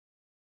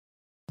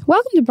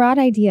Welcome to Broad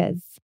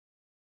Ideas.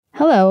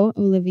 Hello,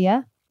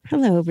 Olivia.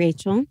 Hello,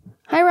 Rachel.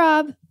 Hi,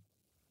 Rob.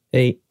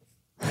 Hey.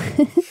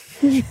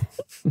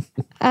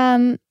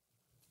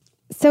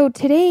 So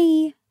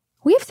today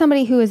we have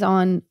somebody who is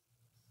on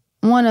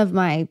one of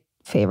my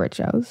favorite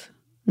shows.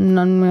 And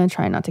I'm going to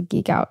try not to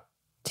geek out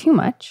too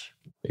much.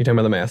 Are you talking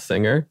about The Masked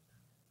Singer?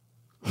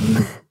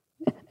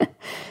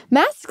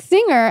 Masked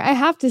Singer, I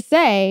have to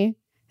say,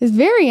 is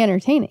very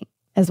entertaining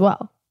as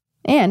well.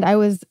 And I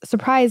was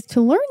surprised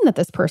to learn that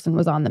this person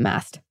was on The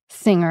Masked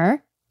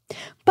Singer.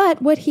 But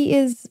what he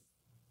is,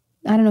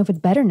 I don't know if it's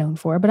better known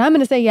for, but I'm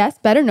going to say yes,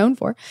 better known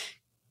for,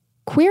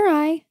 Queer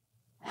Eye.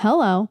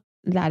 Hello.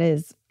 That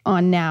is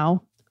on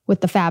now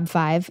with the Fab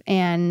Five.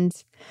 And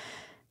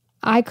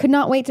I could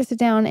not wait to sit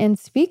down and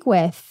speak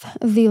with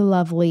the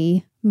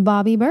lovely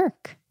Bobby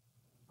Berk.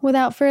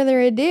 Without further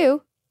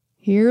ado,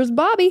 here's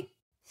Bobby.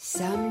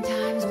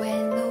 Sometimes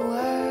when the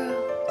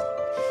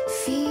world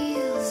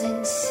feels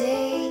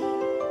insane,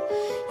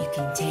 you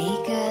can take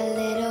a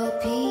little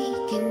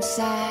peek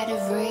inside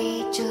of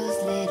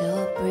Rachel's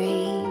little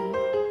brain.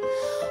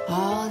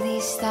 All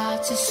these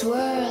thoughts are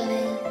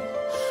swirling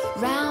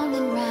round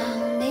and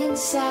round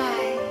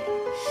inside.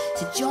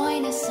 So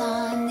join us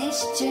on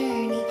this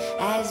journey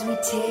as we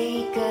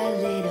take a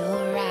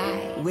little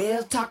ride.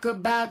 We'll talk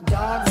about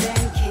dogs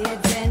and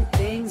kids and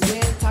things.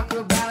 We'll talk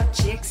about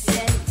chicks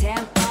and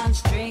tampon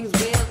strings.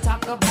 We'll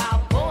talk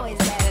about boys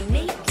that'll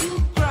make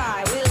you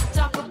cry. We'll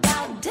talk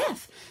about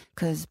death,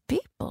 'cause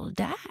people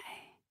die.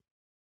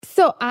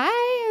 So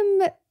I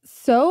am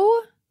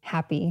so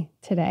happy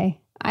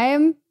today. I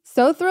am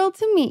so thrilled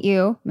to meet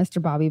you,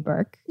 Mr. Bobby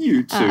Berk.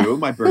 You too,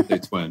 my birthday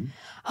twin.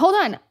 Hold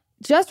on.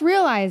 Just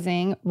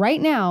realizing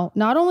right now,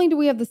 not only do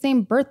we have the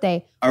same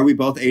birthday. Are we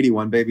both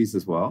 81 babies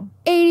as well?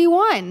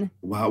 81.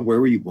 Wow, where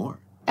were you born?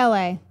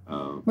 LA.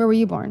 Where were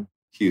you born?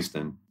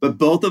 Houston. But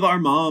both of our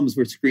moms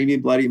were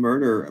screaming bloody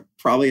murder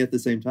probably at the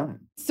same time.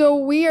 So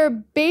we are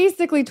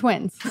basically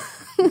twins.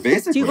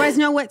 Basically. Do you guys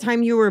know what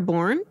time you were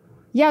born?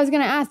 Yeah, I was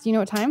going to ask. Do you know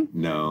what time?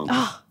 No,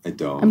 I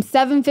don't. I'm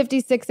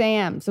 7:56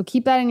 a.m. So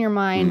keep that in your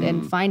mind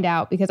and find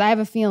out, because I have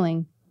a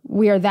feeling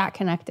we are that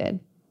connected.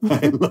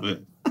 I love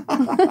it.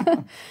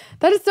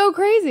 That is so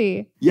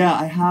crazy. Yeah,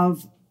 I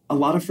have a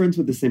lot of friends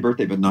with the same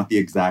birthday, but not the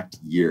exact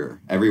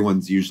year.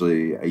 Everyone's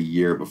usually a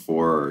year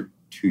before or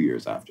 2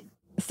 years after.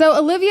 So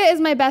Olivia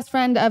is my best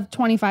friend of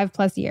 25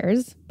 plus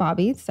years,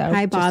 Bobby. So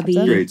Hi, Bobby.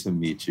 Great to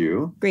meet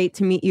you. Great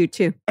to meet you,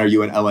 too. Are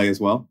you in LA as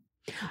well?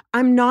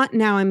 I'm not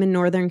now. I'm in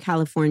Northern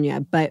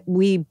California, but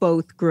we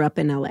both grew up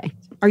in LA.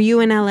 Are you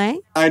in LA?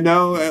 I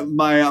know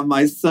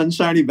my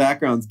sunshiny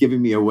background's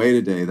giving me away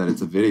today that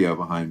it's a video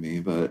behind me,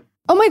 but...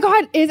 Oh my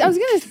God. I was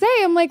going to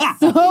say, I'm like,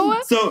 so...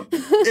 So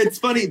it's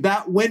funny,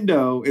 that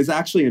window is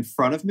actually in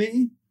front of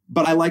me,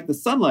 but I like the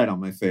sunlight on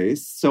my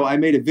face. So I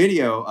made a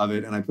video of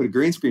it and I put a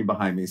green screen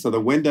behind me. So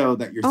the window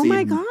that you're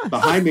seeing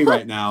behind me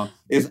right now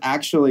is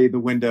actually the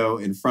window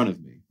in front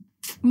of me.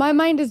 My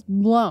mind is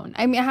blown.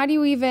 I mean, how do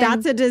you even...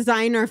 That's a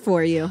designer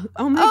for you.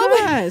 Oh my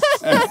gosh.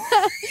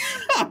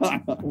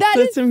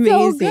 That's amazing.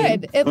 So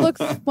good. It looks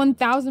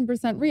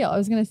 1,000% real. I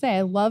was going to say,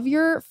 I love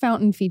your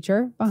fountain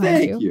feature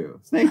behind you.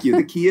 Thank you.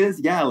 The key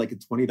is, like a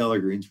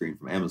 $20 green screen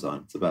from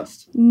Amazon. It's the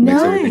best. Nice.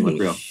 Makes everything look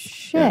real.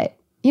 Shit. Yeah.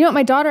 You know,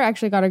 my daughter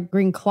actually got a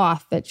green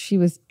cloth that she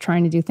was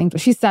trying to do things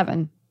with. She's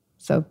 7.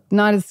 So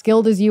not as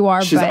skilled as you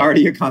are. She's but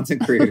already a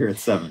content creator at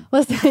 7.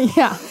 Listen,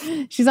 yeah,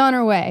 she's on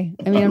her way.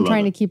 I mean, I'm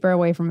trying to keep her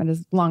away from it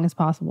as long as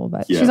possible,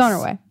 but she's on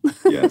her way.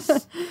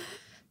 Yes.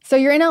 So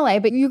you're in LA,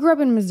 but you grew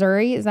up in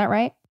Missouri. Is that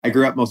right? I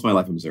grew up most of my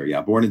life in Missouri.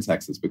 Yeah, born in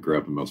Texas, but grew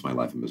up in most of my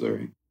life in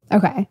Missouri.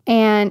 Okay.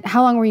 And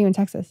how long were you in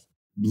Texas?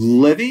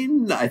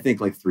 Living, I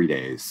think, like 3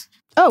 days.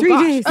 Oh, 3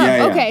 gosh. days. Oh,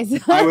 Yeah. okay.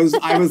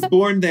 I was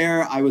born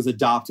there. I was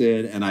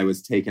adopted, and I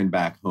was taken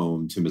back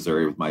home to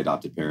Missouri with my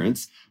adopted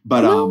parents.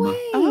 But No way.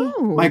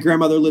 my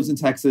grandmother lives in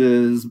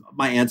Texas,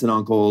 my aunts and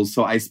uncles.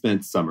 So I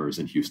spent summers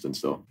in Houston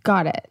still.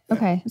 Got it.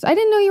 Okay. So I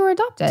didn't know you were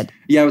adopted.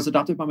 Yeah, I was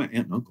adopted by my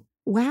aunt and uncle.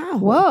 Wow.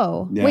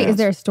 Whoa. Yeah. Wait, is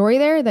there a story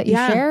there that you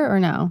share or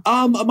no?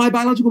 My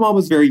biological mom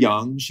was very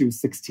young. She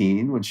was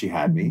 16 when she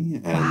had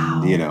me. And,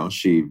 Wow.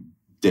 She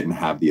didn't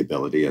have the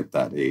ability at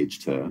that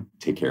age to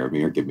take care of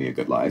me or give me a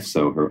good life.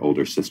 So her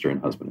older sister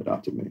and husband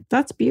adopted me.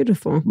 That's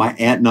beautiful. My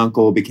aunt and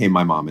uncle became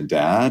my mom and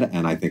dad.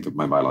 And I think of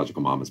my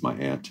biological mom as my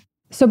aunt.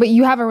 So, but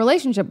you have a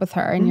relationship with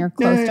her and you're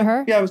close to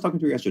her? Yeah, I was talking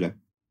to her yesterday.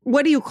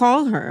 What do you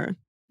call her?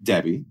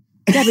 Debbie.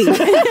 Debbie.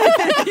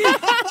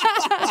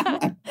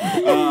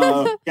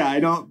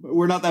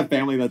 We're not that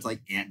family that's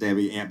like Aunt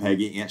Debbie, Aunt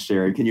Peggy, Aunt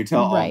Sharon. Can you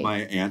tell all my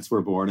aunts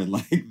were born in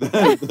like the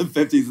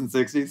 50s and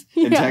 60s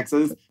in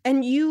Texas?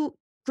 And you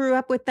grew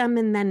up with them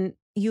and then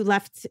you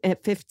left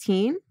at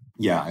 15?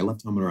 Yeah, I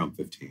left home at around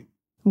 15.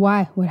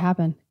 Why? What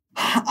happened?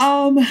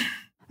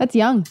 That's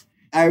young.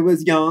 I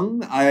was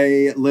young.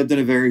 I lived in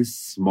a very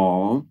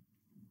small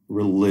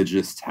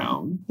religious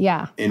town.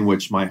 Yeah. In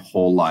which my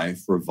whole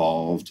life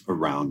revolved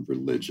around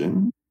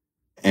religion.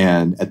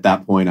 And at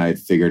that point, I had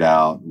figured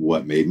out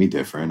what made me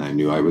different. I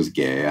knew I was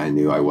gay. I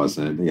knew I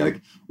wasn't.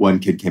 Like one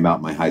kid came out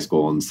in my high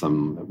school and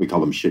we call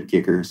them shit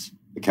kickers.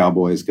 the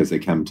cowboys because they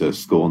come to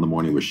school in the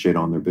morning with shit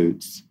on their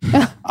boots.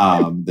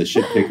 The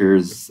shit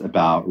pickers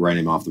about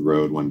writing off the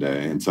road one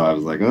day. And so I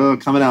was like, oh,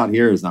 coming out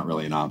here is not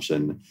really an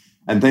option.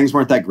 And things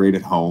weren't that great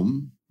at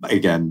home.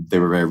 Again, they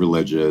were very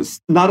religious.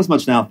 Not as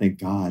much now, thank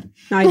God.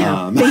 I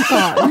know. Thank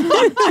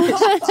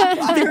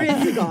God. There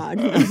is a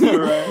God.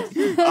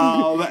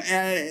 Right.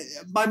 And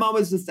my mom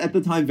was just at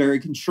the time very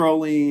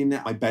controlling.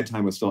 My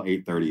bedtime was still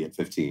 8:30 at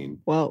 15.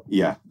 Whoa.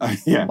 Yeah.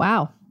 Yeah.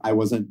 Wow. I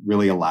wasn't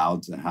really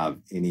allowed to have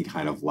any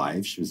kind of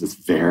life. She was just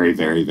very,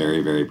 very,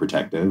 very, very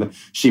protective.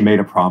 She made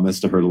a promise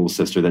to her little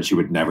sister that she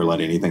would never let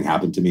anything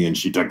happen to me, and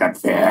she took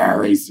that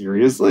very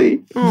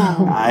seriously.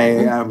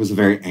 I was a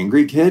very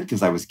angry kid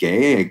because I was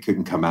gay. I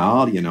couldn't come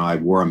out. You know, I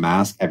wore a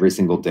mask every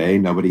single day.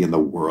 Nobody in the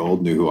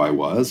world knew who I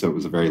was, so it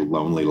was a very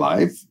lonely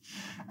life.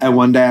 And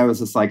one day I was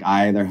just like,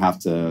 I either have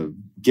to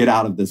get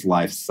out of this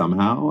life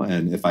somehow,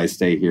 and if I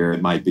stay here,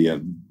 it might be a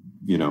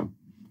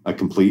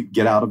complete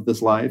get out of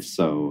this life.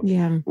 So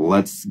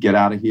let's get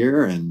out of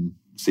here and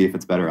see if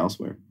it's better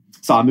elsewhere.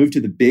 So I moved to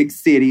the big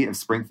city of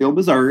Springfield,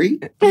 Missouri,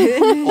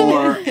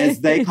 or as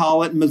they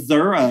call it,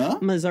 Missouri.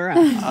 Missouri.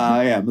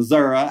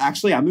 Missouri.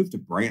 Actually, I moved to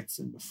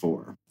Branson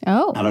before.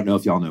 Oh. I don't know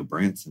if y'all know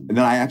Branson. And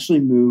then I actually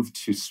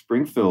moved to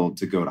Springfield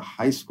to go to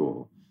high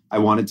school. I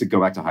wanted to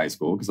go back to high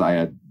school because I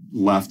had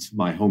left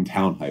my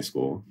hometown high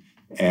school.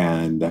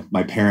 And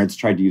my parents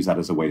tried to use that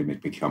as a way to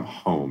make me come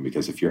home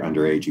because if you're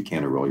underage, you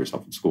can't enroll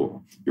yourself in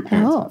school. Your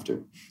parents have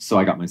to. So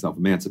I got myself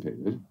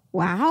emancipated.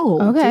 Wow.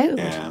 Okay. Dude.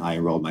 And I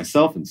enrolled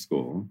myself in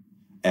school.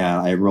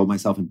 And I enrolled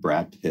myself in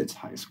Brad Pitt's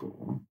high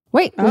school.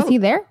 Wait, was he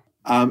there?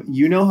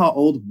 You know how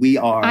old we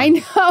are. I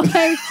know.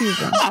 I'm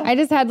teasing. I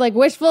just had like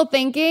wishful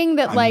thinking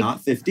that I'm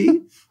not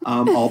 50.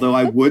 Although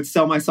I would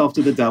sell myself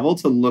to the devil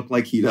to look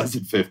like he does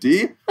at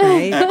 50.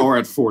 Right. Or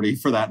at 40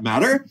 for that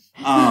matter.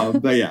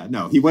 But yeah,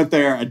 no, he went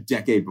there a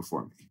decade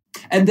before me.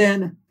 And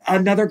then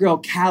another girl,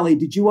 Callie.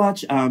 Did you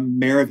watch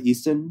Mare of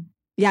Easton?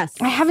 Yes.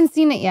 I haven't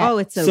seen it yet. Oh,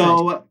 it's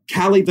so good.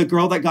 Callie, the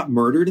girl that got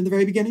murdered in the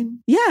very beginning?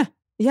 Yeah.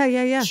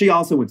 She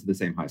also went to the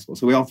same high school.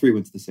 So we all three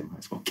went to the same high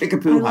school.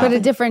 Kickapoo High. But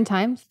at different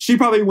times? She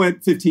probably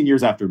went 15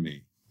 years after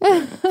me.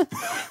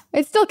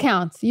 It still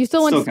counts. You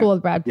still went to school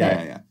with Brad Pitt.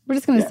 Yeah. We're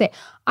just going to say,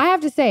 I have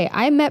to say,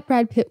 I met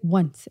Brad Pitt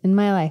once in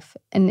my life,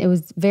 and it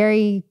was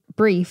very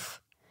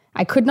brief.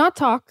 I could not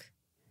talk.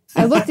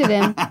 I looked at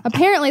him.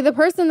 Apparently, the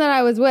person that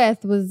I was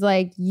with was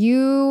like,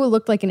 you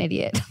look like an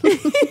idiot.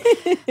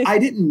 I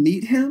didn't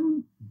meet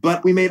him,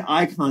 but we made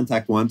eye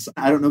contact once.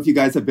 I don't know if you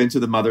guys have been to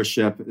the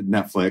mothership at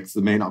Netflix,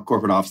 the main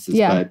corporate offices,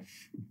 but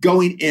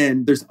going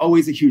in, there's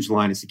always a huge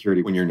line of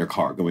security when you're in your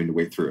car going to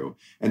wait through.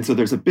 And so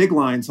there's a big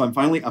line. So I'm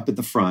finally up at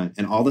the front,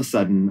 and all of a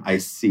sudden I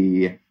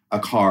see a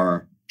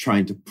car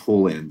trying to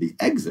pull in the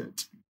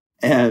exit.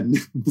 And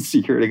the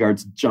security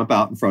guards jump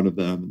out in front of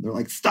them, and they're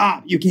like,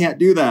 stop, you can't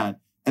do that.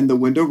 And the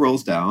window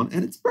rolls down,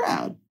 and it's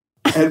Brad.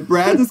 And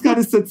Brad just kind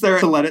of sits there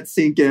to let it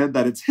sink in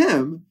that it's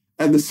him.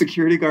 And the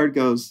security guard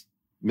goes,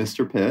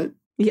 Mr. Pitt,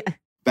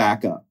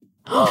 back up.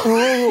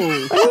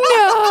 Oh,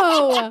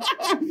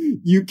 no.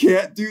 You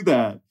can't do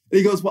that. And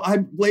he goes, well,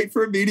 I'm late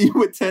for a meeting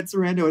with Ted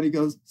Sarando. And he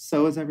goes,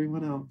 so is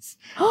everyone else.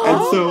 And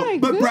so,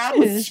 but Brad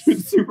was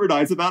super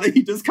nice about it.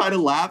 He just kind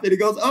of laughed and he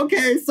goes,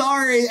 okay,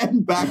 sorry.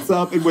 And backs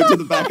up and went to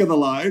the back of the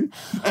line.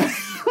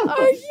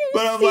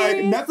 But I'm serious? like,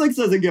 Netflix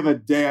doesn't give a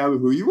damn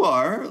who you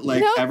are.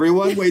 Like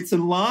everyone waits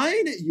in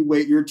line. You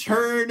wait your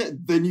turn.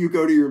 Then you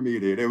go to your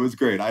meeting. It was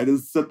great. I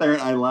just sit there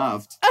and I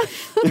laughed.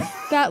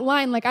 That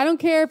line, like, I don't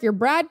care if you're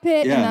Brad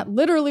Pitt. And that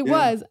literally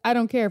was, I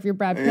don't care if you're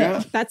Brad Pitt.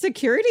 Yeah. That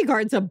security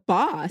guard's a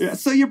boss. Yeah.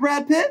 So you're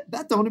Brad Pitt?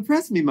 That don't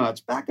impress me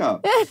much. Back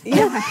up.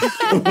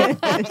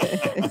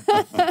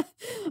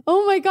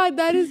 Oh my God,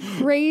 that is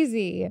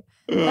crazy.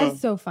 That's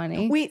so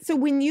funny. Wait,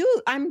 so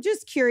I'm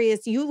just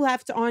curious, you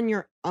left on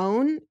your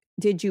own?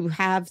 Did you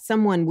have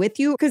someone with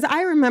you? Because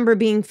I remember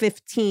being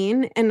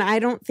 15 and I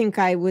don't think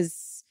I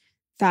was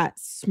that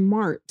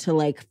smart to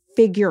like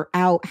figure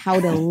out how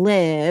to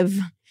live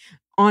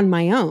on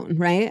my own,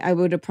 right? I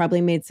would have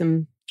probably made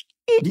some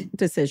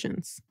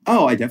decisions.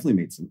 Oh, I definitely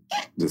made some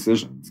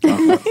decisions.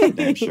 That's for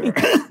damn sure.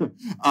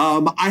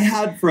 I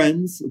had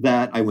friends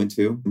that I went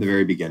to in the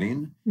very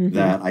beginning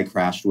that I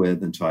crashed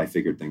with until I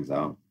figured things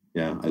out.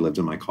 Yeah, I lived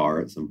in my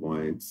car at some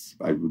points.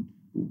 I would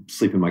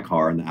sleep in my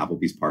car in the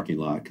Applebee's parking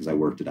lot because I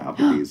worked at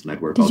Applebee's and I'd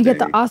work all day. Did you get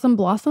the Awesome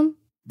Blossom?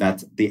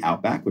 That's the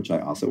Outback, which I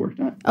also worked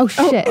at. Oh,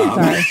 shit.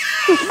 Sorry.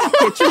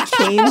 Get your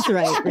chains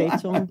right,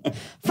 Rachel.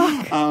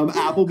 Fuck.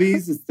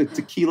 Applebee's is the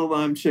tequila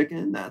lime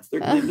chicken. That's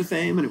their claim to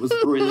fame, and it was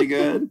really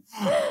good.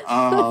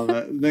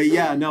 But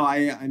yeah, no,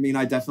 I mean,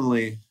 it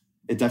definitely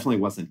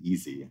wasn't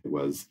easy. It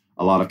was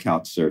a lot of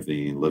couch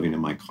surfing, living in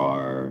my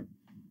car,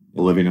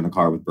 living in a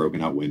car with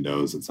broken out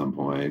windows at some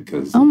point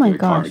because the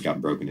car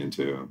got broken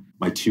into.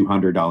 My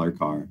 $200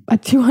 car. A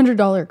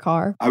 $200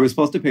 car? I was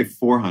supposed to pay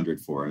 $400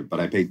 for it, but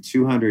I paid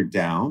 $200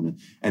 down,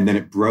 and then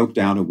it broke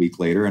down a week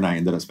later, and I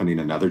ended up spending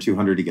another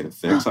 $200 to get it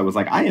fixed. I was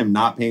like, I am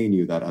not paying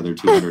you that other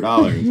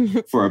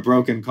 $200 for a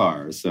broken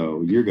car,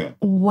 so you're good.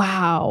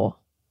 Wow.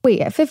 Wait,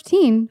 at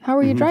 15, how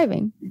were you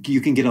driving?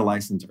 You can get a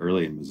license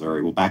early in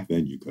Missouri. Well, back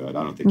then you could.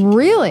 I don't think you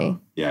really?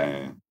 Can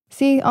yeah.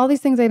 See, all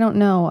these things I don't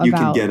know about. You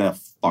can get a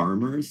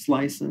farmer's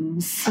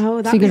license.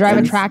 Oh, so you can drive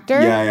a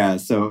tractor? Yeah.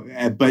 So,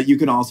 but you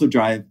can also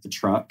drive a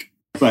truck.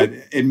 But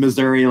in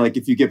Missouri, like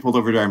if you get pulled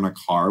over driving a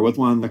car with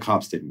one, the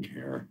cops didn't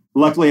care.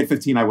 Luckily at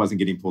 15, I wasn't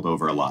getting pulled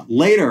over a lot.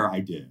 Later, I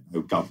did. I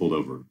got pulled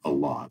over a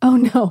lot. Oh,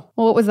 no.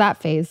 Well, what was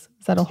that phase?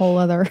 Is that a whole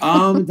other?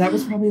 That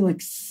was probably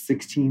like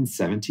 16,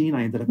 17.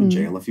 I ended up in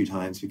jail a few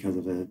times because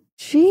of it.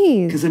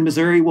 Jeez. Because in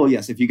Missouri, well,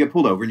 yes, if you get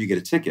pulled over and you get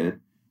a ticket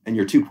and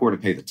you're too poor to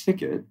pay the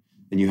ticket,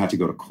 then you have to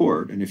go to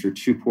court. And if you're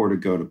too poor to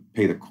go to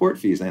pay the court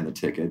fees and the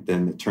ticket,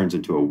 then it turns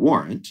into a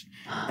warrant.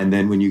 And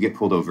then when you get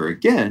pulled over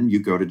again, you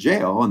go to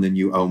jail and then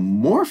you owe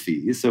more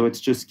fees. So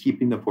it's just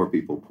keeping the poor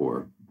people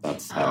poor.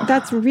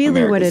 That's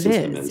really what it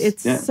is.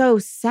 It's so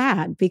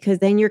sad because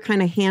then you're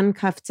kind of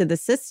handcuffed to the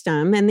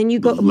system and then you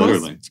go.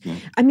 Literally.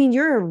 I mean,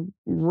 you're a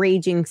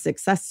raging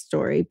success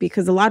story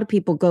because a lot of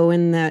people go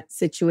in that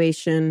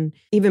situation.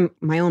 Even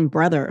my own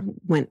brother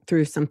went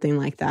through something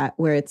like that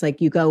where it's like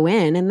you go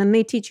in and then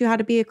they teach you how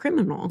to be a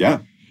criminal. Yeah.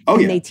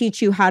 And they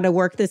teach you how to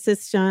work the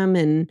system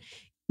and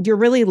you're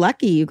really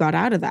lucky you got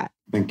out of that.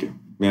 Thank you.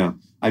 Yeah.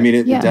 I mean,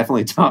 it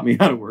definitely taught me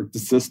how to work the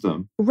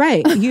system.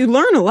 Right. You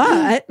learn a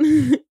lot.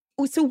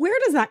 So where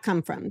does that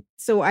come from?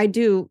 So I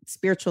do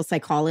spiritual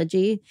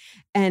psychology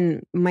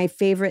and my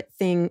favorite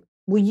thing,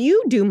 well,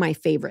 you do my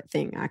favorite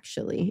thing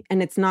actually,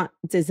 and it's not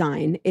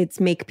design, it's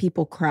make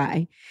people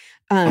cry.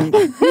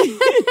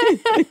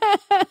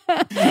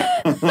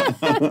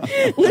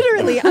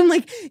 Literally, I'm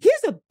like,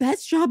 here's the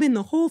best job in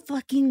the whole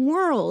fucking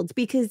world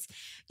because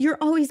you're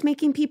always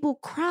making people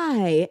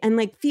cry and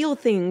like feel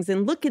things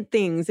and look at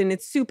things and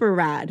it's super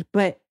rad.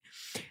 But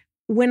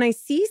when I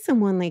see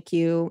someone like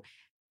you,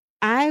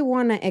 I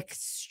want to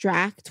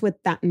extract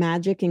what that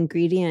magic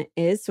ingredient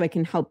is so I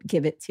can help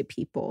give it to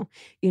people,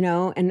 you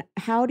know? And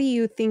how do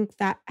you think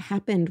that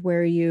happened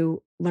where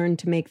you learned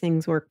to make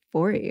things work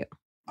for you?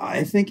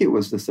 I think it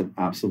was just an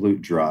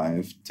absolute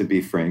drive, to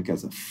be frank,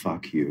 as a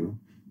fuck you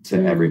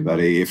to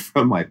everybody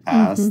from my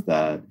past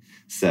that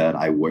said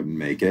I wouldn't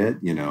make it,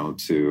 you know,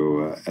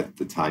 to at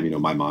the time, you know,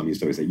 my mom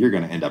used to always say, you're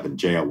going to end up in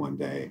jail one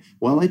day.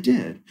 Well, I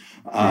did.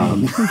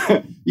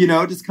 You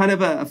know, just kind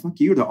of a fuck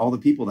you to all the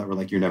people that were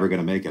like, you're never going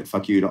to make it.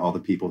 Fuck you to all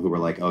the people who were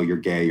like, oh, you're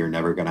gay. You're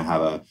never going to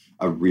have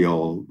a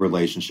real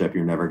relationship.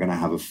 You're never going to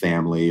have a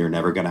family. You're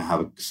never going to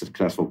have a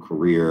successful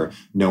career.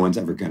 No one's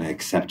ever going to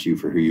accept you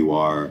for who you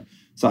are.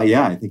 So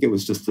yeah, I think it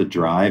was just a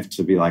drive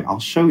to be like, I'll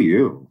show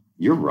you.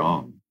 You're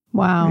wrong.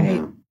 Wow. Right.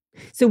 Yeah.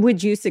 So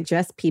would you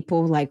suggest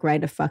people like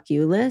write a fuck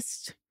you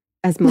list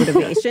as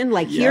motivation?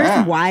 Like,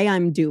 here's why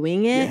I'm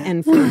doing it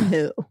and for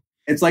who?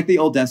 It's like the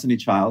old Destiny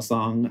Child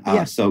song.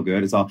 So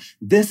good. It's all,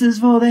 this is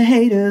for the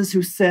haters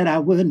who said I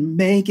wouldn't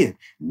make it.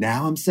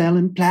 Now I'm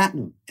selling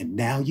platinum and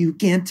now you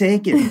can't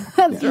take it.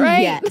 That's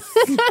right. Yes.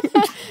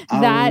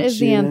 That is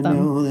the anthem. I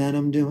know that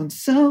I'm doing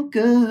so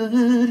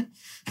good.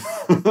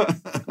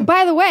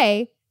 By the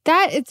way,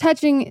 that is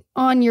touching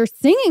on your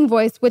singing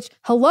voice, which,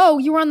 hello,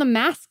 you were on The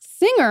Masked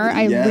Singer,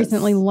 I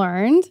recently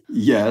learned.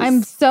 Yes.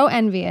 I'm so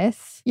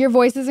envious. Your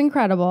voice is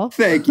incredible.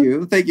 Thank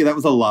you. Thank you. That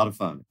was a lot of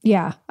fun.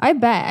 Yeah, I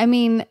bet. I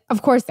mean,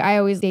 of course, I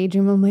always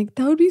daydream. I'm like,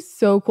 that would be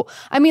so cool.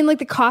 I mean, like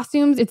the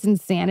costumes, it's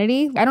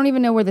insanity. I don't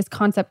even know where this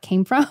concept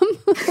came from.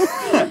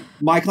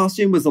 My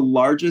costume was the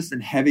largest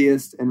and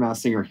heaviest in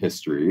Masked Singer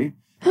history.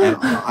 And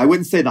I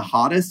wouldn't say the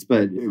hottest,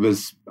 but it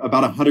was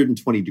about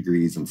 120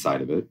 degrees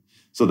inside of it.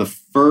 So the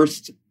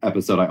first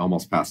episode, I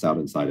almost passed out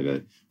inside of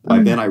it. By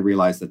then, I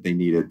realized that they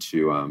needed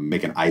to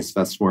make an ice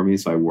vest for me.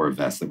 So I wore a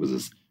vest that was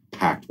just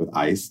packed with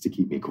ice to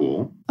keep me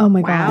cool. Oh,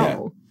 my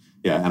God.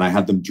 Yeah. And I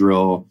had them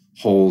drill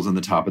holes in the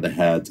top of the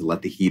head to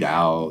let the heat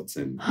out.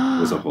 And it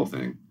was a whole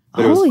thing.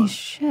 But holy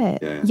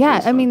shit.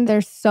 Yeah. I mean,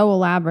 they're so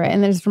elaborate.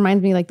 And it just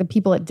reminds me like the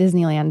people at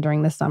Disneyland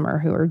during the summer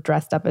who are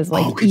dressed up as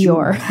like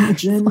Eeyore.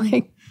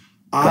 Like,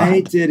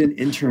 I did an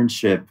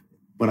internship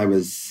when I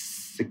was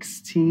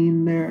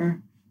 16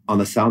 there on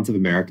the Sounds of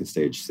America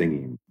stage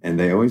singing. And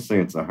they always say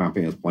it's the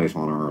happiest place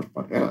on earth,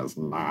 but it is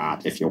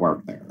not if you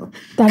work there.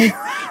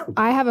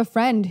 I have a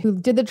friend who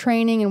did the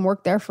training and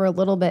worked there for a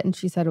little bit, and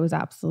she said it was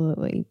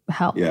absolutely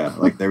hell. Yeah,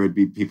 like there would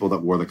be people that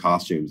wore the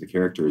costumes, the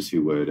characters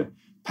who would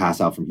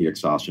pass out from heat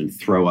exhaustion,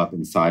 throw up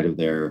inside of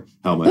their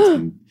helmets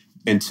and,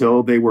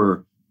 until they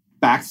were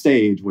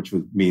backstage, which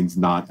means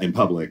not in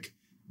public.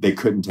 They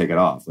couldn't take it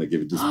off. Like it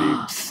would just be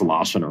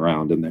sloshing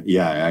around in there.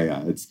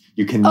 Yeah. It's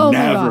you can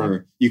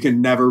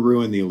never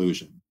ruin the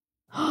illusion.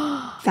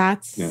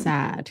 That's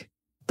sad.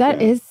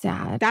 That is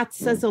sad. That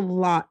says a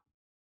lot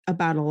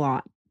about a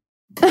lot.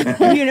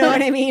 You know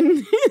what I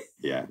mean?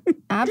 Yeah.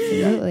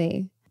 Absolutely.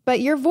 Yeah. But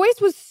your voice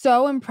was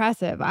so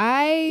impressive.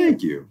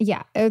 Thank you.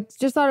 Yeah, I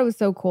just thought it was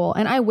so cool.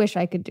 And I wish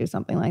I could do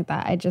something like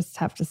that. I just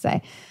have to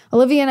say.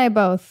 Olivia and I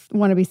both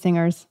want to be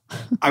singers.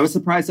 I was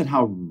surprised at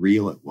how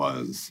real it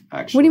was,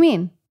 actually. What do you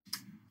mean?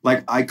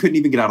 Like, I couldn't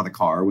even get out of the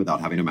car without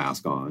having a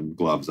mask on,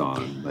 gloves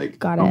on.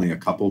 Like, only a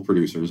couple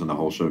producers and the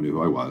whole show knew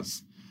who I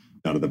was.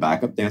 None of the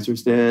backup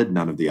dancers did.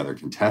 None of the other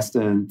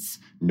contestants.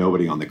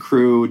 Nobody on the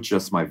crew.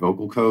 Just my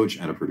vocal coach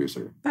and a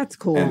producer. That's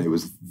cool. And it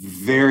was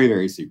very,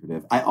 very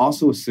secretive. I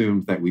also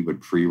assumed that we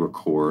would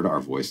pre-record our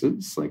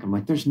voices. Like, I'm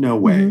like, there's no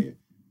way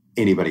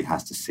anybody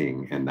has to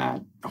sing in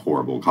that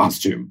horrible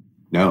costume.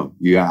 No,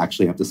 you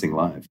actually have to sing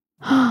live.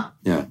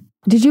 Yeah.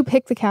 Did you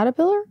pick the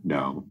caterpillar?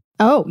 No.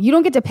 Oh, you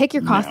don't get to pick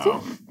your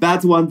costume? No.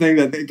 That's one thing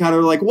that they kind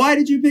of like, why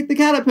did you pick the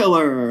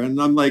caterpillar? And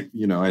I'm like,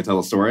 I tell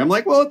a story. I'm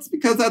like, well, it's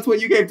because that's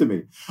what you gave to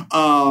me.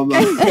 But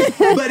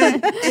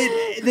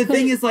the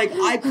thing is, like,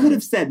 I could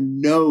have said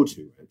no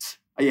to it.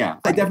 Yeah,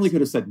 I definitely could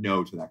have said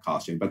no to that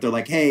costume. But they're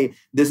like, hey,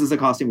 this is a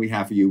costume we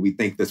have for you. We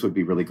think this would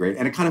be really great.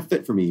 And it kind of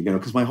fit for me,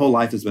 because my whole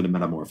life has been a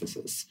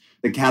metamorphosis.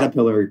 The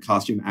caterpillar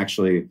costume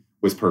actually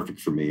was perfect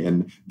for me.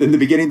 And in the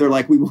beginning, they're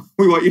like, we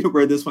want you to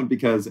wear this one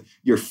because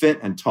you're fit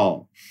and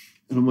tall.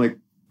 And I'm like,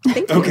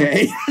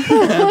 okay.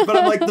 But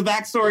I'm like, the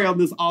backstory on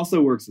this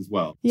also works as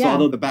well. Yeah. So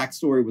although the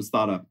backstory was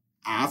thought up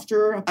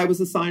after I was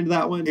assigned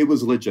that one, it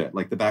was legit.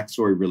 Like the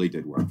backstory really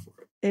did work for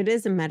it. It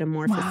is a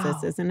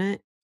metamorphosis, isn't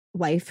it?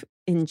 Life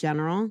in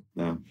general.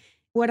 Yeah.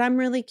 What I'm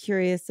really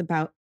curious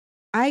about,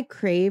 I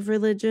crave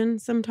religion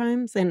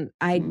sometimes, and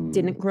I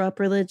didn't grow up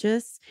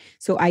religious.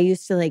 So I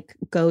used to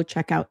go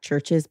check out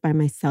churches by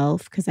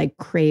myself because I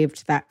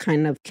craved that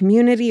kind of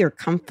community or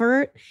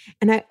comfort.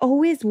 And I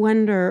always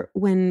wonder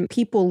when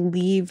people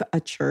leave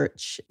a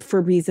church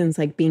for reasons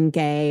like being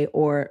gay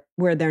or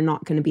where they're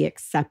not going to be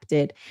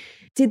accepted.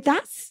 Did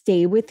that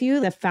stay with you,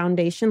 the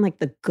foundation, like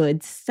the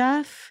good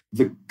stuff?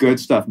 The good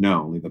stuff,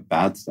 no. Only the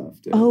bad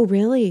stuff did. Oh,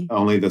 really?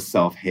 Only the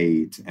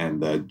self-hate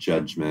and the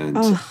judgment.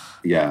 Oh,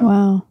 yeah.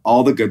 Wow.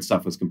 All the good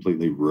stuff was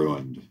completely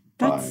ruined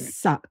by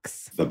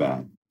sucks. The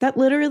bad. That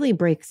literally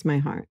breaks my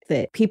heart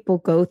that people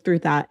go through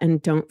that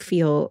and don't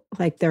feel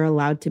like they're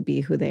allowed to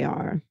be who they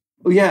are.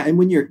 Well, yeah. And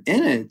when you're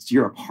in it,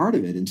 you're a part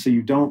of it. And so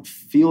you don't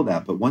feel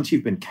that. But once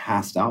you've been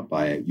cast out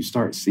by it, you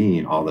start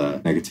seeing all the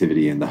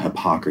negativity and the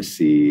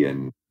hypocrisy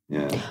and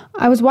yeah.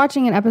 I was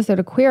watching an episode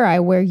of Queer Eye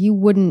where you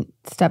wouldn't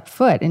step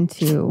foot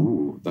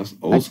into that's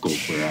old school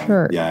Queer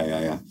Eye.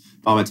 Yeah.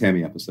 Mama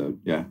Tammy episode.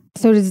 Yeah.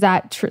 So does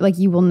that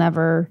you will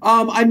never?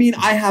 I mean,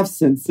 I have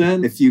since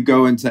then. If you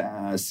go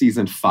into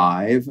season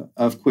 5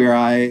 of Queer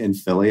Eye in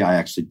Philly, I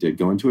actually did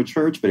go into a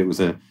church, but it was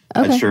a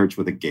church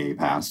with a gay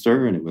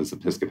pastor, and it was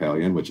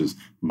Episcopalian, which is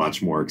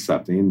much more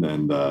accepting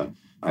than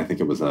I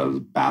think it was a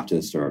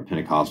Baptist or a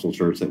Pentecostal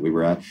church that we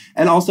were at.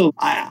 And also,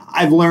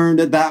 I've learned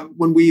that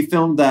when we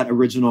filmed that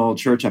original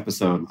church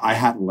episode, I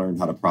hadn't learned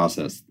how to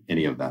process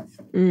any of that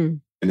yet.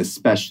 And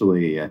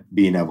especially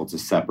being able to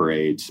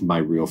separate my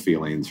real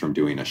feelings from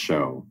doing a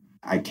show.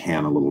 I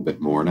can a little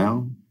bit more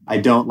now. I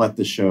don't let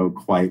the show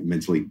quite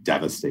mentally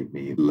devastate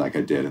me like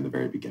I did in the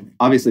very beginning.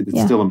 Obviously,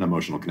 it's still an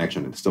emotional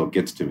connection. It still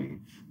gets to me,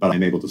 but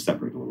I'm able to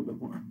separate a little bit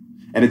more.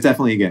 And it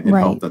definitely, again, it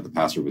helped that the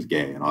pastor was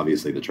gay. And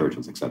obviously the church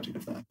was accepting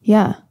of that.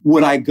 Yeah.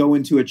 Would I go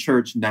into a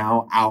church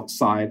now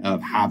outside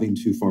of having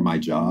to for my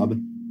job?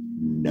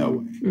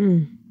 No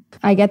way.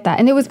 I get that.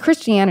 And it was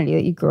Christianity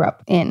that you grew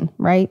up in,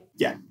 right?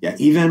 Yeah.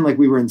 Even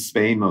we were in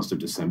Spain most of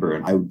December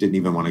and I didn't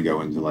even want to go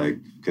into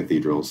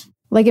cathedrals.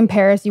 Like in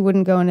Paris, you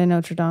wouldn't go into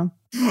Notre Dame?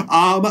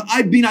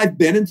 I've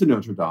been into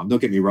Notre Dame, don't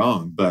get me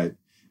wrong. But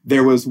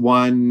there was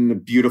one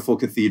beautiful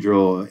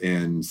cathedral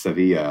in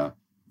Sevilla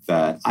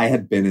that I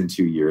had been in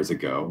 2 years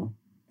ago.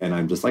 And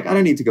I'm just like, I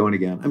don't need to go in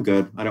again. I'm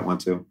good. I don't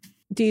want to.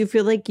 Do you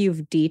feel like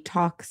you've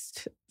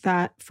detoxed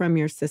that from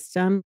your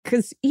system?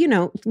 Because,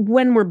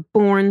 when we're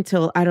born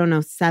till,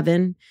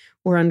 7,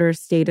 we're under a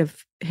state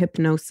of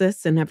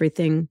hypnosis and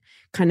everything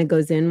kind of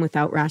goes in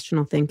without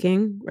rational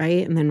thinking,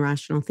 right? And then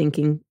rational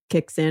thinking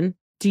kicks in.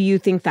 Do you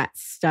think that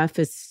stuff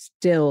is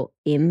still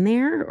in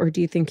there? Or do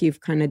you think you've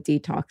kind of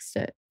detoxed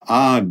it?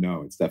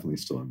 No, it's definitely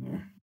still in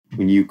there.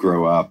 When you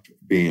grow up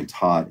being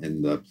taught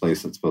in the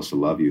place that's supposed to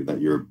love you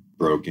that you're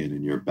broken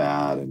and you're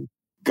bad and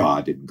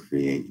God didn't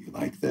create you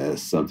like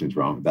this, something's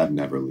wrong, that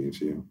never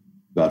leaves you.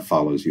 That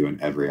follows you in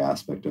every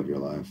aspect of your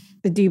life.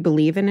 Do you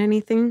believe in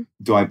anything?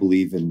 Do I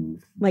believe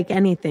in...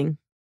 anything?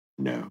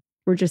 No.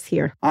 We're just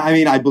here. I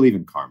mean, I believe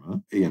in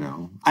karma,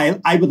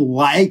 I would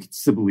like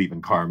to believe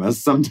in karma.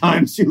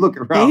 Sometimes you look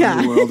around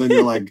the world and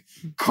you're like,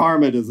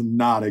 karma does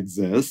not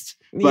exist.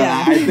 But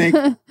I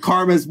think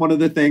karma is one of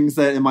the things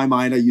that in my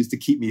mind I used to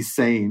keep me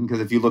sane. Because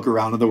if you look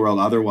around in the world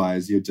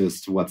otherwise, you're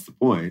just, what's the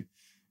point?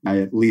 I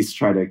at least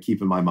try to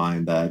keep in my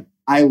mind that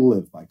I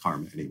live by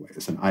karma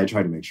anyways. And I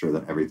try to make sure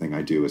that everything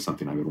I do is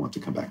something I would want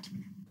to come back to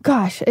me.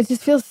 Gosh, it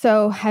just feels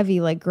so heavy,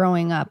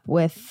 growing up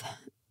with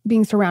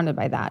being surrounded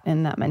by that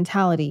and that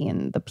mentality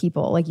and the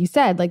people, like you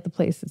said, the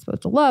place that's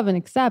supposed to love and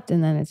accept.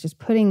 And then it's just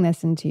putting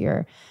this into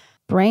your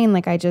brain.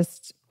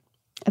 It's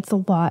a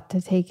lot to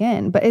take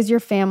in. But is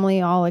your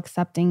family all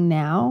accepting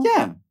now?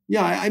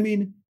 Yeah. I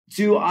mean,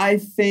 do I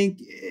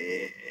think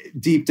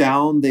deep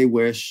down they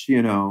wish,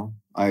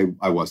 I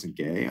wasn't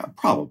gay?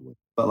 Probably.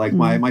 But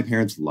my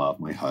parents love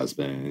my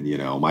husband,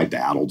 my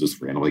dad will just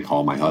randomly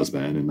call my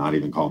husband and not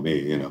even call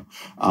me,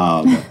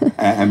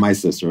 and my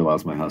sister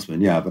loves my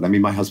husband. Yeah. But I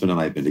mean, my husband and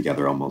I have been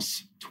together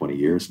almost 20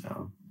 years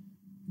now.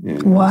 Yeah,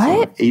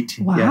 What? So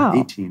 18. Wow.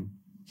 Yeah, 18.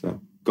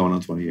 So going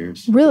on 20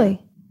 years.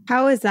 Really?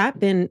 How has that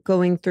been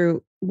going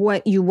through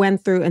what you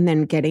went through and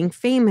then getting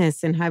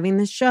famous and having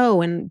the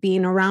show and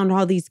being around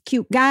all these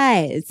cute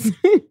guys?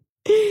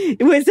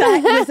 was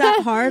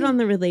that hard on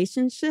the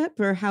relationship,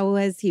 or how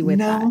was he with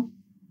that?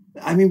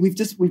 I mean,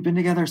 we've been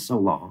together so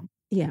long.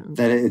 Yeah.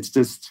 That it's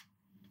just,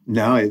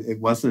 it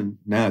wasn't,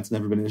 it's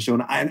never been an issue.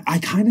 And I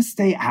kind of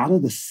stay out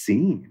of the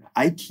scene.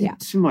 I keep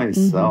to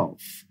myself.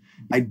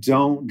 Mm-hmm. I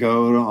don't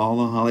go to all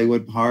the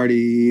Hollywood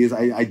parties.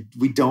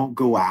 We don't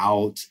go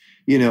out.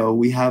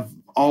 We have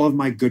all of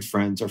my good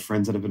friends are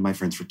friends that have been my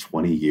friends for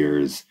 20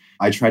 years.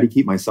 I try to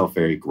keep myself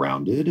very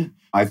grounded.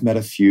 I've met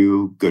a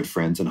few good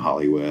friends in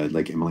Hollywood,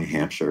 like Emily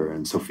Hampshire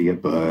and Sophia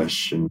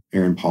Bush and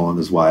Aaron Paul and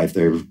his wife.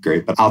 They're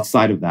great. But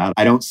outside of that,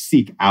 I don't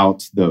seek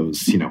out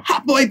those,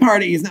 hot boy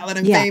parties now that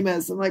I'm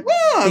famous. I'm like,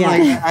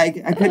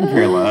 I couldn't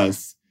care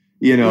less.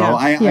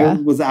 I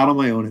was out on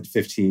my own at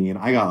 15.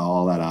 I got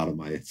all that out of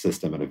my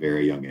system at a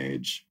very young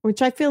age.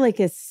 Which I feel like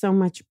is so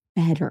much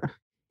better.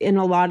 In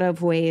a lot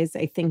of ways,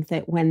 I think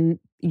that when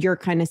your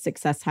kind of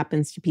success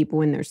happens to people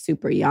when they're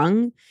super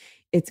young,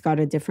 it's got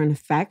a different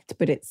effect.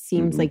 But it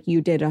seems like you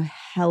did a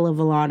hell of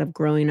a lot of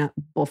growing up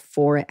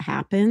before it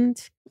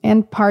happened.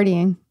 And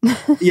partying.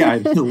 Yeah, I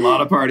did a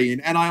lot of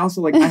partying. And I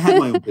also I had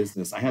my own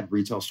business. I had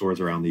retail stores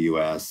around the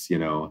US,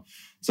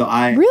 So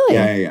Really?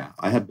 Yeah.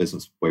 I had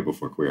business way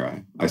before Queer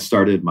Eye. I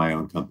started my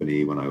own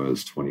company when I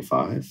was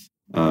 25.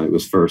 It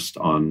was first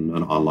on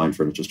an online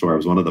furniture store. I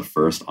was one of the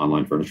first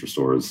online furniture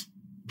stores,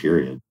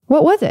 period.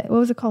 What was it? What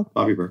was it called?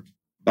 Bobby Berk.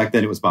 Back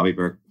then it was Bobby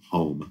Berk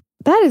Home.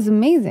 That is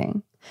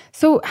amazing.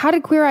 So how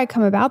did Queer Eye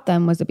come about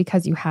then? Was it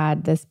because you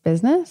had this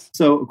business?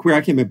 So Queer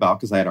Eye came about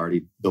because I had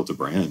already built a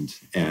brand.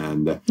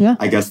 And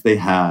I guess they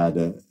had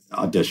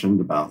auditioned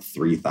about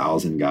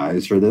 3,000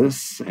 guys for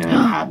this and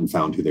hadn't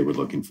found who they were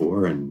looking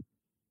for. And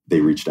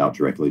they reached out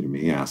directly to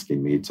me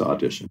asking me to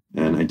audition.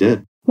 And I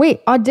did.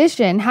 Wait,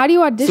 audition? How do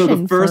you audition? So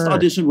the first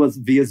audition was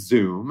via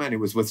Zoom and it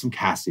was with some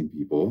casting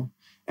people.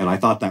 And I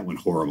thought that went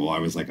horrible. I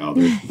was like,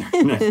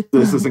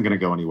 this isn't going to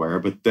go anywhere.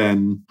 But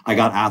then I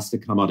got asked to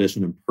come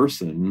audition in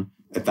person.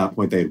 At that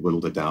point, they had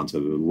whittled it down to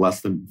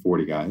less than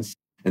 40 guys.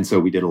 And so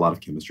we did a lot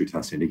of chemistry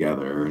testing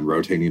together and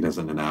rotating us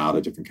in and out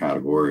of different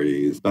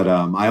categories. But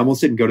I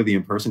almost didn't go to the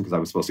in-person because I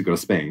was supposed to go to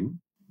Spain.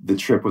 The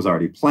trip was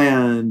already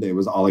planned. It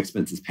was all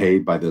expenses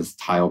paid by this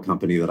tile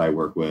company that I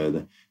work with.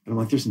 And I'm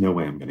like, there's no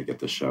way I'm going to get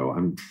this show.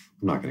 I'm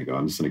not going to go.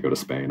 I'm just going to go to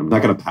Spain. I'm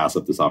not going to pass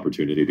up this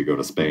opportunity to go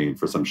to Spain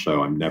for some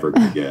show I'm never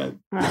going to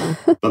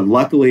get. But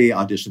luckily,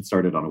 audition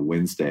started on a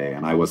Wednesday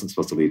and I wasn't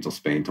supposed to leave till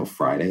Spain till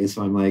Friday.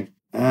 So I'm like,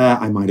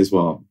 I might as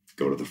well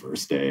go to the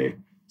first day.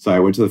 So I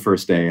went to the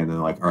first day and they're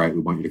like, all right,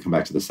 we want you to come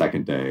back to the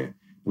second day. And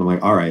I'm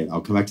like, all right,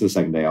 I'll come back to the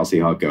second day. I'll see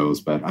how it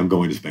goes, but I'm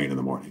going to Spain in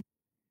the morning.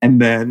 And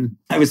then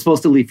I was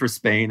supposed to leave for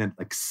Spain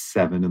at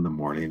 7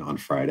 a.m. on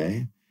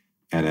Friday.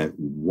 And at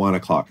 1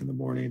 o'clock in the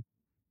morning,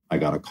 I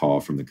got a call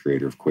from the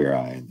creator of Queer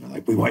Eye. And they're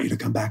like, we want you to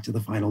come back to the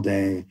final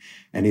day.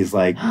 And he's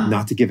like,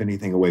 not to give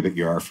anything away, but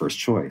you're our first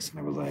choice. And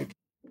I was like,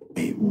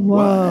 wait,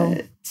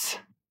 what?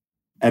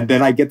 And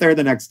then I get there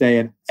the next day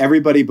and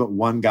everybody but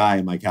one guy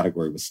in my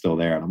category was still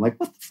there. And I'm like,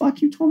 what the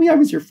fuck? You told me I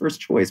was your first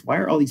choice. Why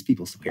are all these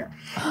people still here?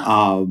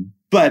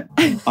 But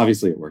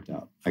obviously it worked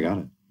out. I got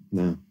it.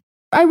 No.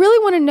 I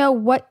really want to know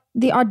what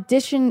the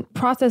audition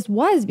process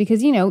was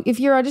because, if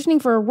you're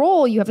auditioning for a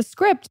role, you have a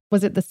script.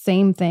 Was it the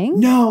same thing?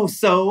 No.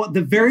 So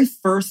the very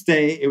first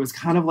day, it was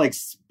kind of like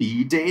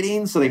speed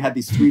dating. So they had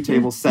these 3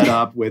 tables set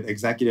up with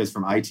executives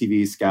from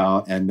ITV,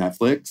 Scout, and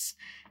Netflix.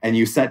 And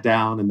you sat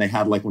down and they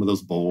had one of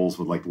those bowls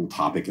with a little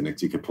topic in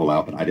it you could pull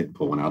out, but I didn't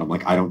pull one out. I'm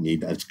like, I don't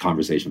need a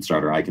conversation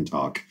starter. I can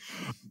talk.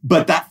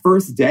 But that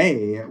first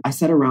day, I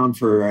sat around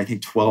for, I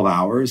think, 12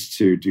 hours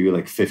to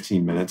do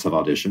 15 minutes of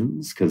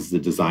auditions because the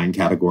design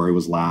category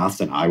was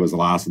last and I was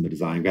last in the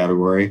design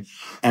category.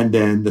 And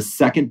then the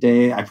second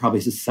day, I probably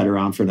just sat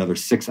around for another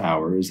 6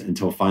 hours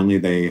until finally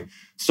they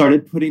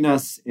started putting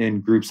us in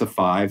groups of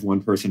 5,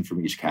 one person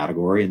from each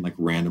category, and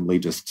randomly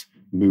just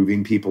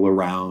moving people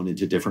around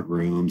into different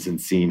rooms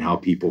and seeing how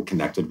people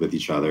connected with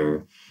each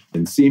other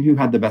and seeing who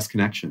had the best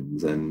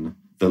connections and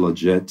the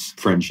legit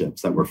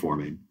friendships that were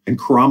forming. And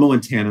Karamo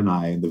and Tan and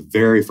I, the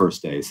very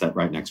first day, sat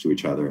right next to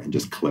each other and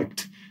just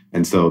clicked.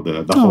 And so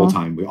the whole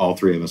time, all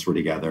 3 of us were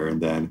together.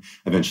 And then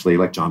eventually,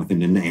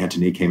 Jonathan and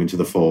Anthony came into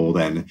the fold.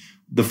 And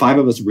the 5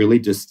 of us really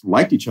just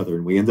liked each other.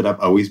 And we ended up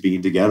always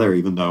being together,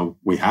 even though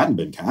we hadn't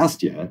been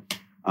cast yet.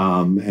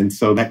 And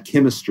so that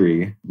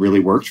chemistry really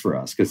worked for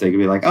us because they could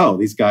be like, oh,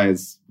 these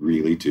guys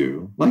really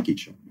do like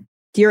each other.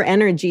 Your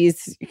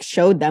energies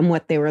showed them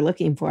what they were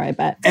looking for, I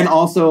bet. And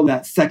also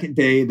that second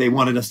day, they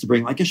wanted us to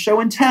bring a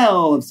show and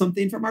tell of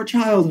something from our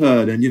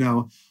childhood. And,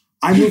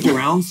 I moved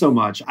around so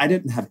much. I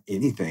didn't have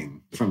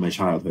anything from my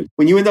childhood.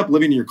 When you end up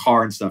living in your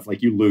car and stuff,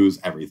 you lose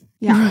everything.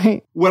 Yeah.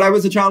 Right. When I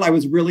was a child, I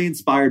was really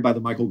inspired by the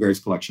Michael Graves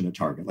collection at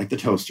Target, the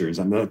toasters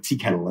and the tea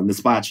kettle and the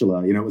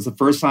spatula. It was the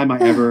first time I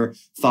ever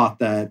thought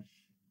that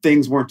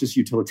things weren't just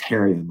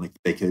utilitarian,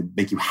 they could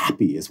make you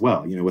happy as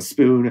well. A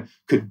spoon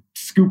could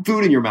scoop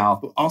food in your mouth.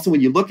 But also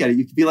when you look at it,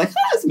 you can be like,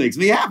 this makes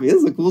me happy. This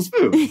is a cool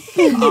spoon.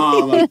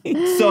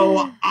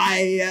 So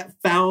I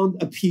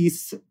found a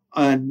piece.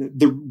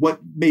 What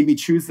made me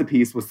choose the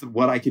piece was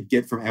what I could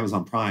get from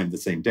Amazon Prime the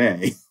same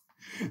day.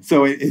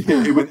 So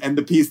and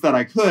the piece that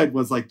I could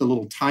was like the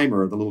little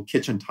timer, the little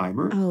kitchen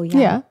timer. Oh,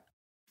 yeah.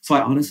 So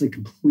I honestly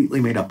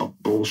completely made up a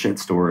bullshit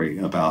story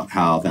about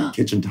how that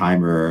kitchen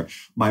timer,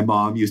 my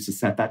mom used to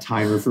set that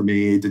timer for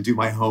me to do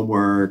my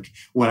homework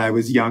when I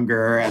was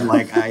younger. And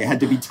like I had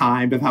to be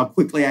timed of how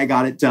quickly I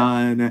got it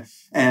done.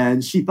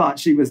 And she thought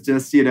she was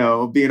just, being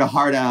a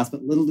hard ass.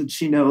 But little did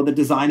she know the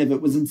design of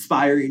it was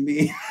inspiring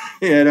me.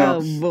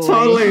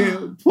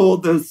 Totally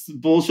pulled this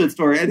bullshit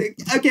story. And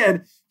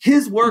again,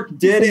 his work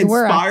did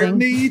inspire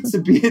me to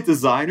be a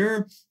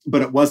designer,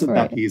 but it wasn't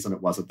that piece and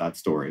it wasn't that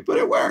story, but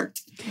it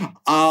worked.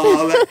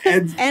 And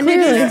it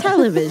is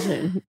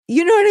television.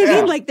 You know what I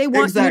mean? Like they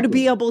want you to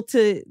be able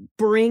to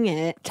bring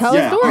it. Tell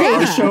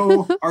a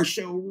story. Our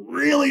show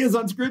really is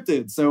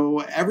unscripted. So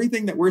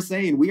everything that we're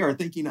saying, we are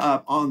thinking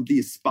up on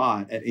the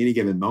spot at any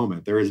given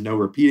moment. There is no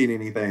repeating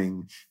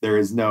anything. There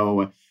is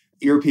no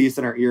earpiece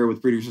in our ear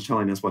with producers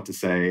telling us what to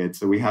say.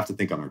 So we have to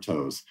think on our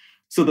toes.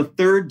 So the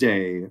third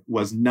day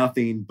was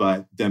nothing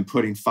but them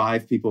putting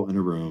 5 people in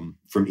a room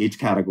from each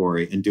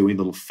category and doing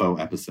little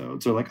faux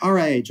episodes. So like, all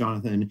right,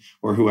 Jonathan,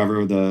 or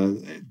whoever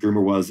the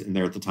groomer was in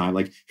there at the time,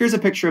 like, here's a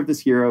picture of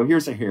this hero,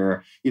 here's their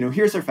hair,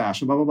 here's their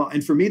fashion, blah, blah, blah.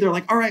 And for me, they're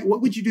like, all right, what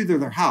would you do to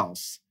their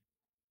house?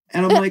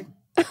 And I'm like,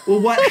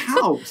 well, what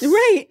house?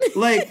 Right.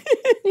 Like,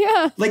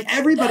 like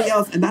everybody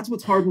else. And that's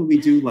what's hard when we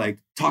do like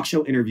talk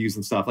show interviews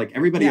and stuff. Like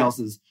everybody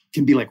else's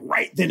can be like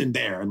right then and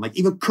there. And like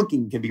even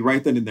cooking can be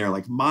right then and there.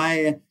 Like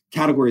my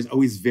category is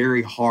always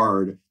very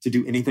hard to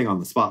do anything on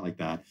the spot like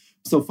that.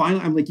 So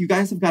finally, I'm like, you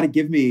guys have got to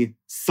give me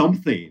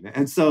something.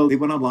 And so they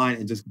went online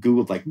and just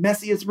Googled like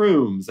messiest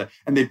rooms.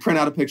 And they'd print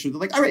out a picture. They're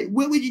like, all right,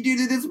 what would you do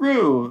to this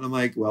room? And I'm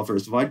like, well,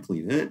 first of all, I'd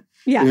clean it.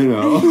 Yeah.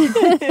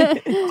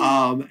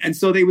 And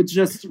so they would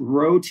just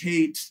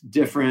rotate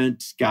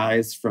different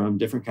guys from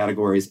different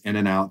categories in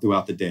and out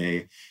throughout the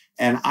day.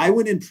 And I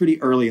went in pretty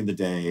early in the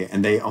day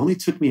and they only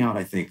took me out,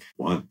 I think,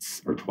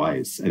 once or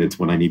twice. And it's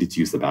when I needed to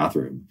use the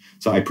bathroom.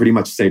 So I pretty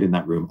much stayed in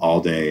that room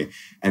all day.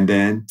 And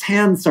then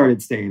Tan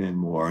started staying in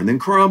more. And then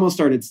Karamo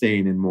started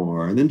staying in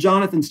more. And then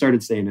Jonathan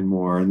started staying in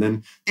more. And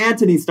then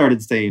Anthony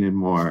started staying in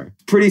more.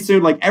 Pretty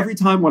soon, like every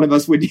time one of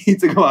us would need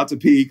to go out to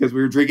pee because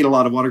we were drinking a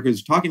lot of water because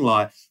we were talking a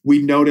lot,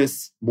 we'd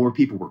notice more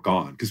people were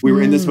gone. Because we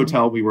were in this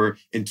hotel, we were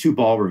in 2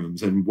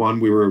 ballrooms. And one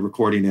we were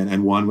recording in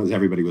and one was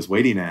everybody was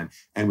waiting in.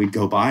 And we'd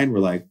go by and we're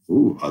like,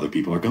 ooh, other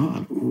people are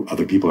gone. Ooh,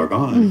 other people are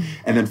gone.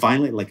 And then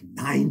finally, at like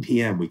 9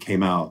 p.m., we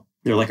came out.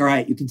 They're like, all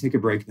right, you can take a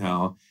break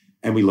now.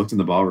 And we looked in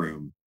the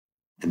ballroom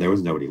and there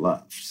was nobody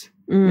left.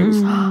 It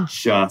was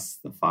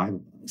just the 5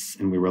 of us.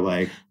 And we were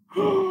like,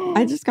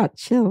 I just got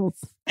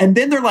chills. And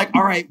then they're like,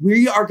 all right,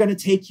 we are going to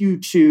take you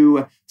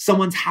to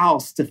someone's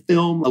house to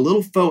film a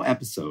little faux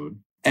episode.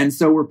 And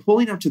so we're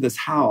pulling up to this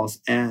house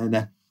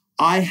and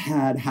I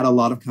had a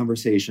lot of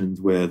conversations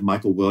with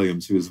Michael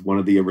Williams, who is one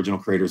of the original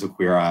creators of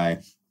Queer Eye.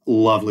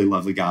 Lovely,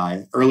 lovely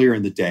guy earlier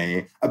in the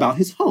day about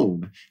his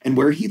home and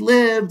where he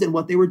lived and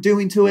what they were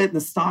doing to it and the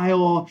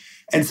style.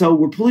 And so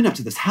we're pulling up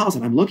to this house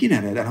and I'm looking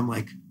at it and I'm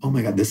like, oh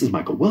my God, this is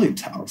Michael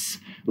Williams' house.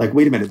 Like,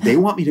 wait a minute. They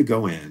want me to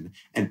go in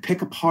and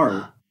pick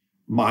apart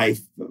my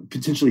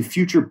potentially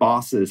future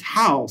boss's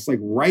house, like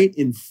right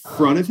in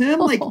front of him.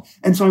 Like,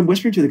 and so I'm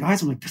whispering to the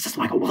guys, I'm like, this is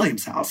Michael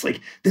Williams' house.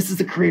 Like, this is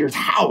the creator's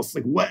house.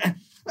 Like, what?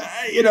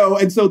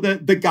 And so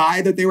the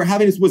guy that they were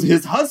having was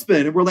his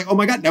husband. And we're like, oh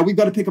my God, now we've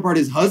got to pick apart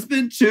his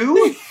husband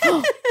too?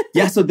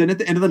 Yeah, so then at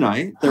the end of the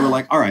night, they were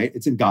like, all right,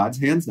 it's in God's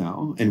hands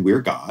now. And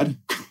we're God.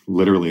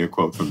 Literally a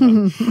quote from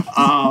them.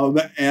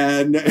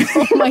 And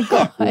oh my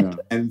God. Yeah.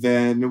 And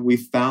then we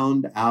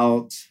found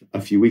out a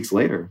few weeks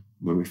later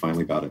when we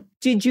finally got it.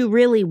 Did you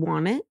really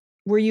want it?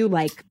 Were you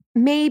like,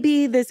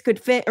 maybe this could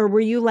fit? Or were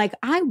you like,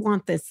 I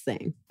want this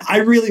thing? I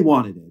really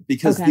wanted it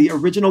because the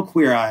original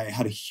Queer Eye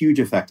had a huge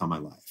effect on my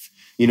life.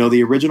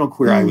 The original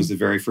Queer Eye was the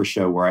very first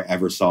show where I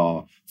ever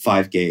saw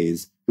 5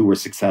 gays who were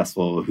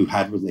successful, who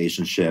had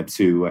relationships,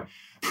 who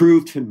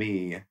proved to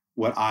me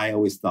what I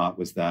always thought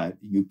was that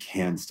you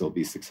can still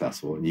be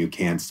successful and you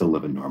can still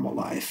live a normal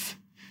life,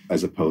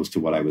 as opposed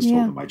to what I was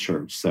told in my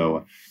church.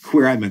 So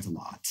Queer Eye meant a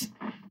lot.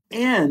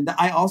 And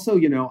I also,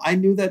 I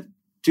knew that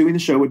doing the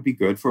show would be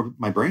good for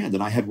my brand.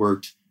 And I had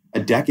worked a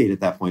decade at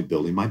that point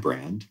building my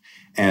brand.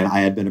 And I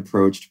had been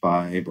approached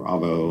by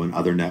Bravo and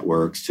other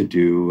networks to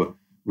do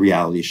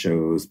reality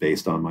shows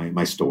based on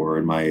my store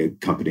and my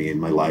company and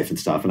my life and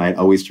stuff. And I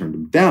always turned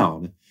them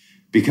down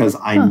because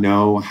I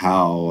know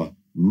how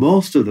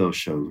most of those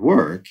shows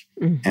work.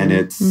 And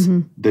it's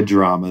the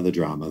drama. And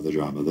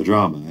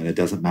it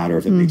doesn't matter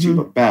if it makes you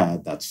look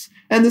bad.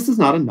 And this is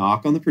not a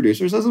knock on the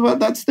producers.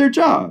 That's their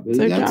job.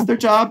 That's their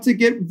job to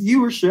get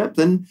viewership.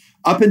 And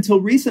up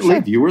until recently,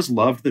 viewers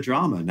loved the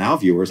drama. Now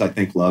viewers, I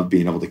think, love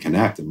being able to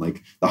connect and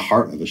like the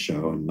heart of a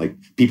show and like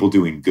people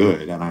doing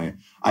good. And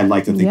I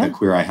like to think that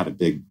Queer Eye had a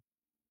big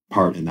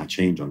part in that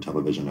change on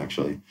television,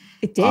 actually.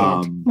 It did.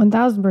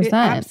 1,000%. It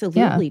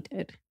absolutely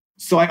did.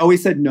 So I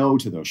always said no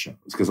to those shows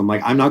because I'm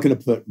like, I'm not going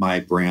to put my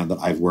brand that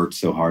I've worked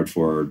so hard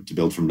for to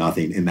build from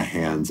nothing in the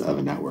hands of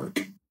a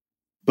network.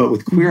 But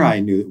with Queer Eye, I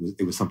knew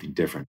it was something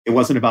different. It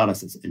wasn't about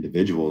us as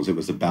individuals. It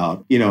was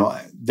about,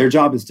 their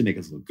job is to make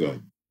us look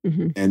good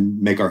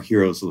and make our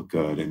heroes look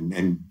good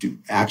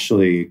and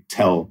actually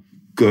tell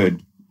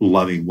good,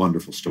 loving,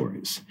 wonderful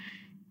stories.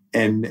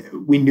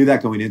 And we knew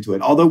that going into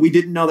it, although we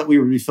didn't know that we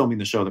were filming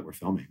the show that we're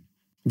filming.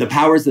 The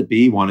powers that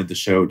be wanted the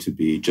show to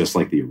be just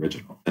like the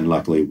original. And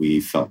luckily, we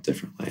felt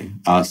differently.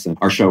 Us and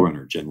our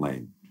showrunner, Jen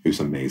Lane, who's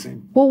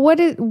amazing. Well, what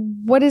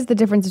is the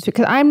difference?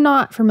 Because I'm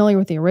not familiar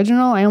with the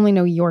original. I only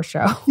know your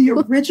show. The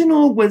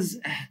original was,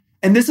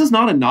 and this is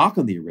not a knock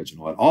on the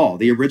original at all.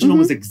 The original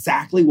was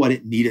exactly what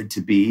it needed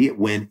to be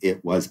when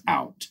it was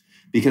out.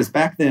 Because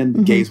back then,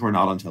 gays were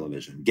not on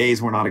television.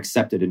 Gays were not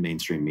accepted in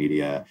mainstream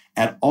media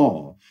at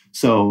all.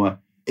 So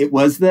it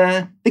was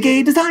the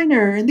gay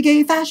designer and the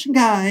gay fashion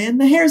guy and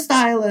the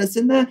hairstylist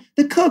and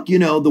the cook.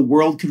 The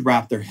world could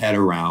wrap their head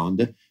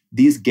around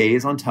these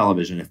gays on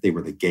television if they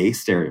were the gay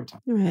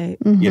stereotype. Right.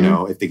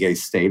 If the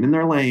gays stayed in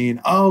their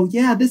lane. Oh,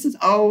 yeah,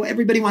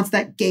 everybody wants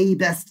that gay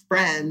best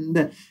friend,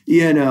 Right.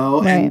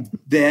 and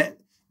that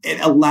it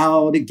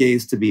allowed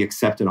gays to be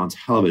accepted on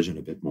television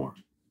a bit more.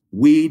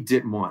 We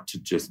didn't want to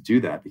just do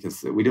that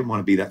because we didn't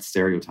want to be that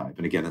stereotype.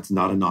 And again, that's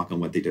not a knock on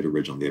what they did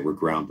originally. They were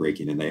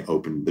groundbreaking and they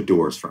opened the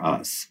doors for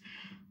us.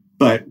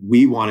 But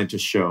we wanted to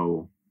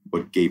show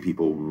what gay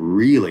people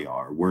really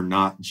are. We're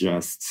not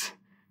just,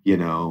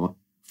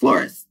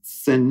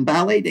 florists and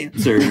ballet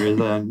dancers.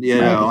 And,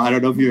 I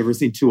don't know if you've ever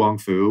seen Tu Wong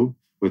Fu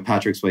with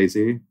Patrick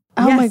Swayze.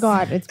 Oh my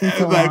God, it's been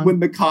so long. When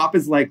the cop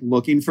is like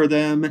looking for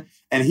them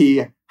and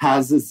he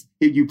has this,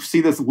 you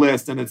see this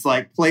list and it's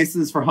like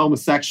places for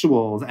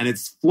homosexuals and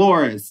it's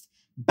florist,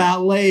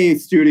 ballet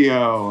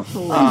studio,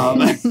 I'm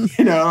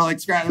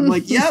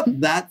like, yep,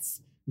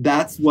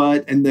 that's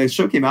what, and the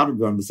show came out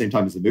around the same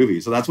time as the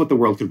movie. So that's what the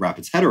world could wrap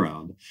its head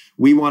around.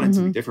 We wanted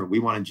to be different. We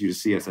wanted you to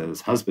see us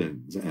as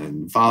husbands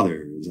and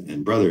fathers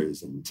and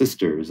brothers and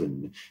sisters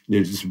and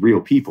just real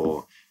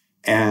people.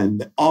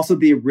 And also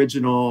the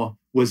original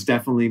was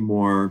definitely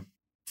more,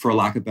 for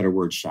lack of a better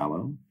word,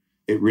 shallow.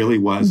 It really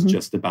was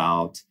just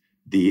about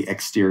the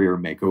exterior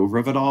makeover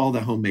of it all,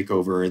 the home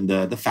makeover and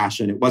the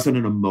fashion. It wasn't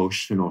an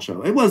emotional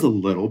show. It was a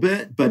little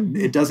bit, but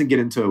it doesn't get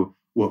into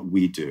what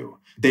we do.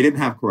 They didn't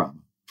have Karamo,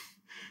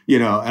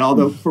 and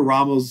although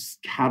Karamo's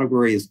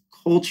category is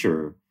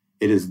culture,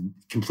 it is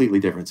completely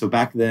different. So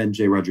back then,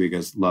 Jay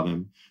Rodriguez, love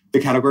him. The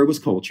category was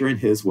culture and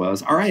his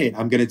was, all right,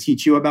 I'm going to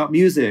teach you about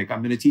music.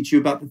 I'm going to teach you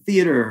about the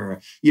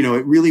theater.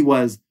 It really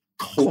was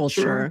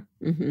culture.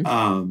 But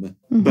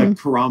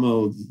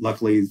Karamo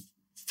luckily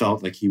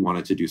felt like he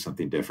wanted to do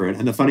something different.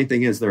 And the funny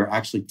thing is there are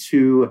actually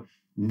two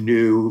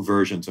new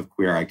versions of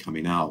Queer Eye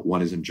coming out.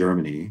 One is in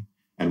Germany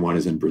and one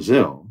is in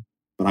Brazil.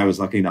 But I was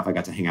lucky enough, I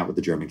got to hang out with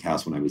the German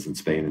cast when I was in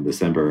Spain in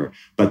December.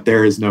 But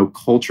there is no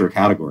culture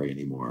category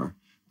anymore.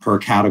 Her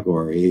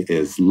category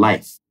is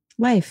life.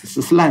 Life. It's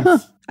just life. Huh.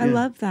 I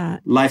love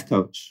that. Life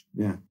coach.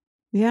 Yeah.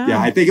 Yeah.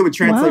 Yeah. I think it would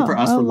translate for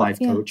us for life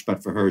coach,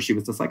 but for her, she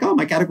was just like, oh,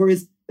 my category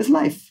is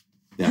life.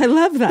 Yeah. I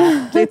love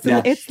that.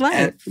 It's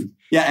life.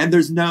 And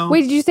there's no.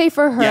 Wait, did you say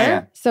for her?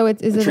 Yeah. So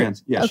is it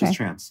trans? Yeah, okay. She's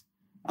trans.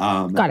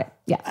 Got it.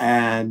 Yeah.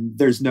 And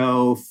there's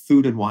no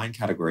food and wine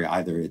category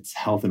either. It's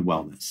health and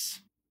wellness.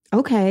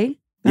 Okay.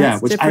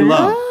 That's which different. I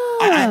love.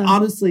 I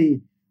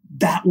honestly,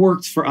 that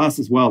worked for us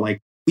as well.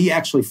 Like we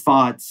actually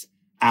fought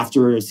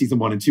after season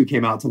 1 and 2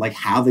 came out to like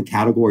have the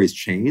categories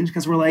change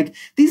because we're like,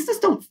 these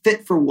just don't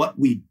fit for what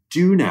we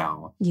do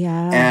now.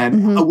 Yeah.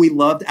 And we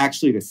loved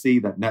actually to see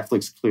that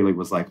Netflix clearly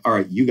was like, all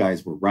right, you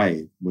guys were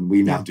right. When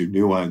we now do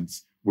new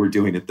ones, we're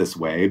doing it this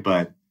way.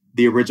 But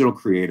the original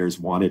creators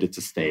wanted it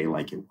to stay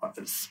like it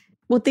was.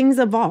 Well, things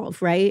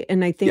evolve, right?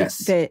 And I think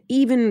that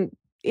even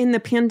in the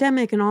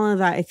pandemic and all of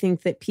that, I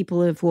think that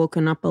people have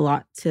woken up a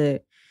lot to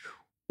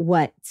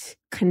what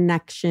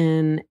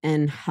connection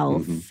and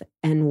health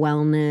and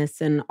wellness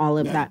and all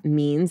of that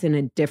means in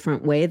a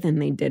different way than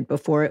they did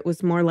before. It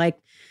was more like,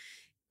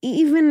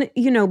 even,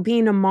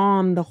 being a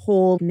mom, the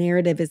whole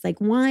narrative is like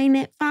wine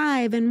at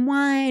 5 and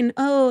wine.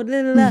 Oh,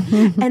 blah, blah,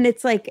 blah. And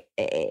it's like,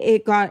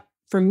 it got,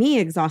 for me,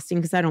 exhausting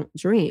because I don't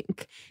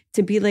drink,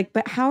 to be like,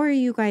 but how are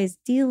you guys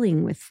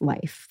dealing with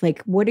life?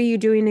 Like, what are you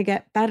doing to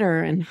get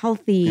better and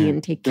healthy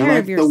and take care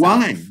of yourself? The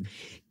wine.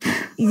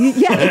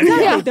 Yeah,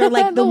 exactly. They're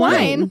like the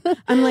wine.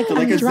 I'm like, like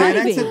I'm a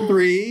driving. Xanax at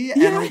 3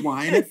 and a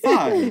wine at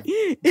 5.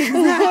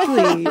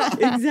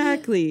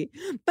 Exactly.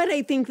 But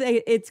I think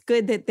that it's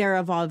good that they're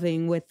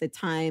evolving with the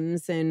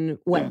times and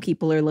what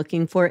people are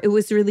looking for. It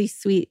was really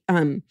sweet.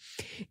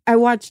 I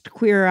watched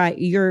Queer Eye,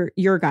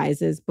 your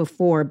guys's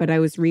before, but I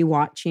was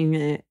rewatching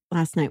it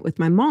last night with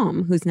my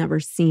mom, who's never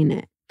seen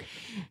it.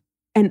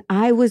 And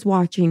I was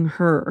watching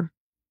her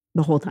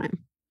the whole time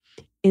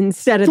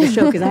instead of the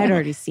show because I had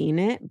already seen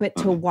it. But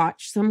to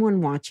watch someone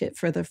watch it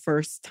for the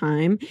first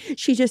time,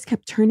 she just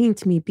kept turning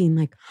to me being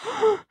like,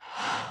 oh,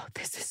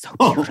 this is so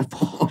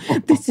beautiful.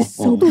 This is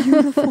so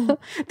beautiful.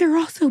 They're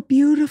all so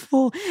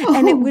beautiful.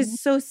 And it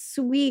was so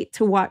sweet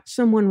to watch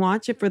someone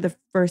watch it for the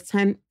first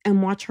time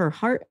and watch her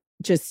heart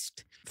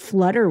just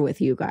flutter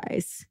with you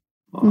guys.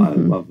 Oh, I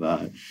love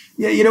that.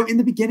 Yeah, in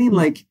the beginning,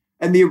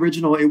 and the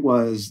original, it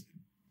was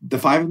the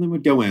 5 of them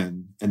would go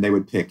in and they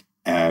would pick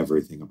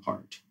everything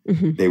apart.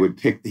 They would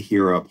pick the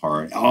hero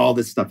apart. All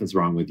this stuff is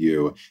wrong with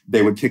you.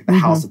 They would pick the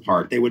house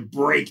apart. They would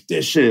break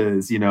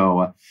dishes.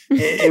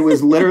 It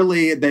was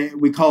literally,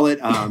 we call it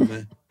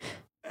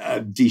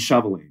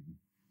de-shoveling,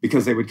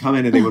 because they would come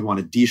in and they would want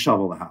to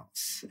de-shovel the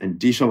house and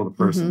de-shovel the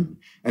person.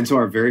 And so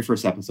our very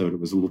first episode, it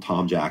was a little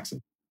Tom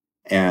Jackson.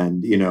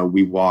 And,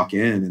 we walk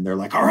in and they're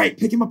like, all right,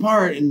 pick him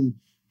apart. And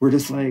we're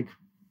just like,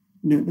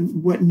 no,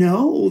 what?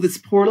 No, this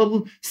poor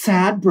little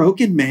sad,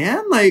 broken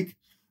man.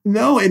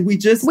 No. And we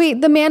just...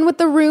 Wait, the man with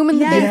the room in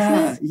the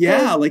basement?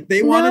 Yeah.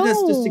 They wanted us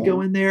just to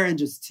go in there and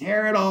just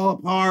tear it all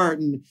apart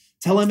and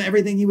tell him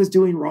everything he was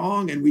doing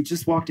wrong. And we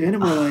just walked in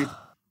and we're like,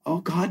 oh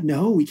God,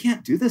 no, we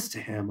can't do this to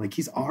him.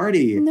 He's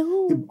already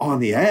on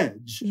the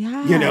edge.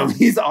 Yeah.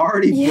 He's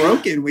already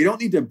broken. We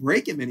don't need to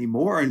break him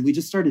anymore. And we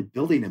just started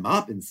building him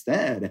up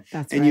instead.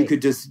 That's and right. you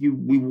could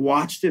we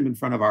watched him in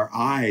front of our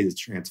eyes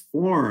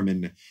transform,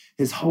 and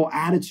his whole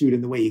attitude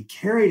and the way he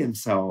carried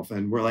himself.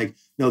 And we're like,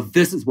 no,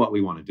 this is what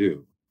we want to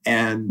do.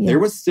 And there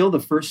was still the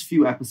first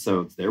few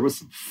episodes, there was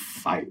some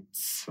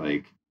fights.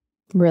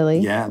 Really?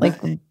 Yeah.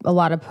 A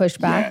lot of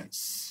pushback?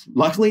 Yes.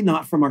 Luckily,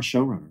 not from our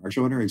showrunner. Our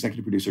showrunner,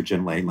 executive producer,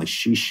 Jen Lane,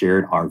 she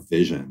shared our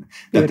vision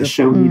that the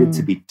show needed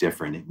to be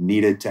different. It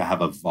needed to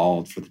have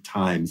evolved for the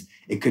times.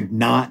 It could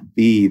not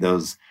be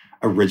those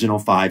original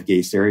 5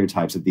 gay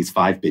stereotypes of these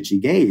 5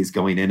 bitchy gays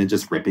going in and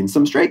just ripping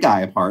some straight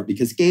guy apart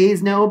because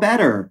gays know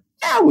better.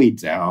 No, we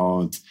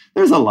don't.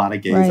 There's a lot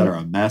of gays that are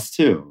a mess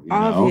too.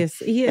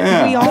 Obviously.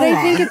 Yeah. We all but I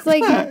are. think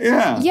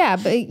it's yeah,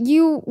 but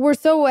you were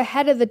so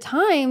ahead of the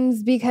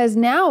times, because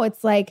now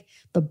it's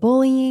the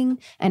bullying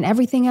and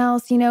everything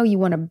else, you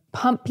want to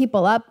pump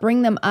people up,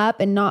 bring them up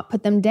and not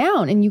put them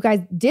down. And you guys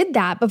did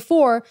that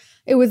before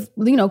it was,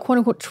 quote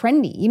unquote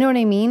trendy. You know what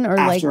I mean? Or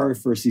after our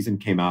first season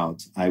came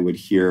out, I would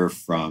hear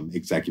from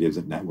executives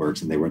at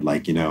networks and they were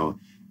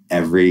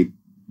every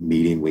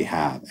meeting we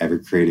have,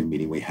 every creative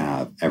meeting we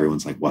have,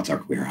 everyone's like, what's our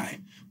queer eye?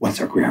 What's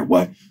our queer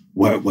eye?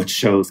 What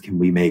shows can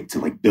we make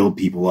to build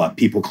people up?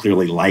 People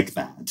clearly like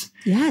that.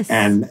 Yes.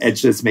 And it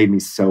just made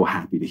me so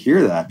happy to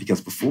hear that, because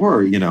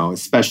before,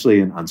 especially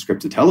in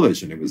unscripted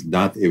television, it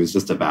was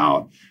just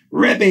about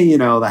ripping,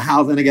 the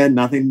house. And again,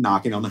 nothing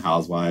knocking on the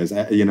housewives.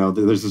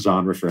 There's a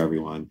genre for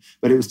everyone,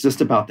 but it was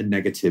just about the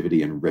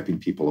negativity and ripping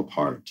people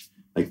apart.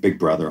 Big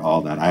Brother, all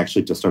that. I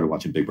actually just started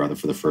watching Big Brother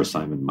for the first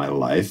time in my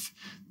life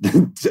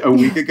a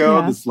week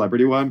ago, the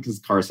celebrity one, because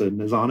Carson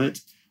is on it.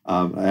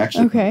 I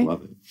actually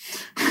love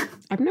it.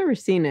 I've never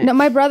seen it. No,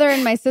 my brother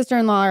and my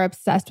sister-in-law are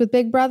obsessed with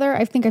Big Brother.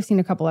 I think I've seen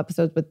a couple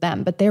episodes with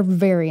them, but they're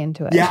very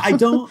into it. Yeah, I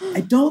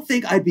don't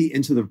think I'd be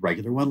into the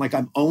regular one.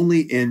 I'm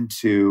only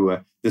into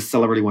the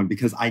celebrity one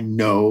because I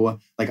know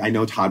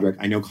Todrick,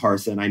 I know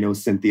Carson, I know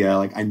Cynthia,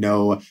 I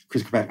know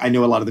Chris Kirkpatrick, I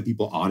know a lot of the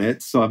people on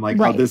it. So I'm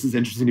oh, this is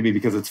interesting to me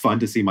because it's fun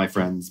to see my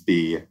friends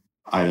be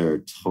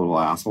either total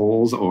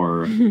assholes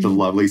or the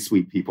lovely,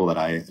 sweet people that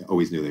I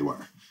always knew they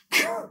were.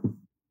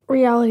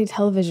 Reality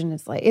television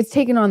is it's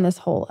taken on this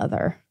whole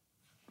other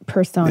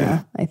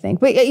persona, I think.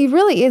 But it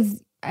really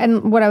is,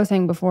 and what I was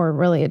saying before,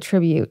 really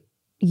attribute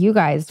you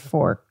guys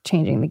for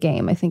changing the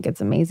game. I think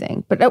it's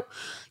amazing. But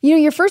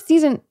your first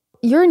season,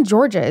 you're in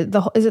Georgia.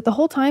 Is it the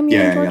whole time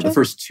you're in Georgia? Yeah, the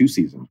first 2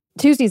 seasons.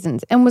 2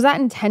 seasons. And was that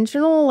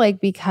intentional?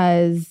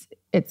 Because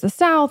it's the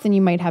South and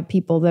you might have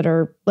people that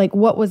are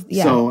what was...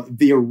 Yeah. So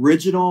the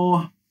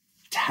original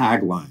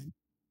tagline,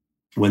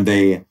 when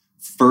they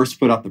first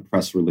put out the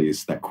press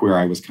release that Queer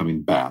Eye was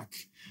coming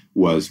back,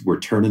 was "We're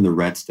turning the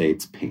red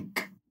states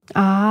pink."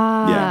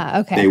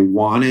 Okay. They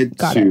wanted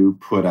to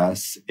put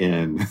us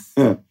in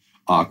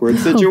awkward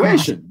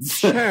situations.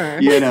 Sure.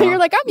 You're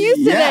like, I'm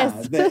used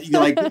to this.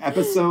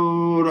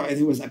 Episode, I think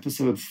it was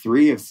episode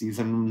 3 of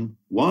season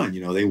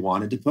 1, they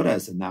wanted to put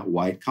us in that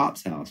white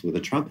cop's house with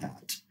a Trump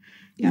hat.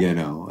 Yeah.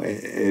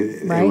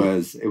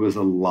 It was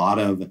a lot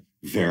of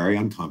very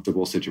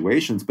uncomfortable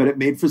situations, but it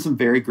made for some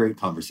very great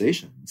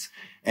conversations.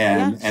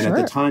 And at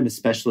the time,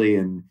 especially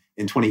in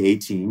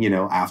 2018,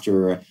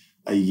 after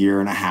a year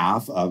and a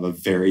half of a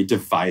very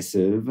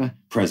divisive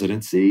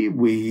presidency,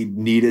 we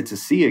needed to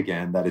see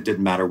again that it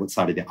didn't matter what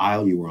side of the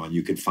aisle you were on.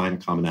 You could find a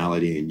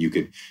commonality and you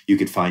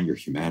could find your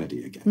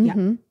humanity again.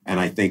 Mm-hmm. And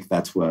I think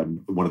that's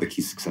one of the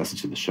key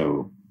successes to the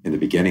show in the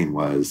beginning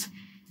was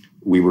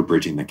we were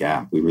bridging the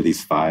gap. We were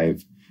these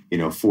 5,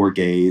 4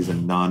 gays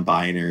and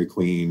non-binary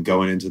queen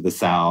going into the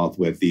South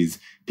with these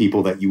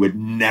people that you would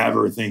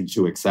never think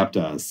to accept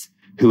us,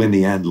 who in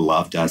the end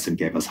loved us and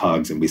gave us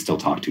hugs, and we still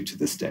talk to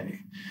this day.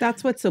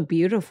 That's what's so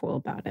beautiful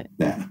about it.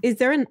 Yeah. Is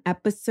there an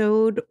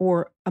episode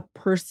or a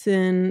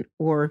person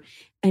or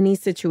any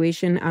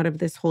situation out of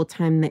this whole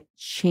time that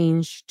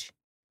changed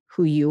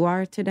who you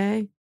are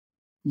today?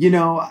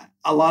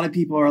 a lot of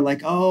people are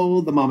like,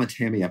 oh, the Mama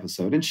Tammy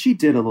episode. And she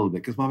did a little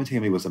bit because Mama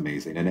Tammy was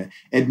amazing. And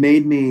it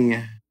made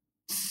me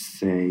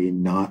say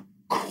not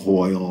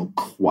coil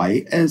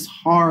quite as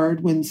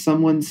hard when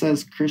someone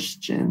says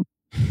Christian.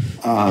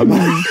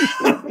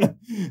 I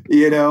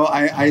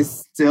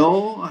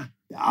still,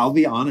 I'll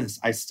be honest,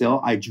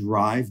 I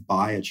drive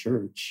by a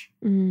church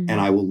and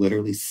I will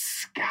literally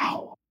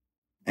scowl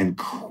and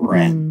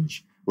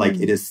cringe. Like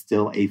it is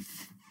still a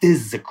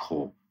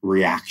physical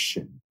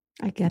reaction.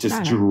 I get just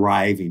that.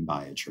 Driving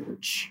by a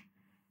church.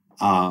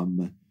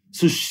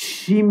 So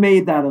she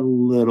made that a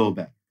little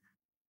better.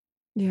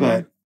 Yeah.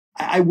 But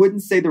I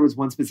wouldn't say there was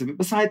one specific,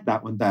 besides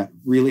that one, that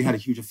really had a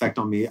huge effect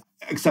on me,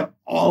 except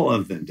all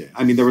of them did.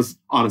 I mean, there was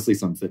honestly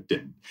some that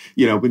didn't.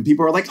 When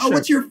people are like, oh,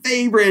 what's your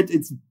favorite?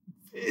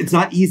 It's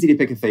not easy to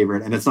pick a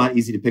favorite, and it's not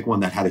easy to pick one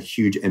that had a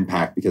huge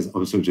impact because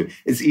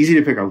it's easy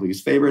to pick our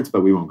least favorites,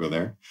 but we won't go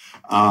there.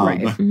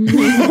 Right.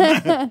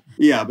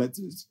 Yeah, but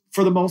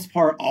for the most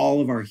part,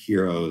 all of our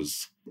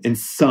heroes in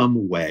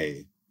some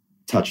way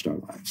touched our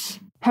lives.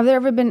 Have there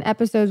ever been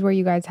episodes where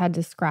you guys had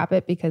to scrap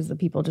it because the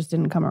people just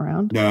didn't come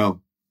around?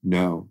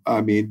 No.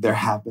 I mean, there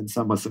have been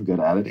some with some good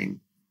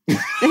editing.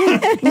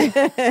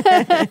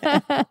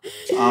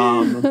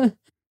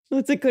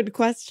 That's a good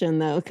question,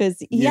 though,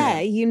 because,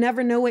 you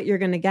never know what you're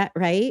going to get,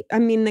 right? I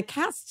mean, the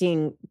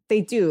casting,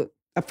 they do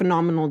a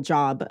phenomenal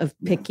job of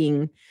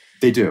picking.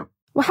 They do.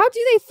 Well, how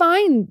do they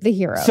find the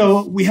heroes?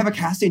 So we have a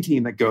casting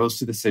team that goes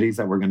to the cities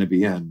that we're going to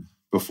be in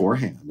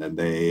beforehand, and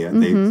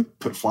they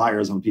put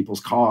flyers on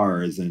people's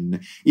cars. And,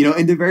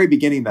 in the very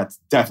beginning, that's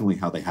definitely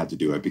how they had to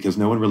do it because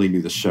no one really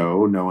knew the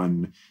show. No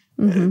one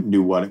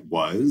knew what it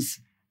was.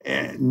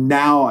 And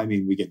now, I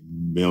mean, we get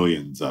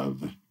millions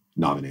of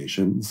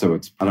nominations. So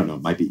it's, I don't know,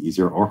 it might be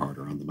easier or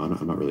harder on them.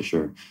 I'm not really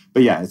sure.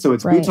 But yeah, so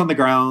it's boots on the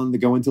ground. They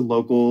go into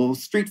local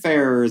street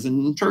fairs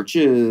and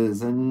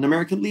churches and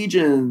American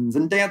Legions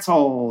and dance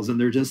halls. And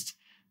they're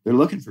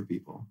looking for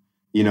people.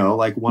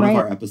 Like one of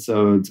our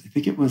episodes, I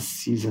think it was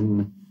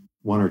season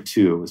 1 or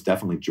 2, it was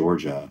definitely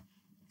Georgia.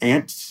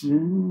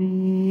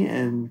 Anthony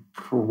and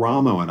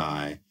Karamo and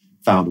I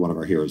found one of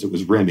our heroes. It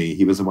was Remy.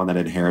 He was the one that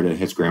inherited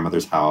his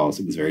grandmother's house.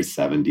 It was very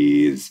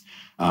 70s,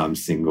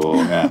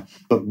 single.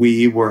 But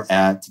we were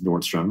at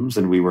Nordstrom's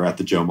and we were at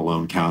the Joe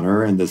Malone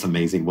counter and this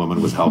amazing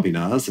woman was helping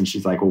us. And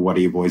she's like, well, what are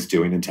you boys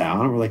doing in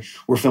town? And we're like,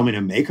 we're filming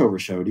a makeover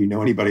show. Do you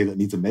know anybody that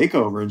needs a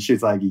makeover? And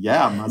she's like,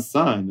 yeah, my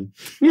son.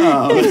 And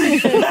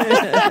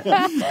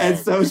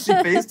so she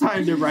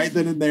FaceTimed him right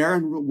then and there.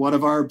 And one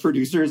of our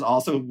producers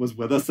also was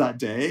with us that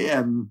day.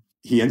 And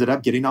he ended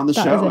up getting on the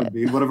show and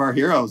being one of our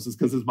heroes just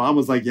because his mom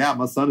was like, yeah,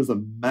 my son is a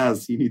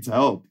mess. He needs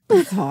help.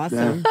 That's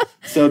awesome. Yeah.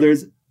 So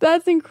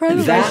that's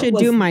incredible. I should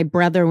do my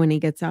brother when he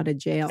gets out of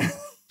jail.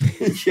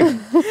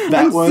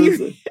 That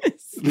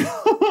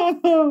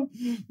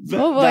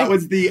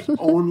was the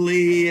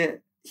only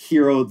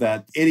hero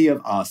that any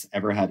of us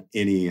ever had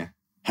any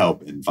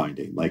help in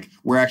finding. Like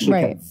we're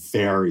actually kind of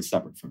very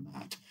separate from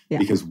that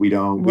because we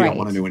don't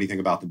want to know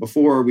anything about them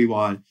before. We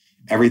want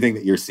everything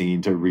that you're seeing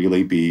to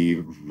really be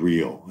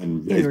real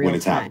and when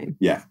it's happening.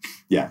 Yeah.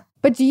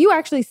 But do you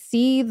actually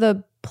see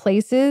the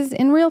places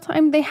in real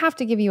time? They have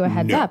to give you a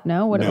heads up,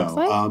 no? What it looks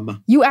like?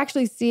 You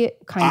actually see it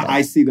kind of.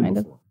 I see them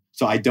before.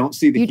 So I don't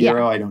see the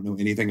hero. I don't know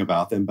anything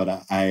about them,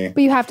 but But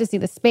you have to see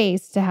the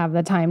space to have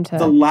the time to.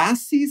 The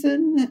last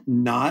season,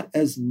 not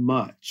as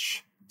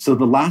much. So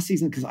the last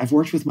season, because I've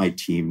worked with my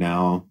team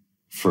now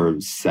for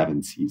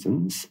 7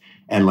 seasons.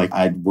 And like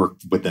I'd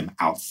worked with them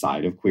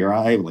outside of Queer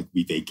Eye. Like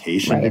we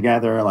vacation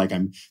together. Like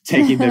I'm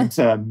taking them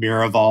to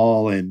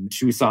Miraval and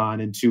Tucson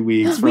in 2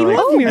 weeks. For we like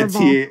love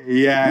Miraval.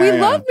 We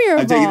love Miraval.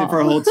 I'm taking them for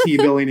a whole team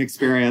building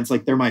experience.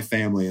 Like they're my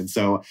family. And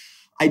so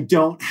I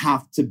don't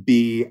have to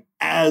be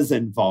as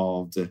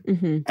involved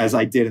as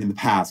I did in the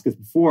past. Because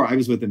before I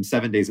was with them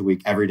 7 days a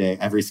week, every day,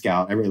 every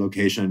scout, every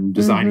location,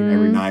 designing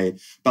every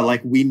night. But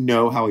like we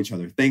know how each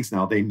other thinks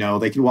now. They know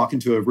they can walk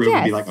into a room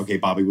and be like, okay,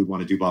 Bobby would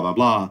want to do blah, blah,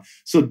 blah.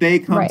 So they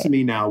come to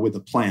me now with a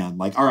plan.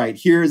 Like, all right,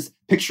 here's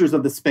pictures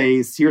of the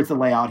space. Here's the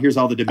layout. Here's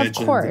all the dimensions.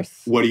 Of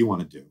course. What do you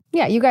want to do?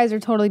 Yeah, you guys are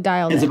totally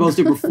dialed in. As opposed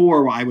to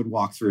before where I would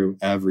walk through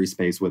every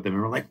space with them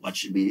and we're like, what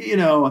should we,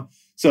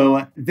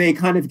 So they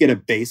kind of get a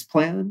base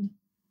plan.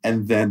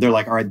 And then they're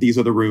like, all right, these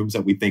are the rooms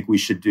that we think we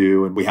should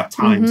do and we have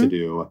time to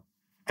do.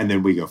 And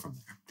then we go from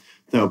there.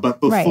 So, but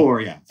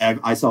before,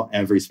 I saw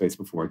every space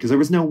before because there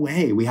was no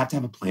way. We have to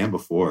have a plan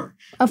before.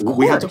 Of course.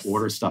 We had to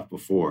order stuff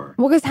before.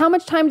 Well, because how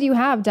much time do you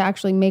have to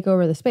actually make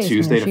over the space?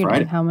 Tuesday to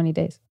Friday. How many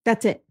days?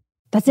 That's it.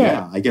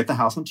 Yeah, I get the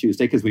house on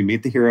Tuesday because we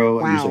meet the hero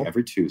usually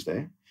every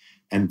Tuesday.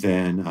 And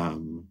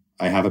then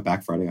I have it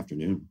back Friday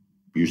afternoon,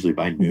 usually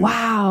by noon.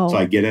 Wow. So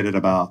I get it at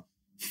about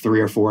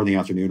 3 or 4 in the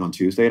afternoon on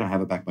Tuesday, and I have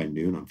it back by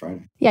noon on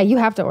Friday. Yeah, you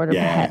have to order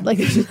ahead. Like,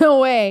 there's no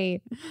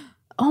way.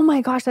 Oh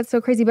my gosh, that's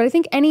so crazy. But I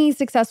think any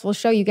successful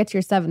show, you get to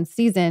your 7th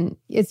season,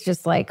 it's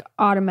just like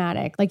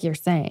automatic, like you're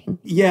saying.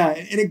 Yeah,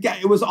 and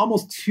it was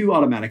almost too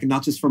automatic, and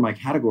not just for my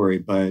category,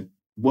 but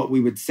what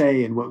we would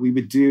say and what we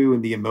would do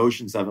and the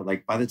emotions of it.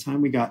 Like by the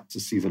time we got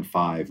to season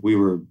 5, we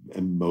were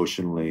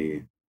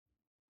emotionally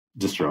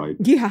destroyed.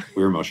 Yeah.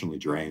 We were emotionally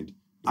drained.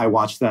 I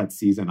watched that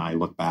season. I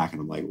look back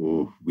and I'm like,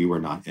 oh, we were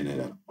not in it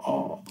at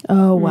all.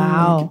 Oh,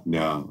 wow. Like,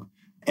 no.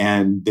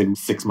 And then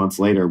 6 months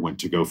later, went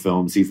to go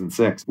film season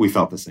 6. We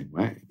felt the same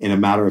way. In a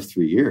matter of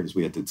 3 years,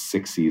 we had did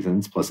 6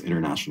 seasons plus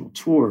international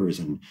tours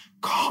and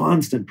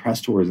constant press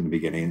tours in the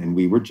beginning. And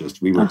we were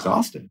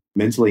exhausted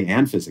mentally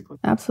and physically.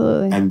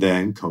 Absolutely. And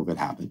then COVID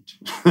happened.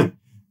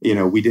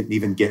 We didn't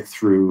even get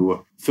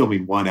through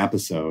filming 1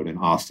 episode in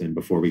Austin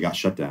before we got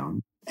shut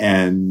down.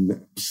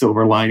 And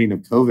silver lining of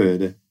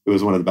COVID, it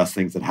was one of the best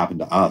things that happened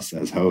to us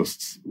as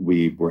hosts.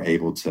 We were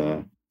able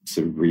to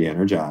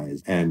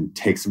re-energize and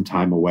take some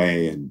time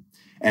away.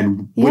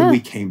 And when we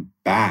came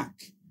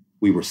back,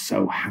 we were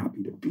so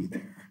happy to be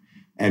there.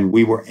 And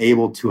we were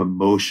able to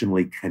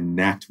emotionally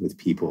connect with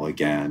people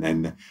again.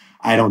 And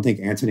I don't think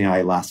Anthony and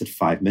I lasted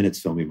 5 minutes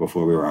filming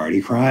before we were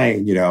already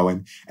crying,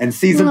 And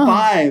season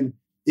 5,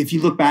 if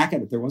you look back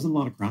at it, there wasn't a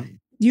lot of crying.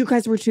 You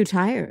guys were too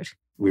tired.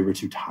 We were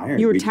too tired.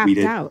 You were tapped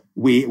out.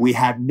 We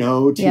had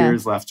no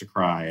tears left to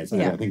cry. I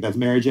think that's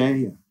Mary J.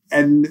 Yeah.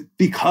 And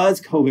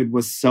because COVID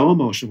was so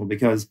emotional,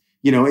 because,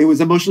 it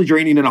was emotionally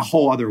draining in a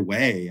whole other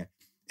way,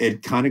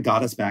 it kind of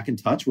got us back in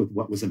touch with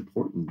what was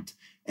important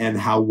and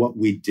how what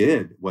we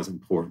did was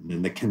important.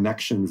 And the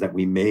connections that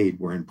we made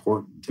were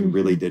important and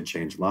really did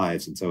change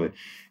lives. And so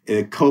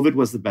COVID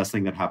was the best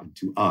thing that happened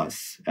to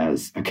us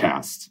as a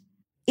cast.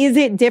 Is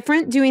it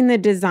different doing the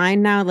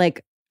design now?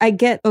 Like, I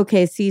get,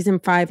 okay, season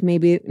 5,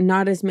 maybe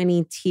not as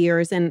many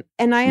tears. And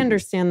I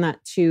understand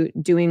that too,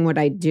 doing what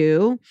I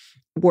do,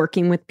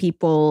 working with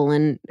people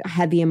and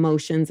heavy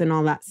emotions and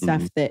all that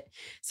stuff that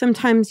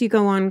sometimes you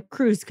go on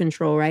cruise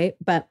control, right?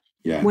 But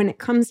when it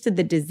comes to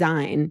the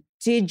design,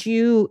 did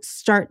you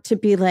start to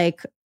be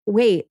like,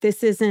 wait,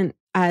 this isn't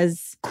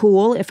as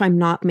cool if I'm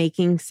not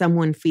making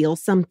someone feel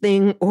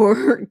something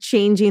or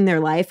changing their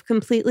life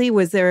completely?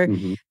 Was there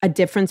a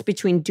difference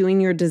between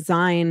doing your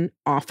design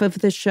off of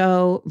the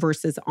show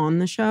versus on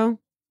the show?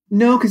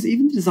 No, because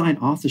even the design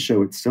off the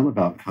show, it's still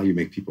about how you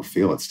make people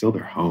feel. It's still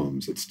their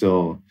homes. It's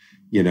still,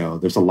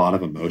 there's a lot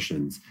of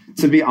emotions.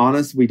 To be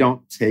honest, we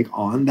don't take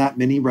on that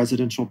many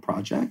residential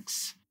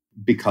projects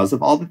because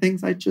of all the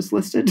things I just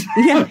listed.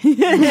 Yeah.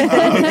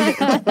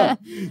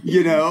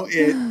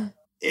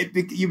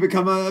 You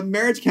become a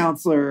marriage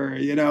counselor,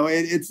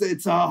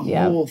 it's a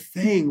whole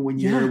thing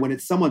when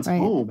it's someone's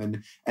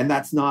home. And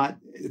that's not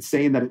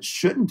saying that it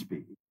shouldn't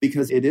be,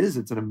 because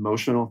it's an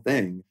emotional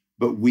thing.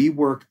 But we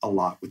work a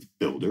lot with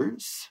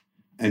builders,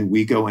 and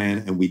we go in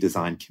and we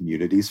design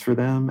communities for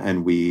them,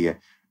 and we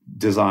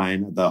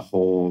design the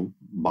whole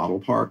model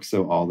park.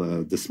 So all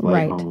the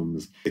display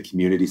homes, the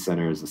community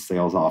centers, the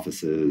sales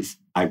offices.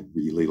 I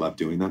really love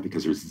doing that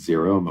because there's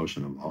zero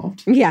emotion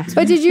involved. Yeah.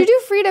 But did you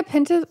do Frida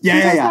Pinto's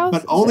house?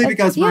 But only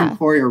because her and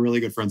Corey are really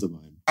good friends of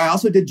mine. I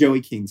also did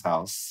Joey King's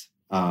house.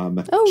 She's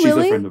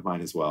a friend of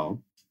mine as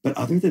well. But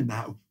other than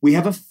that, we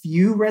have a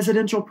few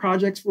residential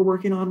projects we're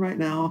working on right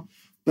now,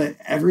 but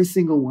every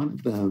single one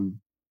of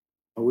them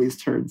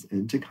always turns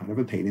into kind of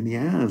a pain in the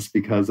ass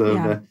because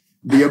of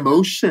the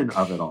emotion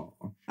of it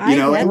all.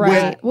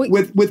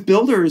 With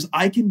builders,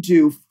 I can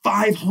do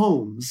 5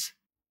 homes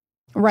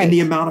in the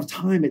amount of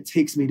time it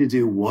takes me to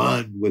do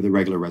 1 with a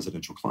regular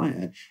residential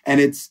client.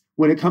 And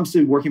when it comes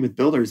to working with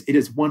builders, it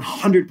is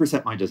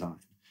 100% my design.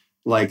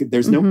 Like,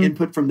 there's no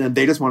input from them.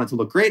 They just want it to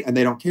look great, and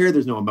they don't care.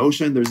 There's no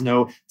emotion. There's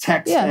no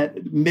text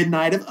at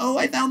midnight of,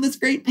 I found this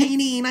great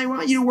painting. I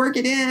want you to work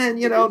it in.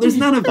 There's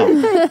none of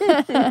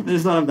that.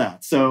 There's none of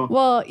that. So,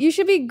 well, you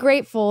should be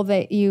grateful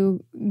that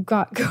you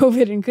got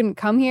COVID and couldn't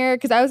come here,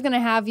 because I was going to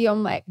have you,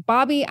 I'm like,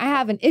 Bobby, I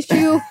have an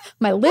issue.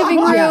 My living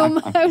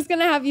room. I was going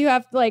to have you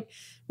have to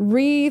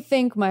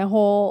rethink my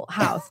whole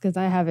house because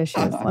I have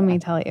issues. Let me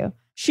tell you.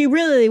 She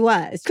really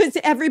was. Because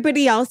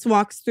everybody else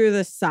walks through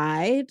the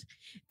side.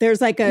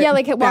 There's it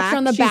walks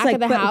around the back of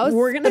the house.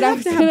 We're going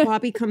to have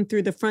Bobby come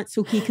through the front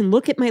so he can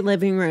look at my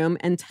living room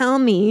and tell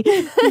me.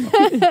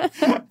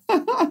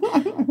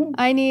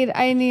 I need a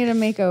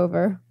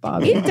makeover,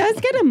 Bobby. It does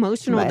get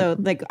emotional though.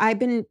 Like, I've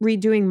been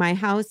redoing my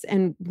house,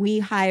 and we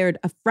hired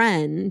a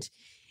friend,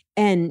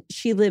 and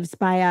she lives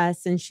by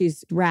us, and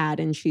she's rad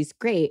and she's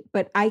great.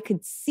 But I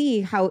could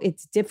see how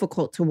it's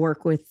difficult to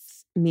work with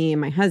me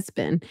and my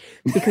husband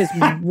because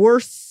we're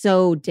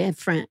so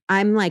different.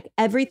 I'm like,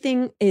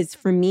 everything is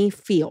for me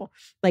feel.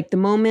 Like, the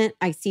moment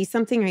I see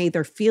something, I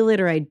either feel it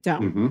or I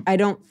don't. I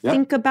don't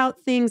think about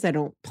things. I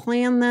don't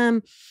plan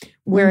them.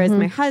 Whereas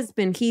my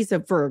husband, he's a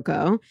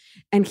Virgo,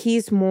 and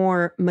he's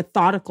more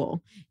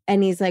methodical.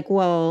 And he's like,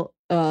 well,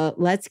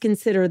 let's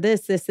consider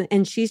this.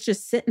 And she's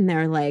just sitting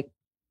there like,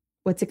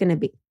 what's it going to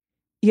be?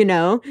 And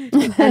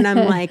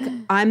I'm like,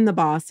 I'm the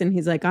boss. And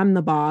he's like, I'm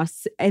the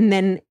boss. And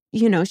then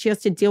she has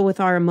to deal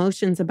with our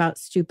emotions about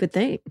stupid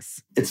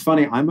things. It's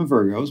funny. I'm a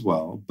Virgo as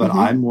well, but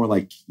I'm more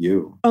like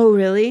you. Oh,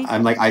 really?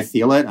 I'm like, I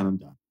feel it and I'm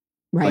done.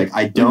 Right. Like,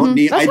 I don't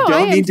need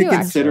to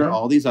consider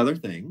all these other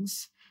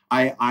things.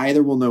 I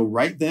either will know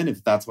right then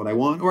if that's what I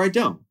want or I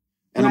don't.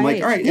 And I'm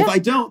like, all right, if I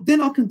don't,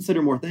 then I'll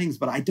consider more things,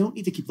 but I don't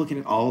need to keep looking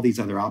at all these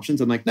other options.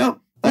 I'm like, no,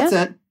 that's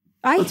it.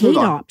 I Let's hate move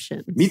on.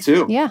 options. Me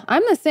too. Yeah,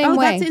 I'm the same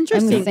way. That's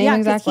interesting. I'm the same Yeah,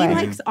 exact because he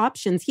way. likes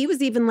options. He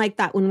was even like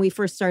that when we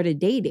first started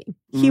dating.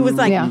 He was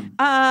like, Yeah.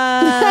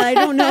 I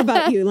don't know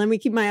about you. Let me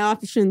keep my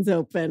options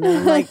open. And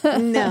I'm like,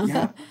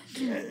 no.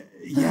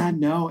 Yeah,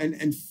 no.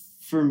 And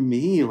for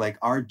me, like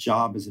our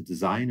job as a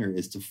designer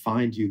is to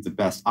find you the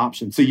best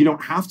option. So you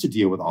don't have to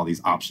deal with all these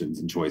options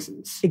and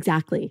choices.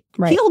 Exactly.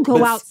 Right. He'll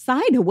go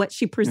outside of what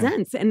she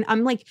presents. And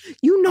I'm like,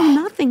 you know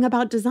nothing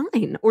about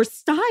design or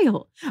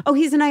style. Oh,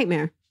 he's a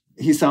nightmare.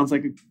 He sounds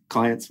like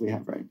clients we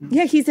have right now.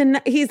 Yeah, he's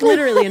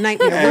literally a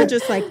nightmare. We're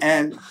just like...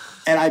 And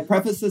I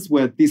preface this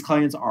with, these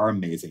clients are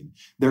amazing.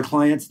 They're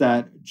clients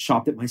that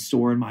shopped at my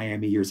store in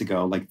Miami years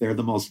ago. Like they're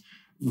the most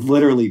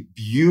literally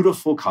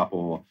beautiful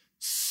couple.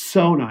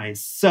 So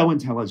nice, so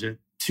intelligent,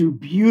 2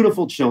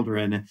 beautiful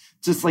children,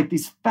 just like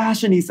these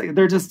fashionistas.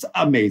 They're just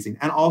amazing.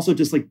 And also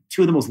just like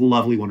 2 of the most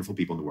lovely, wonderful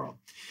people in the world.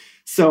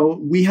 So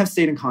we have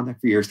stayed in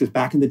contact for years because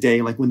back in the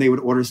day, like when they would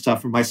order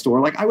stuff from my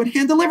store, like I would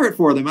hand deliver it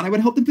for them and I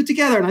would help them put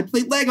together and I'd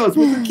play Legos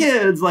with their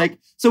kids. Like,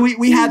 so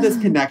we had this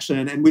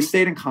connection and we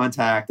stayed in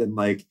contact and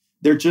like,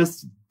 they're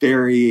just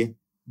very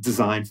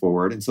design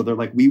forward. And so they're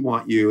like, we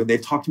want you. And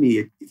they've talked to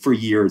me for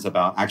years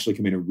about actually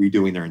coming and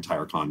redoing their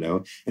entire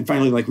condo. And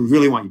finally, like, we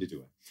really want you to do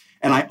it.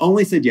 And I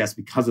only said yes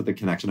because of the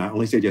connection. I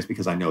only said yes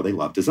because I know they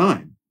love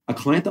design. A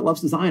client that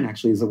loves design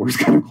actually is the worst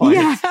kind of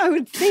client. Yeah, I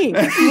would think.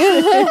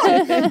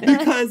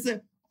 Because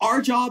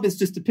our job is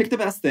just to pick the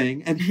best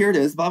thing. And here it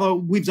is, blah, blah,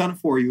 we've done it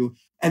for you.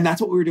 And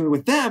that's what we were doing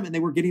with them. And they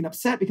were getting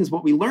upset because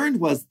what we learned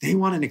was they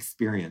want an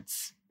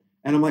experience.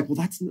 And I'm like,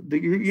 well,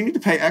 you need to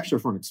pay extra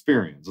for an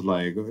experience.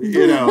 Like,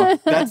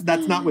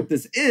 that's not what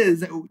this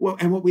is. And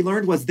what we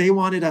learned was they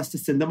wanted us to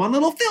send them on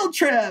little field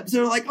trips.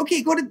 They're like,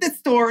 okay, go to this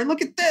store and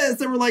look at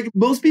this. And we're like,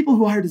 most people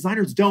who hire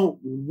designers don't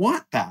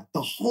want that.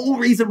 The whole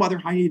reason why they're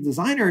hiring a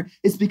designer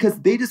is because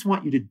they just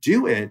want you to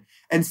do it.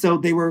 And so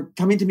they were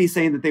coming to me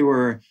saying that they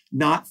were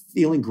not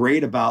feeling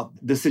great about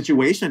the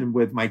situation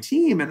with my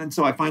team. And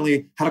so I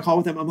finally had a call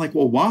with them. I'm like,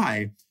 well,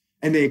 why?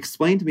 And they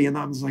explained to me and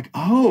I was like,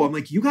 oh, I'm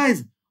like, you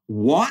guys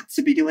want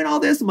to be doing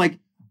all this? I'm like,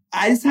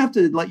 I just have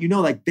to let you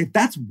know, like,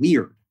 that's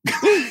weird.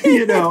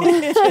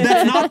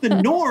 That's not the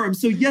norm.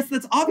 So yes,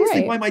 that's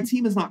obviously why my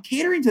team is not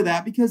catering to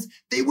that, because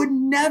they would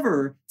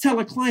never tell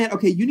a client,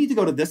 okay, you need to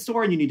go to this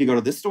store and you need to go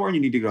to this store and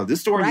you need to go to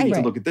this store and you need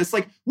to look at this.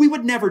 Like, we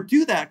would never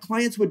do that.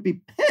 Clients would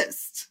be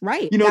pissed.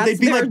 Right. They'd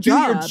be like, do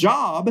your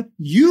job,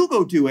 you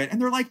go do it.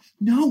 And they're like,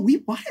 no, we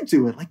want to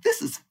do it. Like,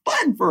 this is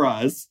fun for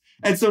us.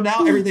 And so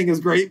now everything is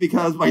great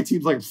because my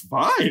team's like,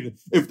 fine.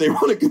 If they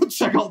want to go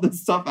check all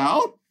this stuff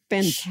out,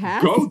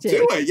 fantastic. Go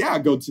do it. Yeah,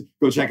 go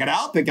check it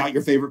out. Pick out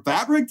your favorite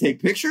fabric.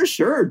 Take pictures.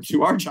 Sure,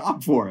 do our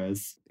job for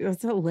us.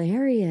 It's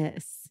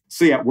hilarious.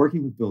 So yeah,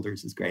 working with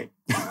builders is great.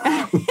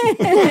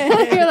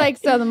 You're like,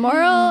 so the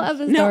moral of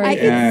the story. No, I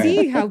can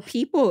see how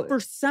people, for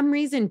some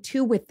reason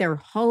too, with their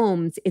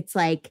homes, it's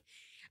like,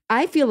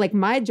 I feel like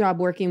my job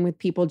working with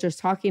people, just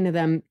talking to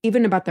them,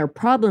 even about their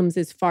problems,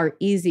 is far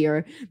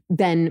easier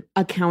than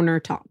a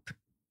countertop.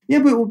 Yeah,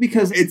 but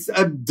because it's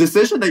a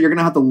decision that you're going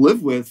to have to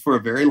live with for a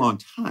very long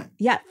time.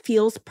 Yeah, it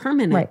feels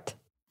permanent. Right.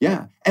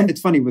 Yeah. And it's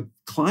funny, with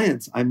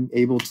clients, I'm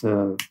able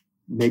to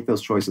make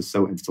those choices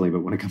so instantly. But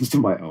when it comes to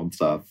my own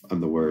stuff,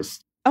 I'm the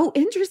worst. Oh,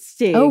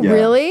 interesting. Oh,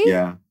 really?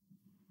 Yeah.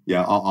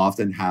 Yeah. I'll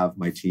often have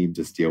my team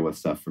just deal with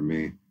stuff for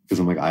me because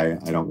I'm like, I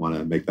don't want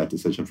to make that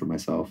decision for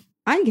myself.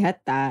 I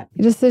get that.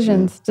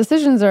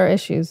 Decisions are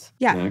issues.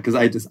 Yeah. Because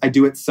I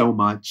do it so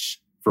much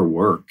for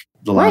work.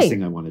 The last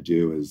thing I want to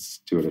do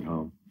is do it at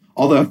home.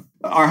 Although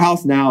our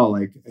house now,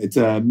 like, it's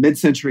a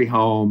mid-century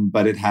home,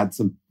 but it had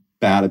some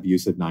bad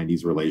abusive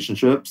 90s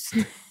relationships.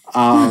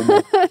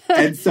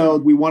 And so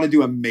we want to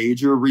do a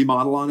major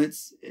remodel on it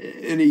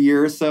in a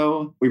year or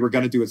so. We were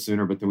going to do it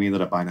sooner, but then we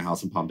ended up buying a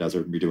house in Palm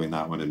Desert and redoing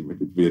that one. And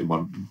we didn't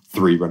want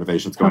 3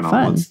 renovations going on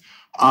at once.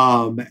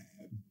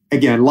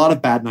 Again, a lot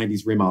of bad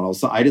 90s remodels.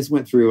 So I just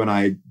went through and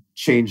I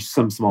changed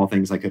some small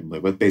things I couldn't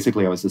live with.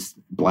 Basically, I was just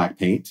black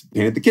paint,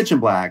 painted the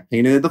kitchen black,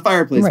 painted the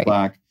fireplace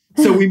black.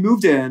 So we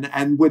moved in,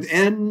 and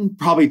within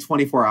probably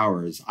 24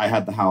 hours, I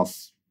had the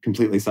house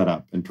completely set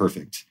up and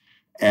perfect.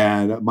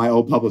 And my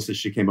old publicist,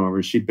 she came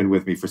over. She'd been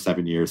with me for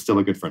 7 years, still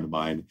a good friend of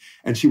mine.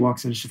 And she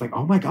walks in and she's like,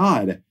 oh my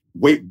God,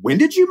 wait, when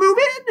did you move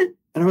in?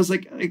 And I was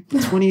like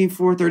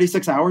 24,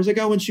 36 hours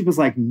ago. And she was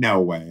like, no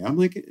way. I'm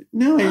like,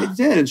 no, I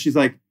did. And she's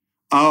like,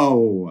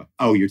 oh,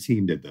 your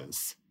team did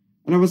this.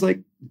 And I was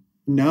like,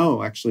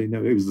 no, actually,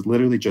 no, it was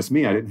literally just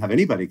me. I didn't have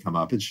anybody come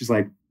up. And she's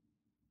like,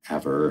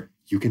 ever,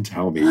 you can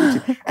tell me.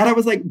 And I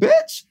was like,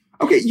 bitch,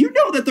 okay, you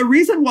know that the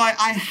reason why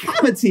I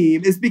have a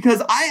team is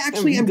because I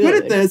actually am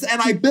good at this.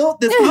 And I built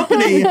this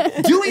company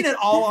doing it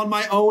all on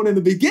my own in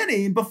the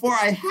beginning before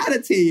I had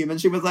a team.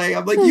 And she was like,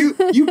 I'm like, you've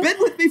been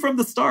with me from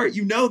the start.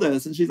 You know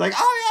this. And she's like,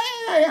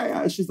 oh,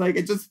 yeah. She's like,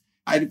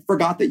 I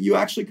forgot that you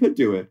actually could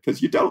do it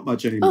because you don't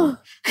much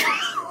anymore.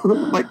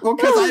 I'm like, well,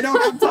 because I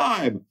don't have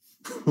time.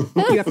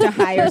 You have to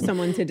hire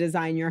someone to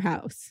design your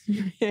house,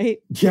 right?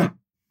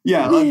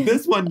 Yeah,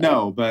 this one,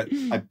 no. But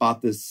I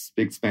bought this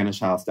big Spanish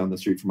house down the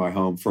street from my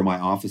home for my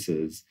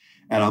offices.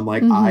 And I'm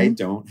like, I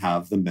don't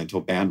have the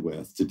mental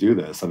bandwidth to do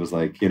this. I was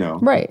like,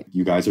 right.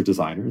 You guys are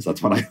designers.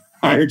 That's what I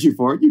hired you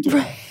for. You do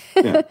it.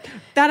 Yeah.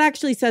 That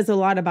actually says a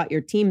lot about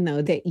your team,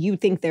 though, that you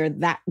think they're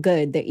that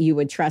good that you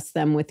would trust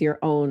them with your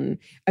own.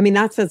 I mean,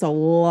 that says a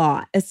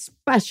lot,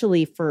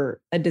 especially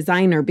for a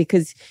designer,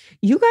 because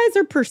you guys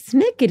are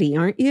persnickety,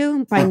 aren't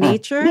you, by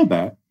nature?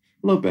 A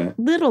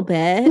little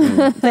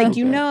bit. Like,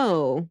 you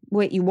know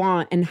what you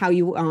want and how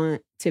you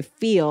want to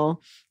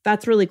feel.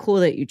 That's really cool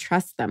that you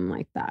trust them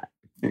like that.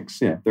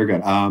 Thanks. Yeah, they're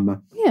good.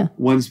 Yeah.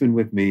 One's been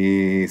with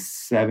me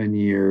 7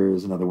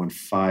 years, another one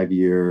 5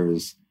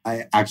 years.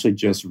 I actually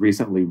just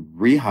recently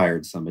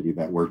rehired somebody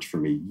that worked for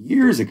me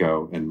years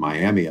ago in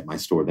Miami at my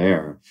store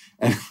there.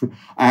 And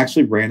I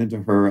actually ran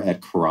into her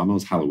at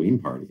Karamo's Halloween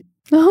party.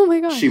 Oh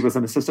my gosh. She was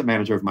an assistant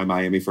manager of my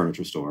Miami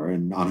furniture store.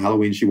 And on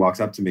Halloween, she walks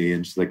up to me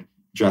and she's like,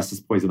 dressed as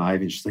Poison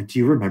Ivy. And she's like, do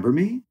you remember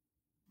me?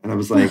 And I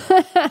was like,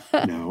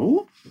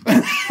 no.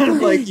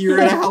 Like, you're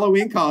in a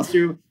Halloween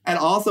costume. And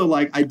also,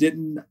 like, I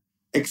didn't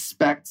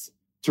expect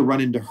to run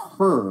into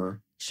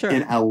her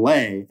in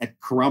LA at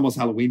Karamo's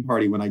Halloween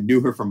party when I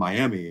knew her from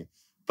Miami.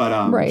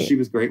 But she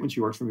was great when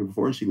she worked for me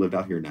before, and she lived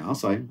out here now.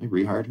 So I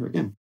rehired her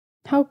again.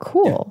 How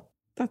cool. Yeah,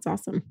 that's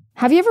awesome.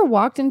 Have you ever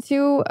walked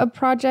into a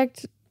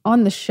project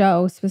on the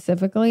show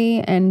specifically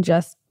and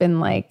just been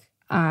like,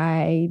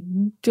 I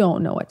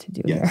don't know what to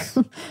do here?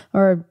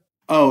 Or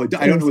I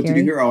don't know what to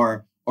do here.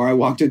 Or I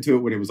walked into it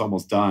when it was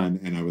almost done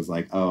and I was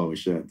like, oh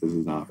shit, this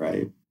is not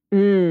right.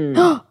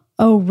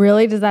 Oh,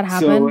 really? Does that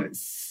happen? So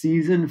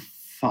season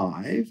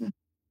 5,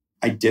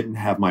 I didn't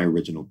have my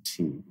original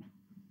team.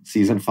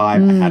 Season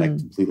 5, I had a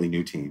completely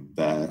new team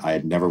that I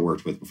had never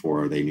worked with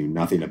before. They knew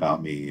nothing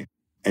about me.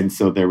 And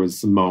so there was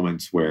some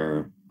moments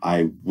where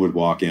I would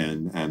walk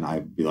in and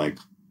I'd be like,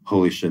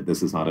 holy shit,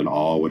 this is not at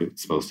all what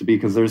it's supposed to be.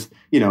 Because there's,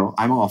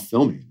 I'm all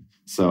filming.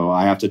 So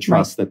I have to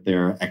trust that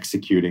they're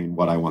executing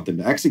what I want them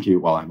to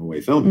execute while I'm away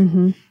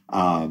filming.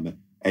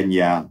 And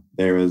yeah,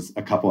 there is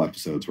a couple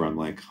episodes where I'm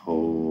like,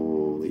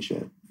 holy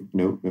shit.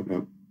 Nope.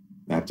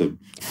 I have to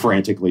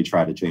frantically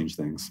try to change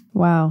things.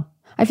 Wow.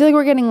 I feel like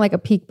we're getting like a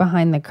peek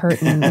behind the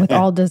curtain with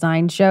all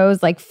design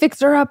shows, like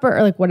Fixer Upper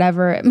or like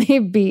whatever it may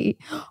be.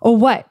 Oh,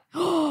 what?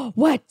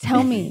 What?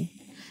 Tell me.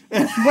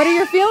 What are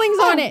your feelings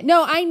on it?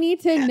 No, I need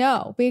to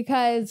know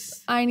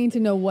because I need to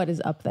know what is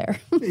up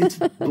there. It's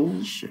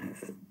bullshit.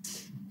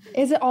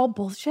 Is it all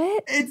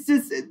bullshit? It's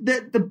just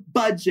the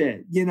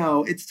budget,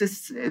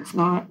 it's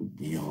not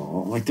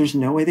real. Like, there's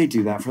no way they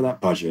do that for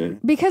that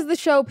budget. Because the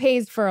show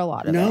pays for a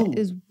lot of it,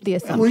 is the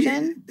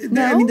assumption.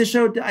 No? I mean,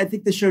 I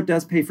think the show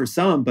does pay for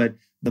some, but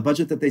the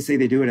budget that they say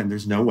they do it in,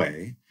 there's no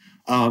way.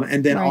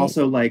 And then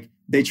also, like,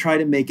 they try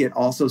to make it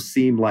also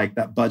seem like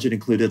that budget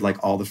included,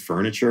 like, all the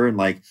furniture and,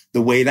 like,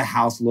 the way the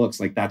house looks.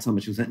 Like, that's how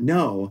much was it.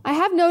 No. I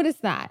have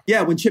noticed that.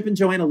 Yeah, when Chip and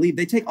Joanna leave,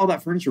 they take all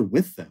that furniture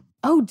with them.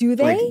 Oh, do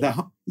they?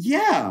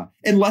 Yeah,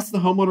 unless the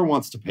homeowner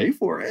wants to pay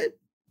for it.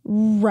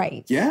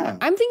 Right. Yeah.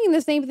 I'm thinking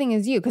the same thing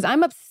as you because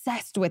I'm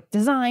obsessed with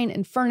design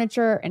and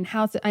furniture and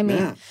house.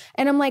 And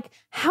I'm like,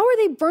 how are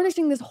they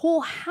furnishing this whole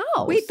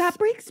house? Wait, that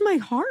breaks my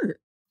heart.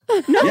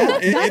 No,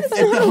 if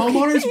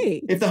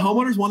the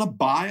homeowners want to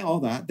buy all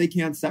that, they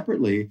can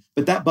separately.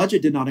 But that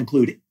budget did not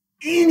include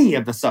any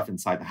of the stuff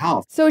inside the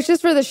house. So it's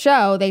just for the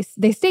show. They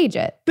stage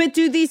it. But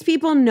do these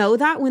people know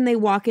that when they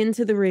walk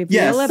into the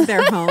reveal of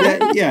their home?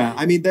 Yeah.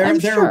 I mean, they're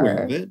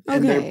aware of it.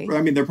 Okay.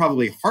 And they're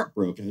probably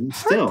heartbroken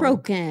still.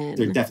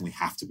 They definitely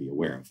have to be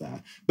aware of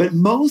that. But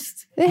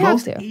most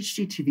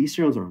HGTV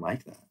shows are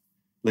like that.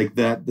 Like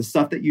the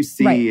stuff that you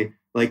see,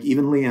 like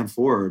even Leanne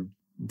Ford,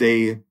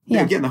 again,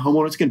 the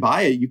homeowners can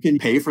buy it. You can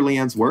pay for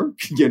Leanne's work,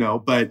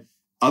 but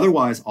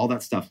otherwise all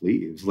that stuff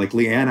leaves. Like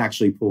Leanne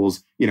actually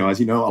pulls, as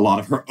you know, a lot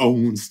of her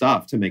own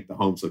stuff to make the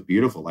homes look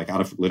beautiful, like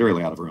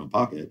literally out of her own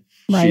pocket.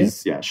 Right.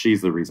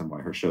 She's the reason why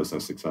her show's so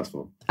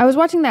successful. I was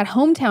watching that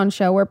Hometown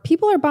show where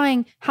people are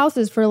buying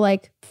houses for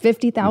like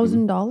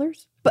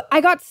 $50,000. But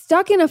I got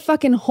stuck in a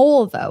fucking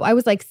hole though. I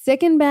was like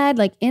sick in bed,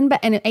 like in bed,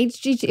 and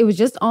it was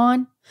just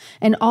on.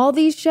 And all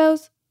these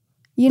shows,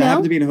 I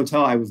happened to be in a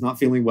hotel. I was not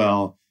feeling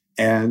well.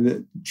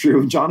 And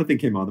Drew and Jonathan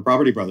came on, the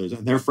Property Brothers,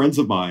 and they're friends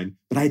of mine,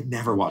 but I'd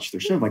never watched their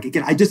show. Like,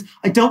 again, I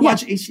don't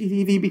watch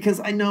HGTV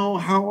because I know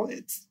how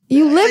it's... I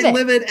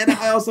live it. And I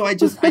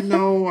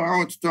know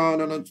how it's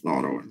done, and it's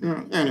not...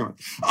 Anyway.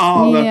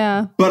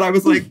 But I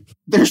was like,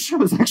 their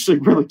show is actually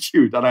really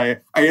cute. And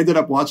I ended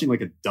up watching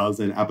like a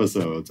dozen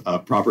episodes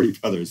of Property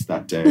Brothers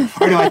that day.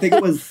 Or no, I think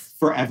it was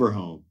Forever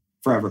Home.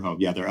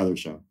 Yeah, their other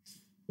show.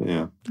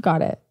 Yeah.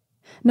 Got it.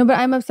 No, but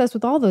I'm obsessed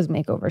with all those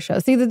makeover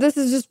shows. See, this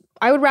is just,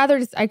 I would love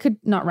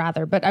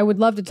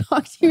to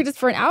talk to you just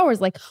for an hour.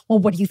 It's like, well,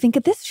 what do you think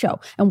of this show?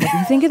 And what do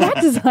you think of that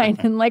design?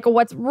 And like,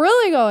 what's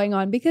really going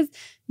on? Because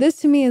this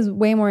to me is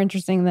way more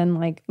interesting than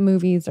like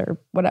movies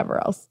or whatever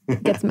else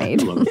gets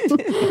made.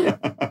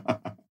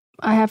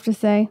 I have to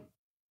say,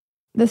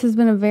 this has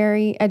been a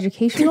very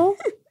educational,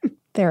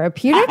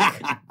 therapeutic,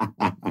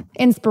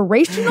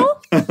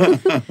 inspirational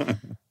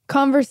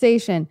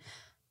conversation.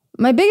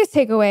 My biggest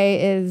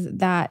takeaway is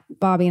that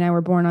Bobby and I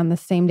were born on the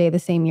same day, the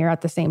same year,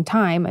 at the same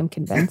time. I'm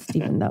convinced,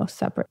 even though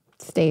separate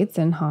states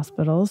and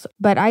hospitals.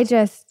 But I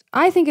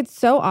think it's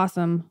so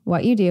awesome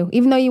what you do.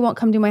 Even though you won't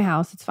come to my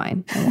house, it's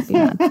fine. I won't be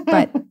mad.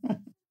 But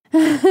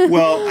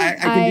well, I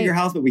can do your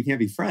house, but we can't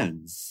be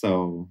friends.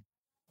 So,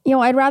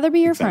 I'd rather be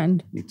your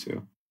friend. Me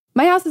too.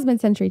 My house is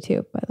mid-century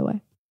too, by the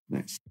way.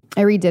 Nice.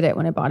 I redid it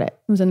when I bought it.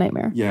 It was a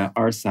nightmare. Yeah,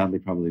 ours sadly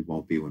probably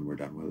won't be when we're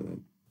done with it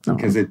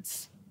because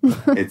it's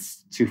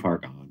too far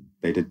gone.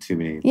 They did too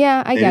many.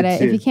 Yeah, I get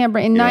it. If you can't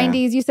bring in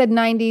 90s, you said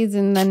 90s,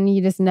 and then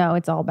you just know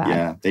it's all bad.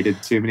 Yeah, they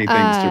did too many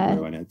things to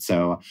ruin it.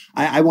 So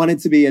I want it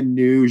to be a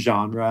new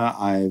genre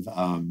I've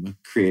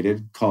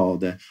created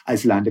called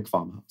Icelandic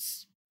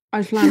farmhouse.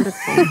 Icelandic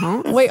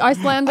farmhouse. Wait,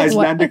 Icelandic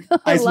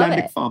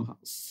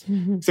farmhouse.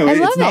 So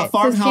it's not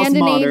farmhouse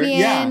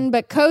Scandinavian,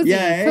 but cozy,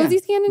 cozy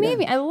Scandinavian.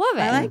 Yeah. I love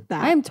it. I like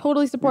that. I am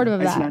totally supportive of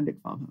that. Icelandic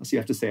farmhouse. You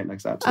have to say it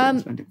like that.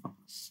 Icelandic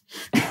farmhouse.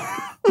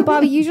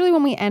 Bobby, usually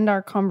when we end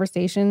our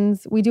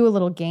conversations, we do a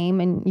little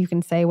game, and you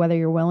can say whether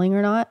you're willing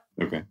or not.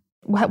 Okay.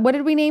 What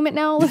did we name it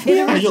now? What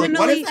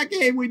is that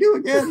game we do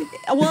again?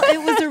 Well, it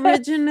was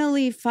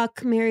originally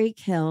Fuck, Marry,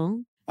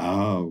 Kill.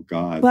 Oh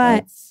God!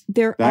 But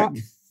there are.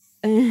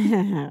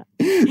 No,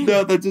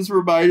 that just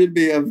reminded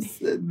me of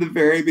the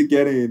very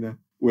beginning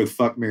with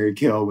Fuck, Marry,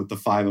 Kill with the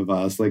five of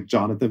us. Like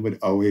Jonathan we'd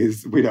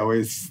always,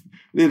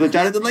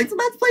 Jonathan like,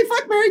 let's play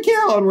Fuck, Marry,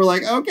 Kill. And we're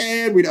like,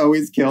 okay. And we'd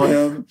always kill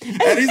him.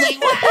 And he's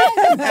like,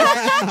 what? And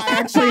I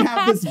actually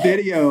have this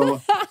video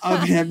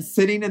of him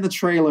sitting in the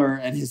trailer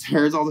and his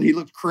hair's all, he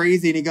looked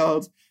crazy and he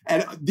goes,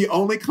 and the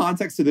only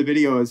context to the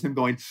video is him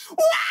going,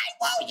 why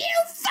won't you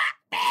fuck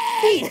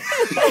me?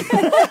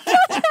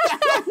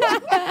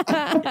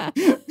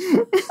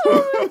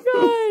 Oh my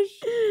gosh.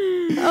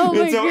 Oh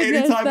my and so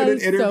goodness, anytime in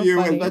an interview,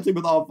 so especially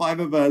with all five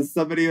of us,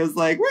 somebody was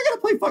like, we're going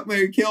to play Fuck,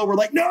 Marry, Kill. We're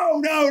like,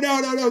 no,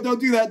 don't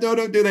do that.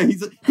 Don't do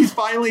that. He's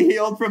finally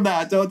healed from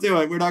that. Don't do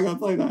it. We're not going to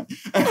play that.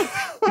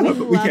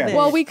 We can't.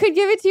 Well, we could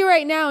give it to you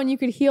right now and you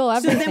could heal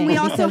everything. So then we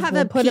also have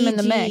a put PG, him in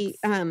the mix.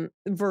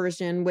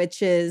 Version,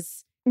 which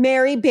is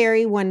Mary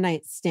Berry One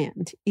Night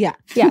Stand. Yeah.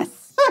 Yes.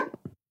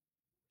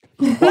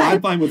 Well,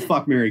 I'm fine with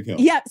Fuck, Marry, Kill.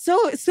 Yeah, so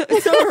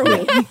are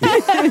we.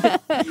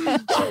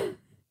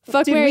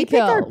 Fuck, Marry,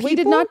 Kill. We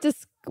did not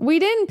we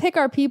didn't pick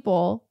our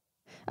people.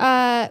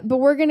 But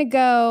we're gonna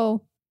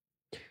go.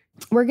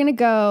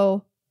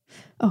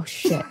 Oh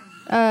shit.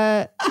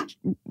 Ryan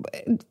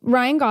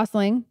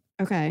Gosling.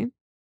 Okay.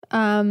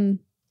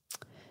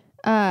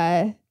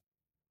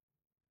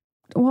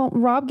 Well,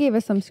 Rob gave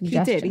us some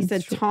suggestions. He did. He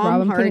said Tom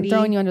Rob, Hardy. I'm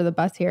throwing you under the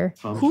bus here.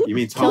 You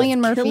mean Tom? Cillian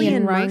Murphy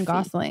and Ryan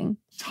Gosling.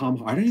 I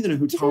don't even know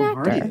who Tom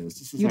Hardy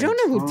is. You don't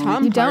know who Tom Hardy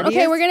is? You don't?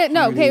 Okay, we're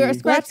gonna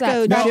scratch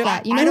that. Let's Scratch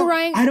that. You know who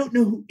Ryan? I don't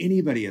know who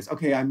anybody is.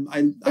 Okay, I'm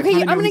gonna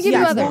give you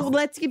others. Well,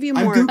 let's give you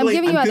more. I'm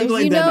giving you others.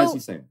 Googling them as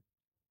you say it.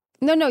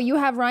 No, you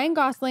have Ryan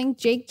Gosling,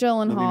 Jake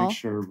Gyllenhaal. Let me make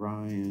sure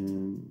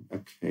Ryan.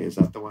 Okay, is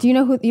that the one? Do you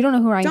know who? You don't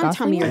know who Ryan Gosling is? Don't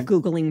tell me you're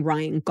Googling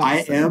Ryan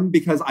Gosling. I am,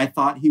 because I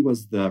thought he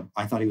was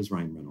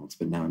Ryan Reynolds,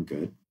 but now I'm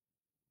good.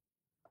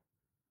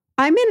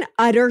 I'm in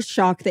utter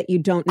shock that you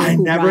don't know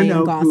who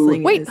Ryan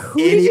Gosling is. Wait, who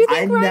did you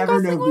think Ryan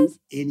Gosling was? Who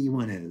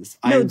anyone is.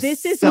 No,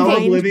 this is so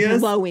mind oblivious.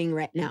 blowing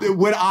right now.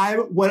 When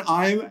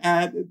I'm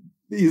at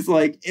these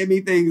like Emmy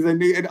things and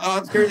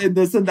Oscars and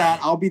this and that,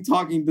 I'll be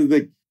talking to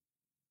the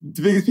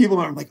biggest people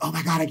and I'm like, oh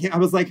my God, I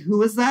was like,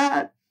 who is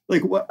that?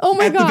 Like what? Oh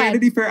my God. At the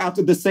Vanity Fair,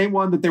 after the same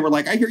one that they were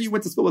like, I hear you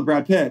went to school with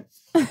Brad Pitt.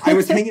 I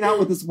was hanging out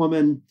with this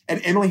woman,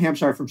 and Emily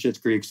Hampshire from Schitt's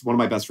Creek, she's one of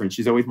my best friends.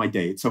 She's always my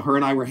date. So her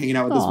and I were hanging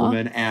out with this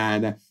woman,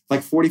 and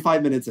like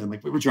 45 minutes in,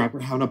 like we were drunk,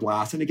 we're having a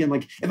blast. And again,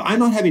 like if I'm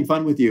not having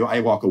fun with you,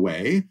 I walk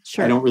away.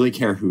 Sure. I don't really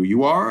care who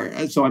you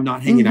are. So I'm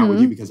not hanging out with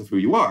you because of who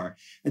you are.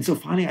 And so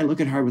finally I look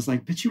at her, I was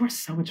like, but you are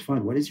so much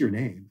fun. What is your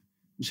name?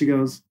 And she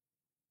goes,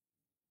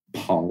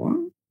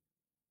 Paula?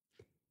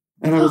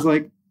 And I was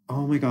like,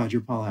 oh my God,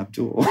 you're Paula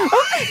Abdul.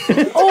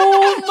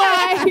 Oh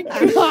my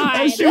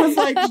God. And she was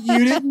like,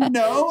 you didn't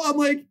know? I'm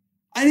like,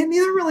 I didn't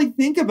even really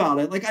think about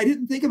it. Like, I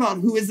didn't think about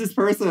who is this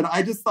person.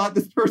 I just thought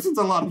this person's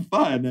a lot of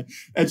fun.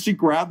 And she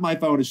grabbed my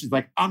phone and she's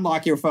like,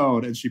 unlock your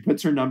phone. And she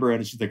puts her number in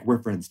and she's like,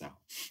 we're friends now.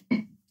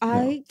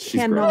 I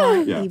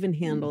cannot even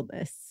handle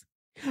this.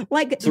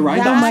 Like, so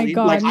Ryan Gosling, oh my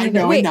God, like, I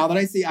know wait. now that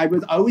I see, I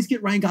always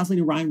get Ryan Gosling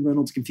and Ryan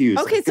Reynolds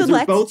confused. Okay, so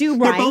let's do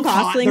Ryan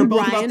Gosling, they're both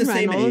Ryan about the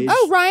same Reynolds. age.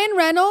 Oh, Ryan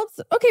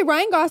Reynolds. Okay,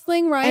 Ryan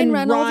Gosling, Ryan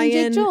Reynolds,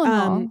 and Jake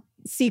Gyllenhaal.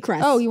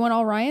 Seacrest. Oh, you want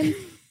all Ryan?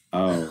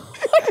 Oh.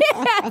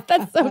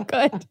 That's so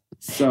good.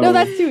 So, no,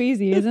 that's too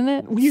easy, isn't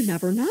it? You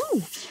never know.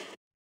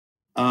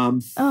 Fuck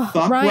Ryan,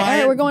 all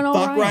right, we're going all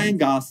fuck Ryan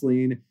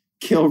Gosling,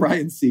 kill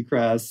Ryan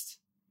Seacrest,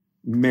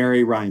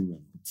 marry Ryan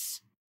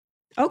Reynolds.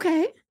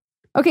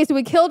 Okay, so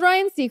we killed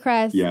Ryan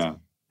Seacrest. Yeah.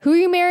 Who are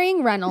you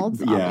marrying? Reynolds,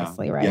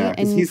 obviously, right? Yeah,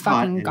 and he's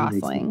fucking hot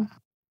Gosling.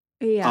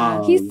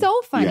 Yeah. He's so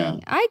funny. Yeah.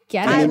 I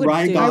get And it. then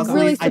Ryan Gosling,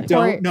 really I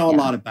don't know a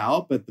lot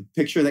about, but the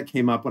picture that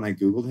came up when I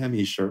Googled him,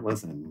 he's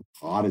shirtless and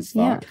hot as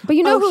fuck. Yeah. But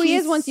you know who he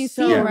is once you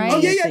see him, right? Oh,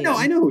 yeah. No,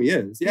 I know who he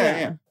is.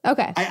 Yeah.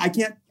 Okay. I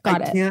can't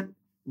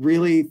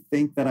really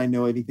think that I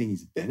know anything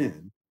he's been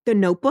in. The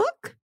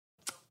Notebook?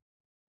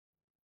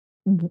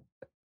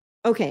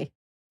 Okay.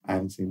 I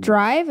haven't seen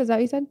Drive, is that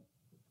what you said?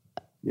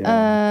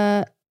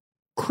 Yeah.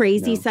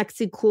 Crazy, No.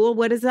 Sexy, Cool.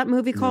 What is that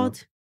movie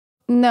called?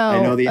 No.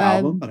 I know the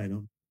album, but I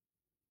don't.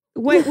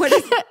 Wait, what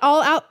is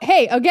All out.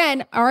 Hey,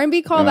 again,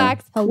 R&B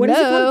callbacks. Hello. What is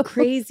it called?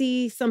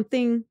 Crazy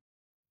something.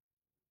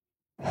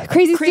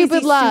 Crazy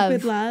Stupid Love.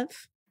 Stupid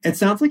Love. It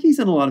sounds like he's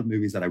in a lot of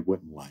movies that I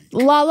wouldn't like.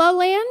 La La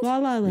Land? La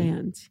La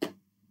Land.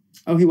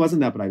 Oh, he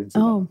wasn't that, but I didn't see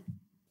that.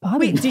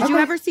 Bobby. Wait, did you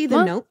ever see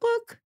The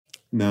Notebook?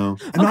 No.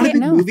 I'm not a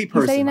big movie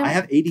person. never- I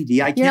have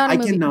ADD. I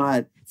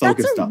cannot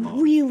focus That's a stuff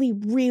on. really,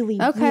 really,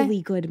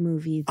 really good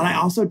movie. And I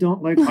also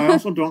don't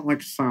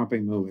like sappy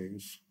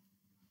movies.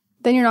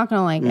 Then you're not going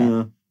to like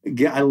it.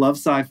 Yeah, I love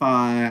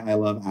sci-fi. I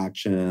love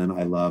action.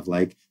 I love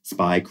like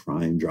spy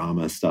crime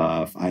drama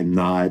stuff. I'm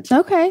not.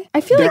 Okay.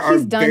 I feel like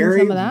he's done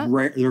some of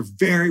that. There are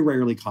very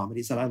rarely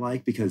comedies that I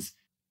like because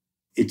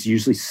it's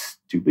usually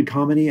stupid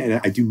comedy.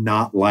 And I do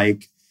not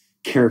like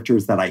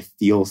characters that I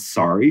feel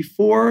sorry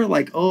for.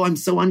 Like, oh, I'm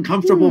so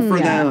uncomfortable for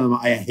them.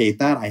 I hate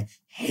that. I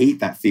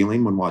hate that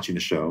feeling when watching a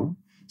show.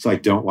 So I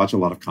don't watch a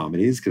lot of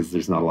comedies because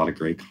there's not a lot of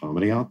great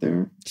comedy out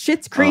there.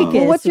 Schitt's Creek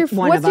is what's your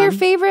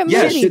favorite movie?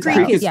 Yeah, Schitt's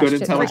Creek is good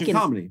Schitt's intelligent Creek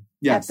comedy.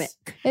 Yes.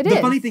 Epic.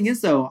 The funny thing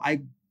is, though, I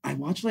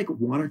watched like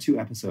 1 or 2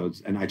 episodes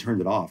and I turned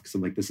it off because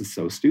I'm like, this is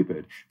so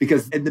stupid.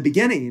 Because in the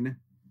beginning,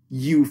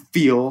 you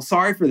feel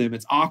sorry for them.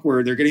 It's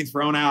awkward. They're getting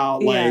thrown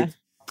out. And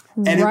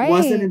it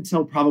wasn't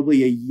until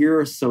probably a year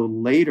or so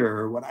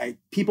later when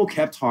people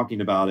kept talking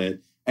about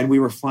it. And we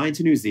were flying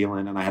to New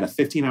Zealand and I had a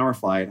 15-hour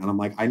flight. And I'm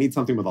like, I need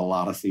something with a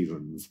lot of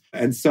seasons.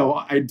 And so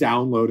I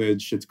downloaded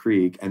Schitt's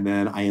Creek. And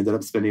then I ended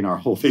up spending our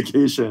whole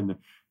vacation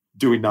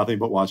doing nothing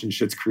but watching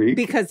Schitt's Creek.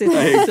 Because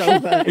it's so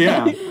good.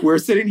 Yeah. We're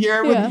sitting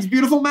here with these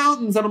beautiful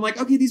mountains. And I'm like,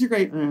 okay, these are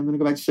great. All right, I'm going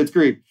to go back to Schitt's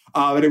Creek.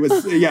 And it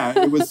was,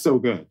 it was so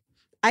good.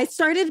 I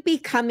started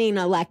becoming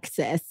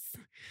Alexis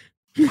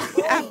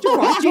after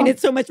watching it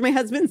so much. My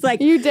husband's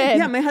like, you did.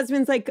 Yeah, my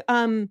husband's like,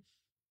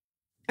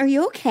 are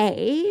you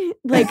okay?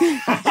 Like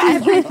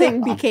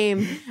everything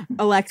became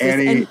Alexis.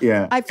 Annie,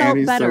 and I felt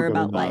Annie's better so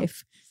about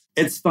life.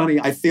 It's funny.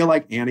 I feel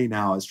like Annie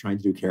now is trying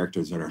to do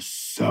characters that are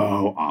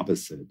so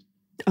opposite.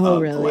 Oh,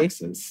 really?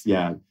 Alexis.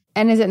 Yeah.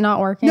 And is it not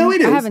working? No,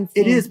 it is. I haven't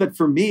seen it is. But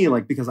for me,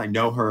 like, because I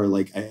know her,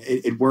 like,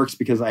 it works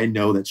because I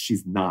know that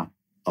she's not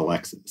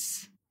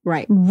Alexis.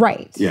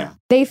 Right. Yeah.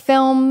 They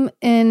film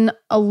in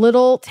a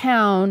little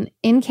town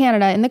in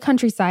Canada, in the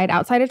countryside,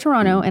 outside of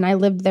Toronto. And I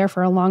lived there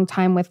for a long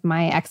time with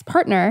my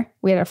ex-partner.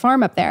 We had a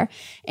farm up there.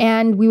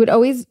 And we would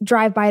always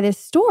drive by this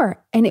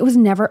store. And it was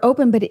never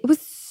open, but it was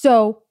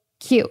so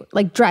cute.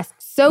 Like dressed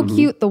so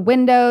cute. The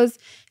windows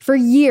for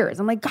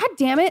years. I'm like, God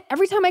damn it.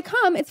 Every time I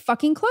come, it's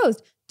fucking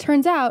closed.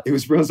 Turns out it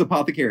was Rose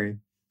Apothecary.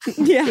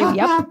 Yeah.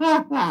 Yep.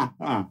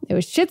 It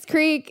was Schitt's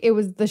Creek. It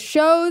was the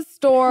show's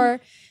store.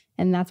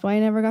 And that's why I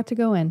never got to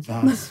go in.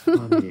 That's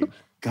funny.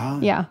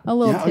 God. Yeah, a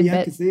little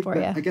tidbit for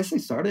you. I guess they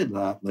started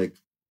that like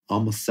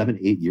almost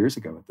 7-8 years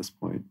ago at this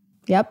point.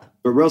 Yep.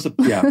 But Rose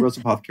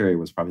Apothecary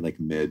was probably like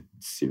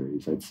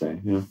mid-series, I'd say.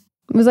 Yeah.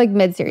 It was like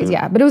mid-series,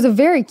 yeah. But it was a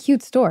very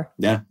cute store.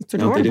 Yeah. It's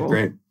adorable. They did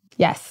great.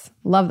 Yes.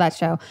 Love that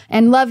show.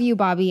 And love you,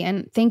 Bobby.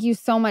 And thank you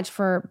so much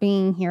for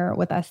being here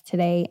with us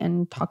today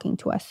and talking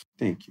to us.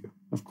 Thank you.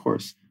 Of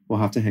course. We'll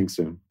have to hang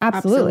soon.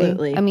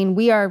 Absolutely. I mean,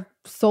 we are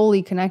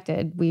solely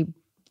connected.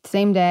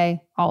 Same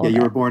day, all of it. Yeah,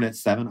 you were born at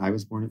 7. I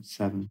was born at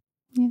 7.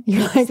 Yeah.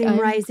 You're like, same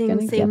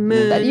rising, same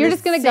moon. You're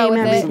just going to go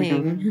with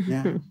everything. it.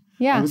 Yeah.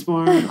 Yeah. I was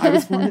born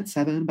at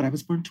 7, but I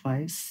was born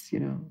twice,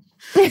 you know.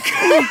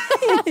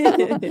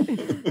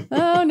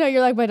 Oh, no.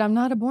 You're like, but I'm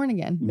not a born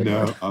again.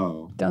 No.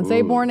 Oh. Don't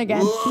say born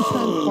again.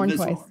 Born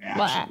twice.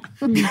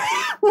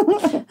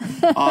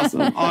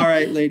 Awesome. All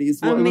right,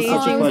 ladies. Well, it was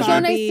such a pleasure. So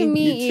nice to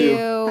meet you.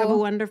 Have a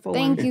wonderful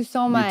one. Thank you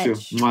so much. You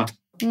too. Mwah.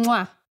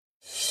 Mwah.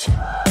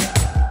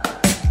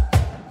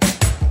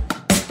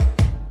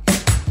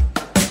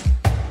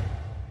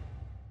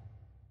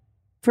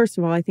 First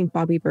of all, I think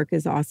Bobby Berk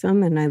is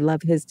awesome and I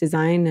love his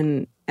design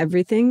and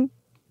everything.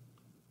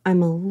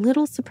 I'm a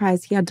little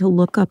surprised he had to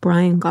look up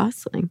Ryan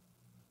Gosling.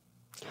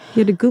 He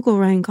had to Google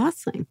Ryan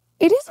Gosling.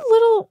 It is a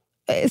little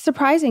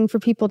surprising for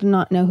people to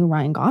not know who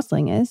Ryan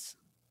Gosling is,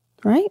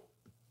 right?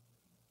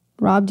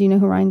 Rob, do you know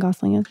who Ryan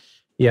Gosling is?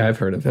 Yeah, I've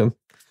heard of him.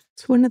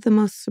 It's one of the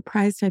most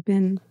surprised I've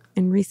been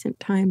in recent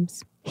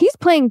times. He's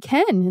playing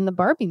Ken in the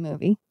Barbie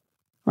movie,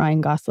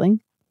 Ryan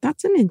Gosling.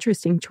 That's an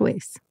interesting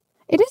choice.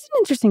 It is an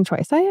interesting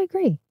choice. I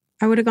agree.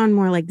 I would have gone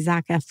more like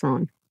Zac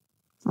Efron.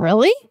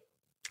 Really?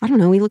 I don't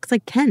know. He looks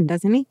like Ken,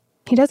 doesn't he?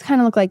 He does kind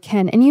of look like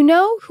Ken. And you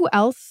know who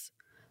else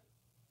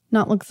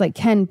not looks like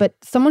Ken, but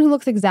someone who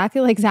looks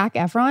exactly like Zac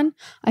Efron?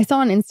 I saw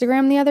on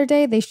Instagram the other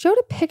day, they showed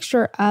a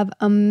picture of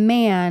a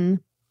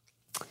man.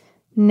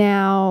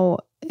 Now,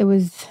 it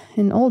was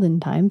in olden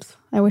times.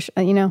 I wish,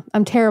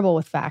 I'm terrible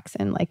with facts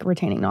and like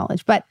retaining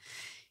knowledge, but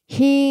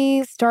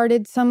he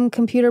started some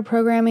computer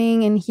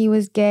programming and he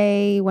was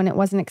gay when it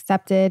wasn't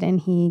accepted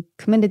and he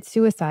committed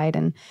suicide.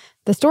 And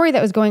the story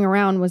that was going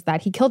around was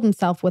that he killed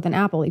himself with an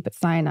apple. He put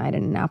cyanide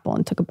in an apple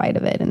and took a bite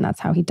of it. And that's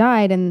how he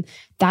died. And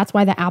that's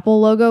why the Apple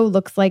logo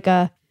looks like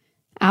a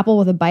apple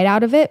with a bite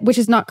out of it, which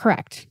is not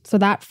correct. So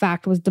that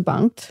fact was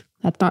debunked.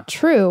 That's not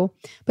true.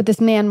 But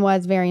this man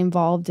was very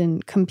involved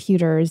in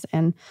computers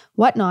and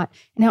whatnot.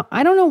 Now,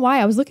 I don't know why.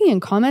 I was looking in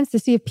comments to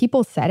see if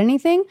people said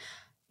anything.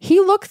 He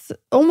looks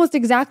almost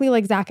exactly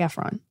like Zac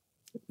Efron.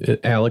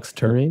 Alex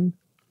Turing?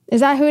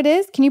 Is that who it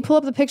is? Can you pull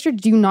up the picture?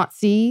 Do you not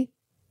see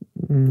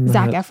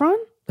Zac Efron?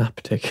 Not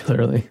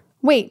particularly.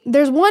 Wait,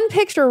 there's one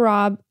picture,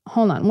 Rob.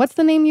 Hold on. What's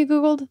the name you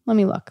Googled? Let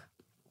me look.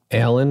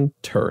 Alan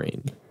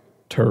Turing.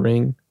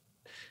 Turing.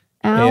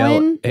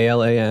 Alan.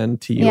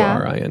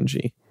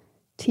 Alanturing.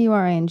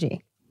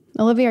 Turing.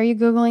 Olivia, are you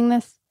Googling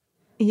this?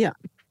 Yeah.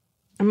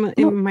 My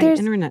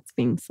internet's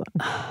being slow.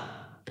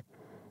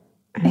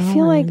 I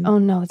feel like, oh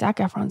no, Zac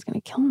Efron's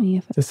going to kill me.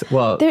 If this is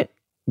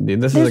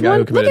a guy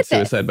who committed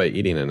suicide by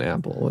eating an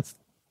apple. Let's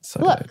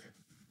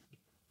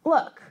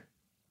Look.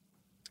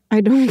 I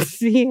don't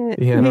see it.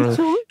 Yeah, I don't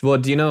know. Well,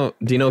 do you know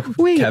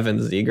Kevin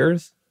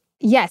Zegers?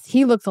 Yes,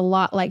 he looks a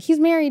lot like he's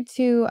married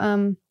to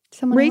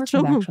someone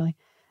Rachel. With, actually.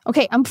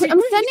 Okay, I'm sending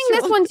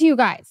this one to you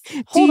guys.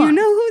 Do you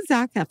know who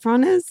Zac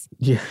Efron is?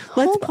 Yeah.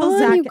 Let's pull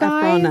Zac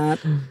Efron up.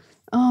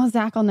 Oh,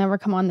 Zac will never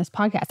come on this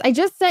podcast. I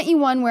just sent you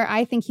one where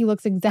I think he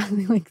looks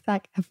exactly like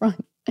Zac Efron.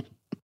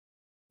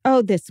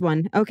 Oh, this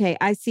one. Okay,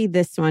 I see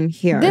this one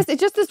here.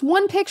 It's just this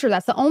one picture.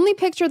 That's the only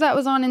picture that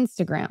was on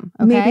Instagram.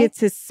 Okay? Maybe it's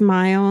his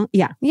smile.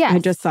 Yeah. I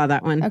just saw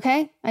that one.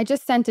 Okay. I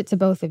just sent it to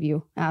both of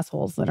you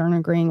assholes that aren't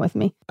agreeing with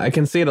me. I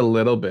can see it a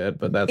little bit,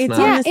 but that's it's not.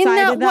 on the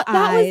side of the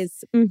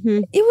eyes.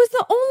 It was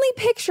the only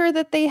picture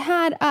that they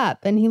had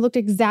up, and he looked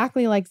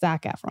exactly like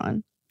Zac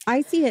Efron.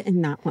 I see it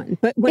in that one,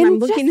 but when I'm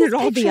looking at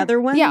all the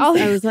other ones,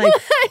 I was like,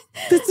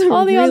 "This is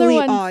all the really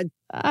other ones. odd."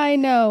 I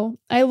know.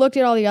 I looked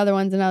at all the other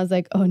ones, and I was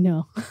like, "Oh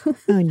no, oh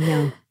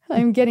no."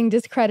 I'm getting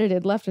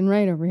discredited left and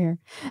right over here."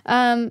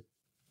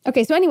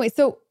 Okay, so anyway,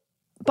 so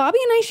Bobby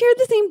and I shared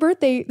the same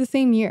birthday the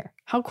same year.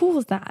 How cool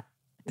is that?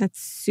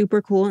 That's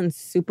super cool and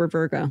super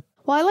Virgo.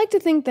 Well, I like to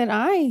think that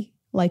I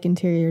like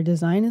interior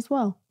design as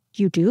well.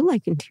 You do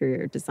like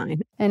interior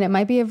design. And it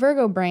might be a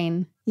Virgo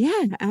brain.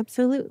 Yeah,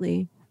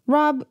 absolutely.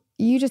 Rob,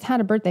 you just had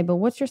a birthday, but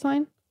what's your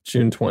sign?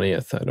 June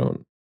 20th. I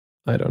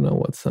don't know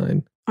what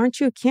sign. Aren't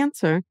you a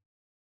Cancer?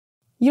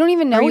 You don't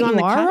even know what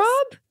you are,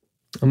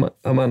 Rob?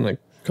 I'm on the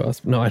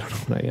cusp. No, I don't know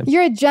what I am.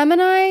 You're a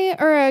Gemini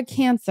or a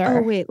Cancer?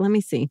 Oh, wait, let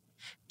me see.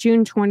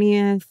 June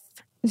 20th.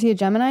 Is he a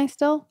Gemini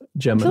still?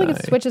 Gemini. I feel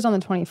like it switches on the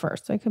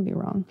 21st, so I could be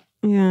wrong.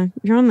 Yeah,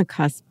 you're on the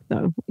cusp,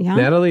 though. Yeah.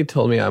 Natalie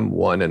told me I'm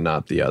one and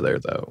not the other,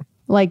 though.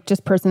 Like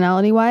just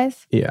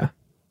personality-wise? Yeah.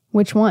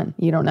 Which one?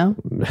 You don't know?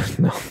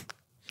 No.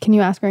 Can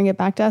you ask her and get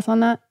back to us on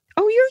that?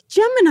 Oh, you're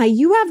Gemini.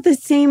 You have the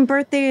same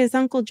birthday as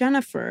Uncle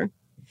Jennifer.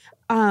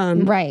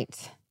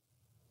 Right.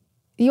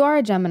 You are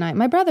a Gemini.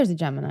 My brother's a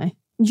Gemini.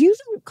 You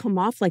don't come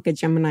off like a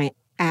Gemini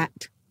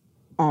at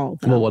all,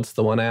 though. Well, what's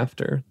the one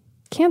after?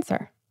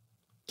 Cancer.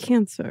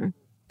 Cancer.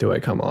 Do I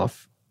come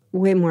off?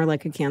 Way more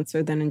like a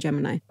Cancer than a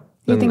Gemini.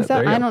 You think so?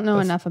 I don't know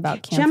enough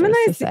about Cancers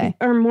to say. Geminis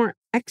are more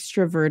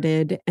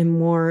extroverted and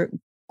more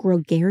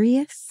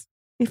gregarious,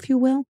 if you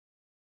will.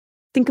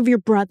 Think of your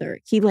brother.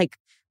 He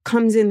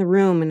comes in the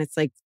room and it's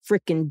like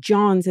frickin'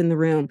 John's in the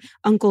room.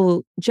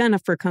 Uncle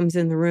Jennifer comes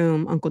in the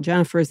room. Uncle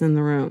Jennifer's in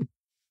the room.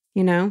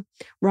 You know?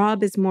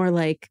 Rob is more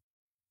like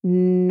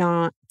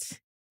not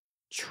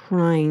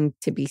trying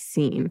to be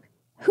seen.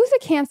 Who's a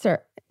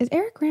Cancer? Is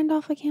Eric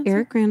Randolph a Cancer?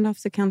 Eric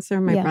Randolph's a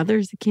Cancer. My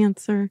brother's a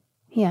Cancer.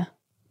 Yeah.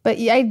 But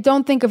I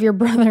don't think of your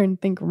brother and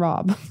think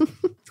Rob.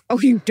 Oh,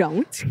 you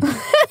don't?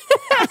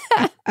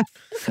 I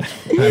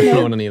don't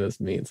know what any of this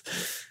means.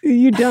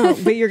 You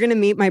don't, but you're going to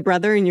meet my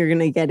brother and you're going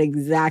to get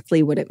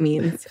exactly what it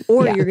means.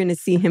 Or you're going to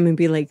see him and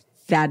be like,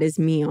 that is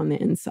me on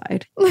the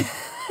inside.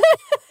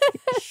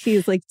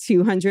 He's like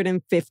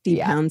 250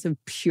 pounds of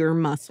pure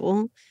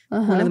muscle.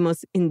 One of the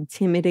most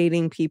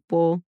intimidating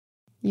people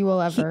you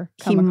will ever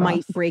come across. He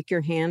might break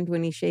your hand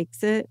when he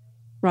shakes it.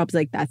 Rob's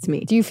like, that's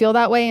me. Do you feel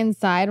that way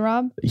inside,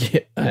 Rob?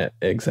 Yeah,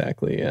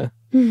 exactly. Yeah.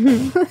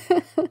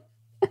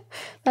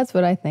 That's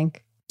what I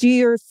think. Do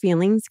your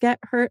feelings get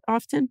hurt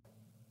often?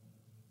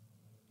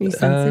 Are you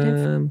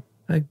sensitive?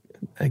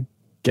 I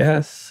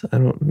guess.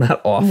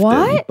 Not often.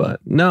 What?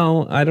 But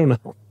no, I don't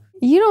know.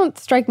 You don't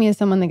strike me as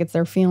someone that gets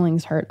their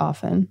feelings hurt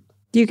often.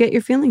 Do you get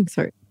your feelings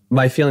hurt?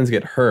 My feelings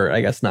get hurt.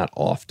 I guess not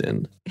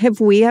often.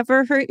 Have we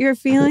ever hurt your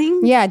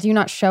feelings? Yeah. Do you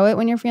not show it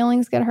when your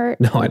feelings get hurt?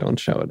 No, I don't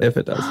show it if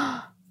it does.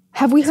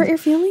 Have we hurt your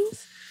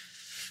feelings?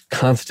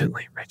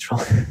 Constantly,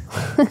 Rachel.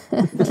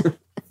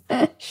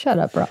 Shut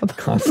up, Rob.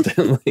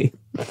 Constantly.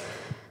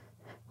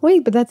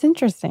 Wait, but that's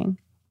interesting.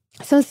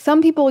 So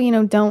some people,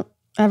 don't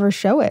ever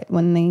show it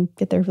when they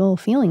get their little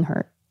feeling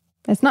hurt.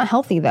 It's not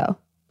healthy, though.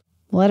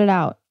 Let it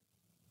out.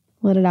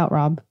 Let it out,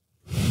 Rob.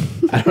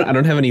 I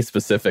don't have any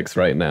specifics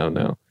right now,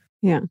 no.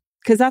 Yeah,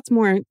 because that's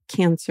more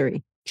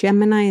Cancer-y.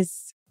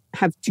 Geminis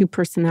have two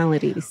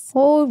personalities.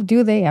 Oh,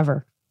 do they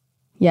ever?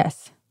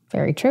 Yes,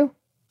 very true.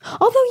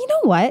 Although, you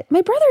know what?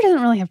 My brother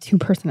doesn't really have two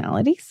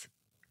personalities.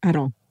 At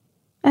all.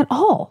 At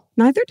all.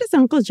 Neither does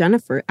Uncle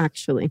Jennifer,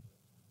 actually.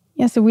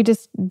 Yeah, so we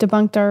just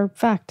debunked our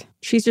fact.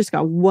 She's just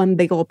got one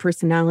big old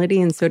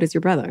personality, and so does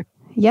your brother.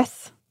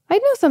 Yes. I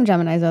know some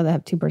Geminis, though, that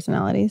have 2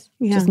 personalities.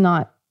 Yeah. Just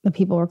not the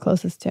people we're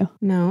closest to.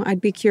 No, I'd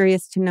be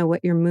curious to know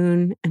what your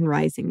moon and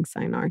rising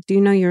sign are. Do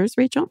you know yours,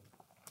 Rachel?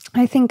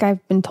 I think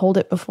I've been told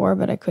it before,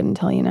 but I couldn't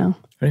tell you now.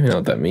 I don't even know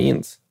what that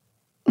means.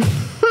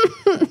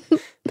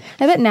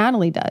 I bet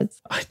Natalie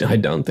does. I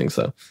don't think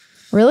so.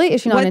 Really?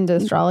 Is she not into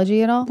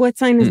astrology at all? What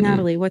sign is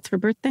Natalie? What's her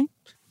birthday?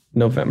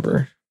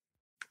 November.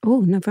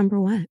 Oh, November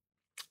what?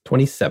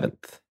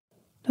 27th.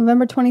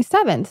 November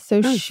 27th.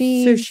 So So is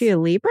she a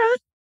Libra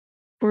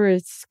or a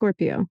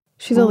Scorpio?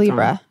 She's a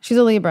Libra. She's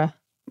a Libra.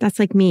 That's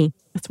like me.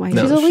 That's why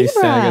she's a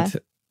Libra.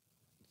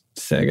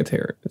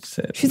 Sagittarius.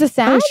 She's a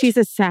Sag? Oh, she's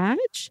a Sag?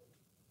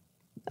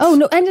 Oh,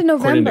 no, end of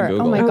November.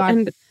 Oh my God.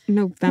 End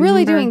November.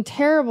 Really doing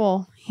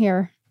terrible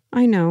here.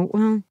 I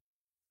know.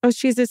 Well,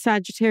 she's a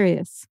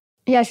Sagittarius.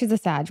 Yeah, she's a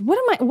Sag.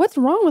 What's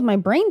wrong with my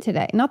brain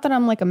today? Not that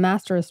I'm like a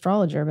master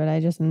astrologer, but I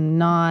just am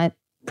not.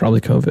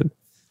 Probably COVID.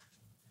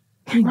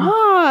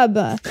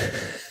 Rob.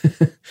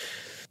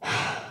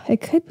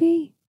 It could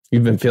be.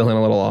 You've been feeling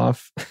a little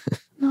off.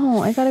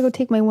 No, I got to go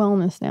take my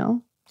wellness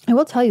now. I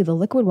will tell you, the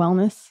liquid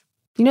wellness,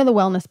 you know the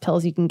wellness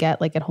pills you can get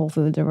like at Whole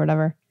Foods or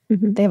whatever?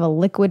 Mm-hmm. They have a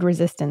liquid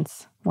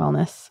resistance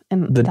wellness.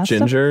 And the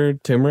ginger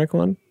turmeric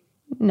one?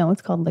 No,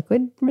 it's called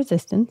liquid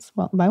resistance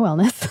by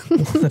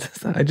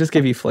wellness. I just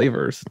gave you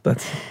flavors.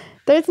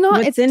 It's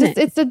not.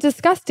 It's a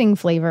disgusting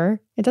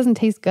flavor. It doesn't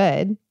taste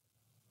good.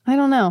 I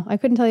don't know. I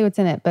couldn't tell you what's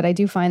in it, but I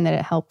do find that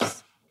it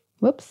helps.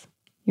 Whoops.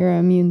 Your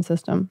immune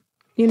system.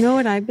 You know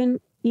what I've been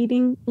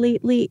eating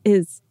lately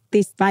is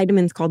these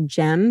vitamins called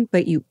Gem,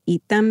 but you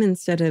eat them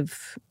instead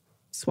of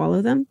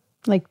swallow them.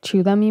 Like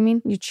chew them, you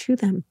mean? You chew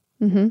them.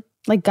 Mm-hmm.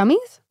 Like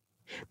gummies?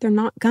 They're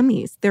not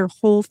gummies. They're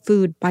whole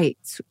food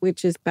bites,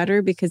 which is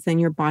better because then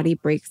your body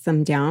breaks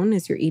them down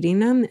as you're eating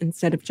them.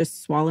 Instead of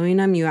just swallowing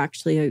them, you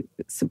actually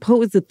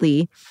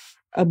supposedly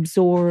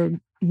absorb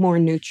more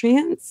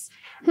nutrients.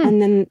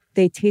 And then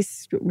they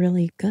taste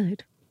really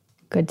good.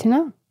 Good to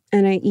know.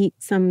 And I eat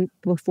some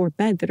before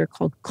bed that are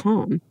called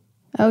Calm.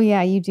 Oh,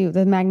 yeah, you do.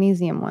 The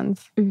magnesium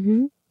ones.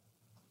 Mm-hmm.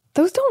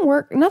 Those don't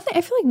work.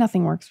 I feel like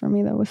nothing works for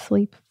me, though, with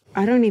sleep.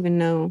 I don't even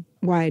know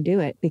why I do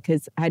it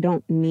because I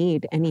don't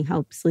need any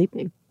help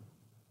sleeping.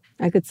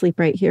 I could sleep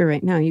right here,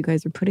 right now. You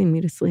guys are putting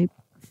me to sleep.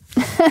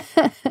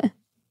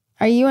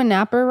 Are you a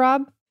napper,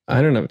 Rob?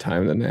 I don't have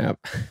time to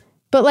nap.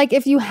 But like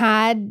if you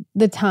had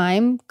the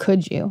time,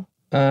 could you?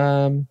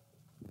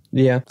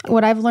 Yeah.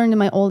 What I've learned in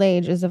my old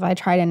age is if I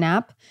try to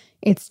nap,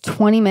 it's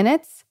 20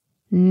 minutes,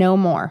 no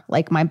more.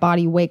 Like my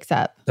body wakes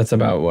up. That's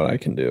about what I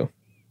can do.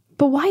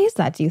 But why is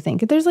that, do you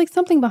think? There's like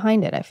something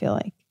behind it, I feel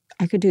like.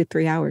 I could do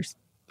 3 hours.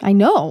 I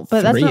know,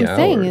 but that's what I'm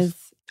saying is...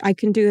 I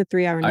can do a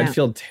 3-hour nap. I'd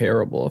feel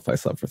terrible if I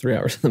slept for 3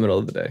 hours in the middle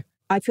of the day.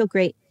 I feel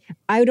great.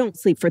 I don't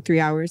sleep for 3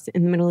 hours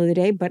in the middle of the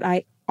day, but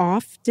I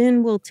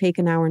often will take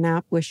an hour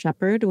nap with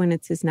Shepard when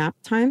it's his nap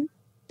time.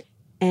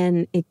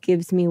 And it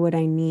gives me what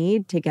I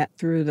need to get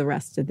through the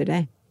rest of the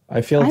day. I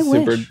feel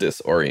super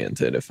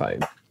disoriented if I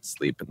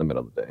sleep in the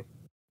middle of the day.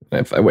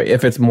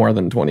 If it's more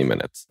than 20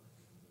 minutes.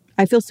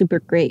 I feel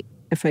super great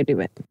if I do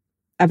it.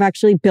 I've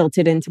actually built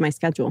it into my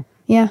schedule.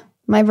 Yeah.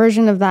 My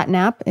version of that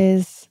nap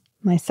is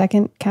my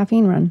second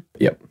caffeine run.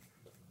 Yep.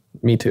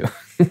 Me too.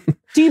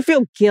 Do you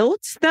feel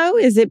guilt, though?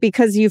 Is it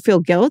because you feel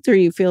guilt or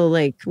you feel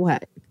like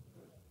what?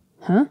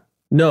 Huh?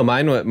 No,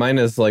 mine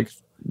is like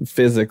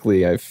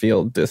physically I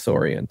feel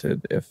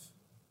disoriented if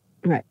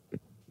I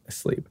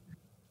sleep.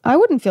 I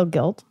wouldn't feel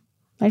guilt.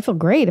 I'd feel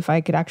great if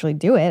I could actually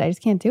do it. I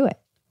just can't do it.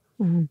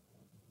 Mm-hmm.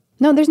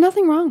 No, there's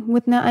nothing wrong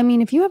with that. I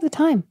mean, if you have the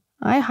time,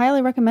 I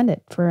highly recommend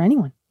it for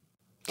anyone.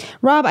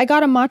 Rob, I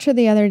got a matcha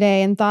the other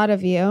day and thought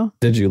of you.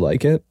 Did you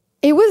like it?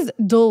 It was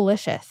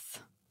delicious.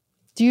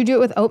 Do you do it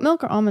with oat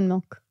milk or almond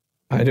milk?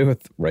 I do it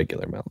with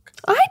regular milk.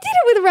 I did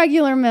it with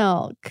regular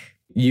milk.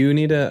 You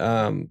need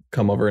to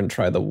come over and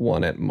try the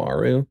one at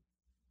Maru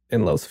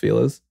in Los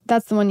Feliz.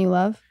 That's the one you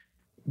love?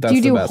 That's do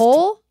you do best.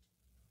 whole?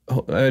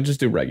 I just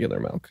do regular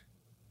milk.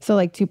 So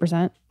like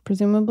 2%,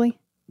 presumably?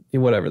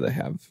 Whatever they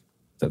have.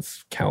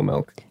 That's cow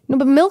milk. No,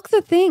 but milk's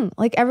a thing.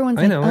 Like everyone's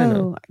I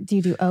know. Do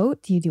you do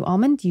oat? Do you do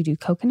almond? Do you do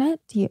coconut?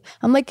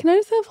 I'm like, can I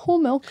just have whole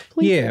milk,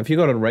 please? Yeah, if you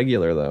go to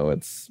regular though,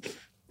 it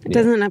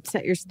doesn't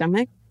upset your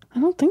stomach? I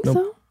don't think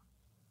so.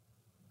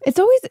 It's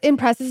always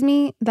impresses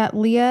me that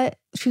Leah,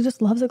 she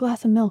just loves a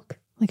glass of milk.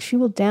 Like she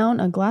will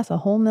down a glass of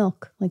whole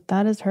milk. Like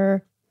that is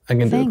her I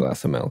can thing. do a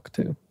glass of milk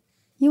too.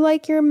 You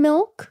like your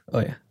milk?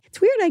 Oh yeah.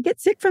 It's weird. I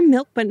get sick from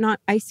milk, but not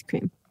ice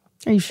cream.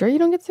 Are you sure you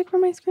don't get sick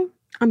from ice cream?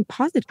 I'm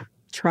positive.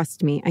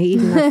 Trust me. I eat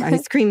enough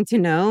ice cream to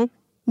know.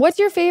 What's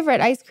your favorite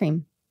ice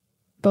cream?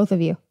 Both of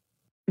you.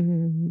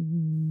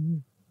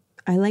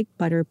 I like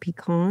butter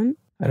pecan.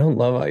 I don't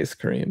love ice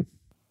cream.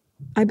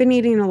 I've been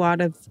eating a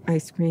lot of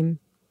ice cream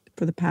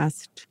for the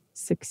past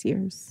 6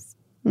 years,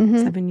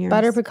 7 years.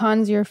 Butter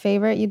pecan's your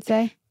favorite, you'd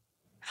say?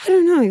 I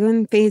don't know. I go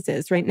in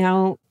phases. Right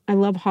now, I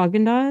love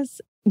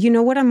Haagen-Dazs. You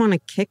know what I'm on a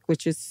kick,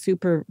 which is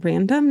super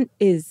random,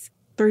 is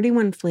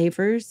 31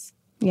 flavors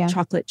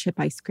chocolate chip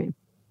ice cream.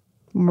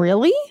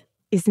 Really?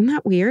 Isn't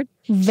that weird?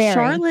 Very.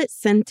 Charlotte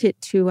sent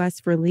it to us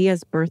for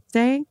Leah's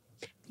birthday.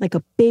 like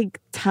a big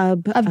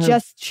tub of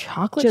just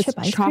chocolate chip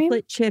ice cream?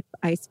 Chocolate chip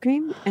ice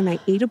cream. And I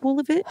ate a bowl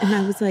of it and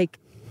I was like,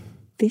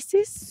 this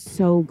is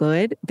so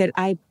good that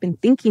I've been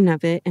thinking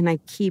of it and I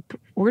keep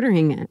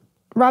ordering it.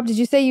 Rob, did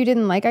you say you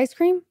didn't like ice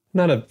cream?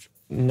 Not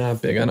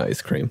big on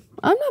ice cream.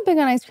 I'm not big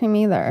on ice cream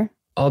either.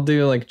 I'll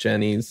do like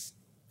Jenny's,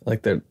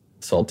 like their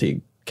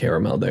salty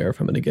caramel there if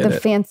I'm going to get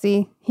it.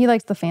 Fancy. He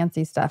likes the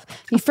fancy stuff.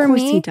 Of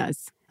course he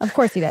does. Of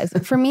course he does.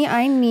 For me,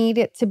 I need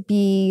it to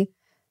be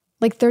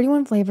like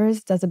 31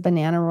 Flavors does a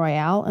banana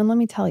royale. And let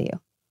me tell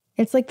you,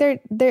 it's like they're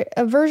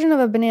a version of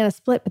a banana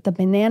split, but the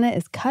banana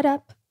is cut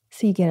up.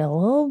 So you get a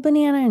little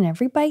banana in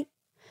every bite.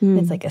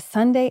 It's like a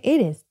sundae.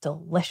 It is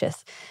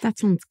delicious. That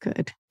sounds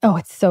good. Oh,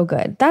 it's so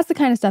good. That's the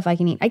kind of stuff I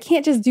can eat. I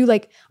can't just do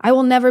I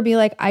will never be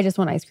like, I just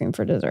want ice cream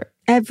for dessert.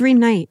 Every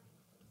night.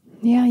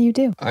 Yeah, you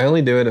do. I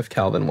only do it if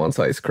Calvin wants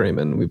ice cream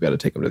and we've got to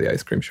take him to the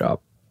ice cream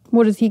shop.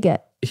 What does he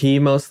get? He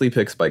mostly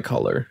picks by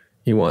color.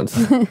 He wants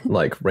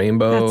like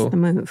rainbow That's the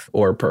move.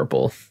 Or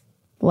purple.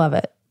 Love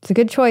it. It's a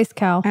good choice,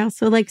 Cal. I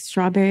also like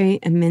strawberry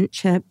and mint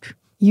chip.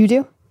 You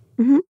do?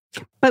 Mm-hmm.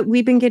 But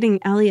we've been getting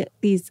Elliot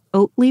these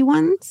Oatly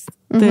ones,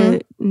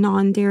 the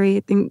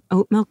non-dairy thing,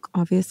 oat milk,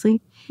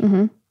 obviously.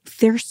 Mm-hmm.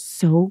 They're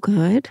so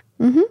good.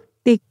 Mm-hmm.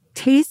 They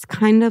taste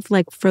kind of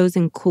like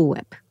frozen Cool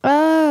Whip.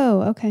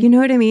 Oh, okay. You know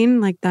what I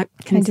mean? Like that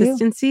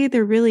consistency.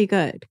 They're really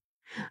good.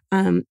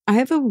 I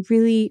have a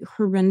really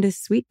horrendous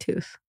sweet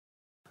tooth.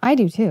 I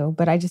do too,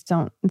 but I just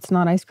don't. It's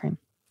not ice cream.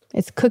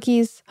 It's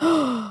cookies.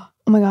 Oh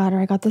my God,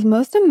 I got this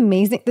most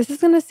amazing. This is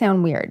going to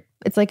sound weird.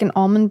 It's like an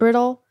almond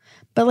brittle.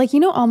 But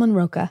almond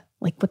roca,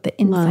 like what the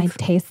inside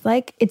tastes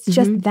like. It's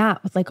just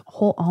that with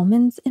whole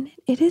almonds in it.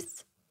 It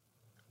is,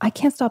 I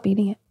can't stop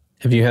eating it.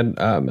 Have you had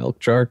milk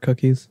jar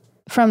cookies?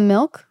 From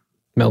Milk?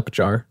 Milk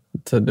jar.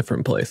 It's a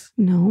different place.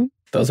 No.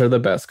 Those are the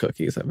best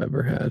cookies I've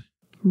ever had.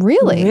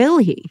 Really?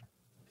 Really?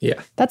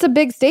 Yeah. That's a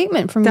big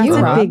statement from you,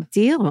 Rob. That's a big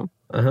deal.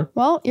 Uh-huh.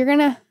 Well, you're going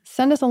to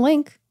send us a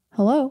link.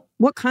 Hello.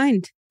 What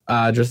kind?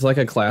 Just like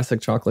a classic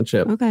chocolate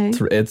chip. Okay.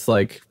 It's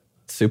like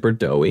super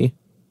doughy.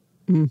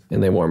 And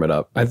they warm it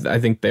up. I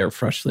think they're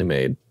freshly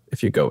made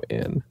if you go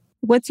in.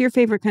 What's your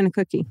favorite kind of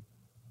cookie?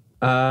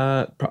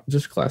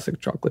 Just classic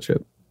chocolate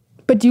chip.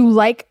 But do you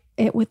like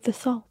it with the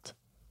salt?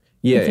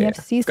 Yeah, you have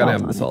sea gotta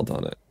salt have the salt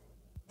on it.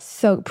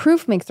 So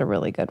Proof makes a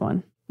really good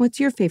one. What's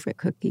your favorite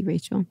cookie,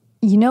 Rachel?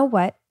 You know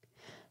what?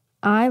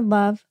 I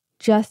love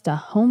just a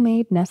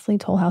homemade Nestle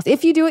Toll House.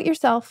 If you do it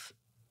yourself.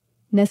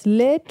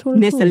 Nestle Toll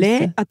House.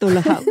 Nestle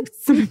Toll House.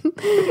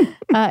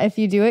 If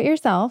you do it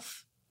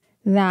yourself,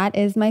 that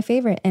is my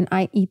favorite. And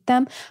I eat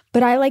them.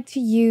 But I like to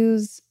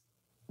use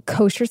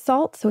kosher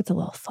salt, so it's a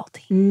little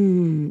salty.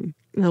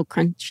 A little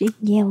crunchy.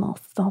 Yeah, a little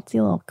salty,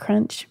 a little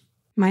crunch.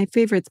 My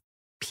favorite's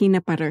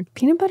peanut butter.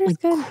 Peanut butter's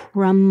good.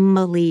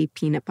 Crumbly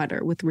peanut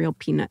butter with real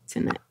peanuts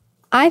in it.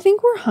 I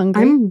think we're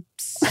hungry. I'm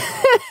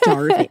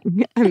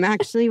starving. I'm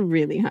actually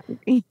really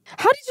hungry.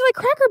 How did you like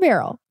Cracker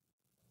Barrel?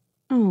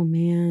 Oh,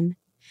 man.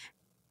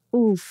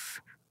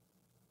 Oof.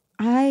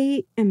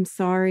 I am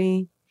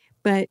sorry,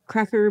 but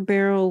Cracker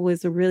Barrel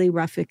was a really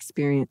rough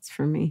experience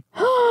for me.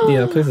 Yeah,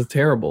 that place is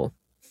terrible.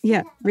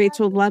 Yeah,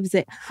 Rachel loves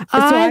it. So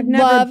I've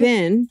never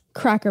been.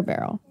 Cracker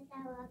Barrel.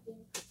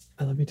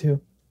 I love you too.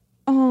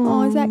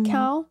 Oh, is that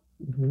Cal?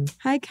 Mm-hmm.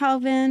 Hi,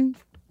 Calvin.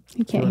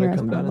 He can't hear us.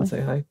 Come down and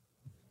say hi.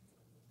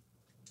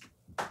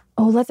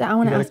 Oh, I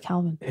want to ask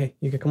Calvin. Hey,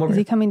 you can come over. Is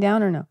he coming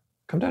down or no?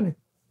 Come down here.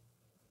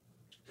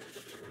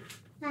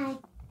 Hi.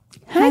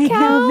 Hi,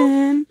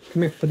 Calvin.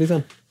 Come here, put these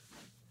on.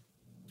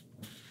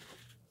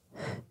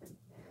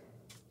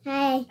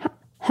 Hi.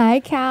 Hi,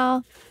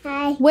 Cal.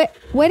 Hi.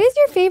 What is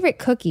your favorite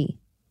cookie?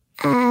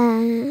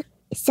 Chocolate.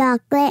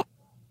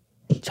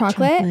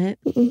 Chocolate?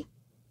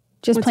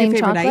 Just What's plain your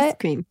favorite chocolate? ice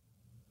cream?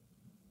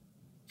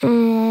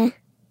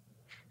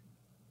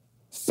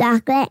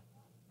 Chocolate.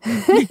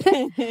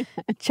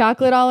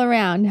 Chocolate all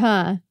around,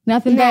 huh?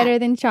 Nothing better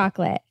than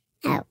chocolate.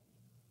 No.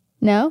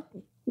 No?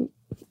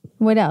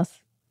 What else?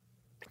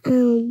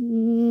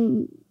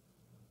 Do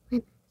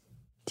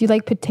you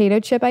like potato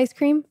chip ice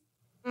cream?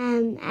 I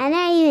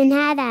don't even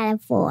had that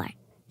before.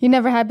 You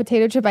never had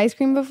potato chip ice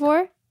cream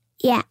before?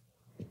 Yeah.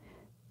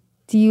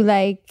 Do you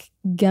like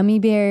gummy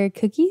bear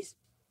cookies?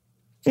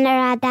 I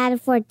never had that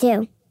before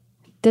too.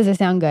 Does it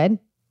sound good?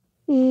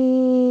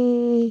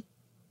 I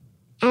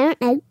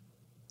don't know.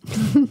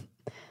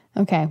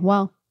 Okay,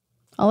 well,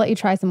 I'll let you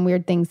try some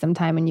weird things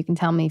sometime and you can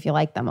tell me if you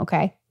like them,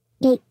 okay?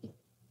 Okay.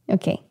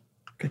 Okay.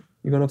 Okay,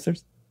 you going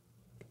upstairs?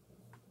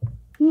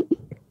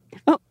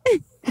 Oh.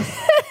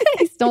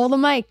 I stole the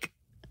mic.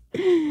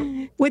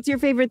 What's your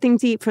favorite thing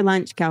to eat for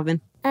lunch,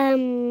 Calvin?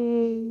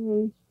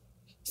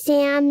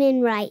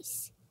 Salmon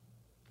rice.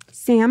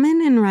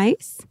 Salmon and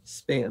rice?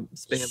 Spam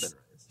and rice.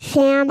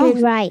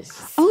 Salmon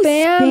rice. Oh,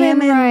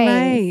 Spam and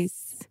rice.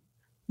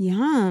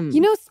 Yum.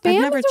 You know,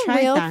 spam never is a tried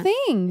real that.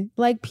 thing.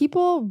 Like,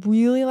 people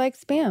really like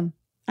spam.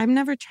 I've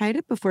never tried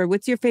it before.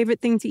 What's your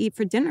favorite thing to eat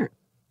for dinner?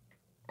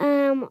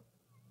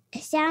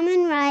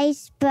 Salmon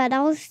rice, but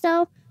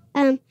also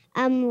and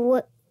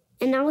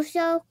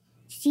also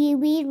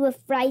seaweed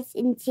with rice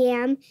and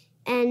jam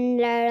and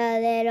a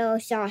little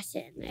sauce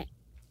in it.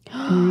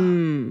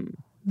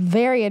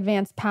 Very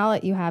advanced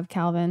palate you have,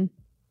 Calvin.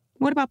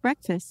 What about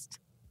breakfast?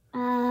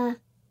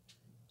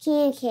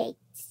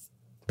 Pancakes.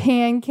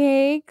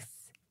 Pancakes?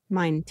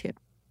 Mine too.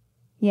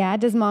 Yeah.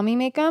 Does mommy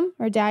make them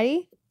or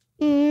daddy?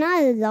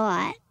 Not a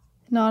lot.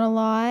 Not a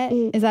lot.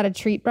 Is that a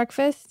treat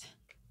breakfast?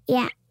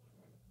 Yeah.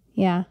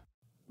 Yeah.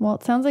 Well,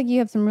 it sounds like you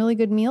have some really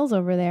good meals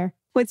over there.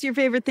 What's your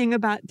favorite thing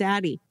about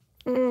Daddy?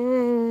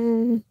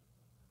 New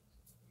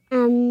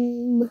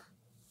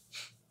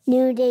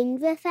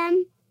things with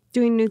him.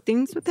 Doing new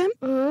things with him?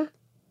 Uh-huh.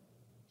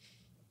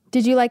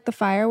 Did you like the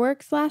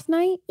fireworks last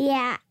night?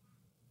 Yeah.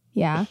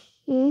 Yeah.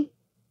 And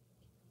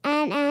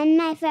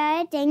my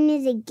favorite thing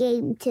is a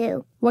game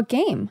too. What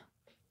game?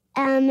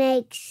 You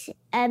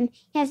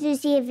have to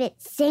see if it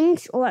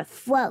sinks or it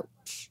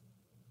floats.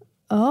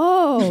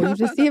 Oh, you have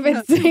to see if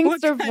it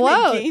sinks or What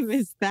floats. game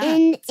is that?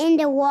 In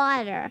the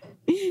water.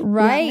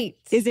 Right.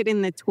 Is it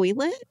in the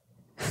toilet?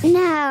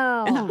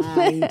 No.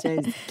 I'm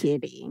just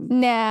kidding.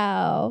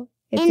 No.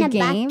 It's in a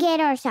game? bucket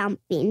or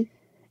something.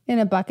 In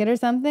a bucket or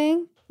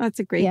something? That's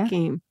a great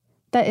game.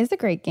 That is a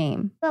great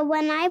game. But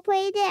when I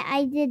played it,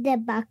 I did the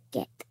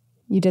bucket.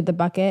 You did the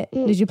bucket?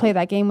 Did you play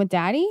that game with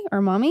daddy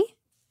or mommy?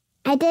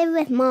 I did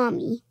with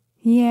mommy.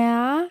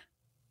 Yeah.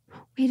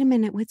 Wait a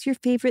minute. What's your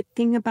favorite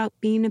thing about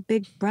being a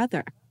big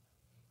brother?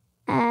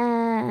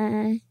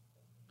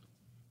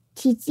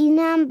 Teaching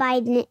them, but I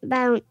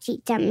don't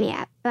teach them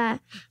yet. But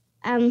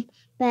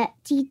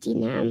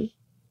teaching them.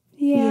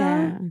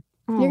 Yeah.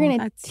 Oh, You're going to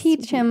that's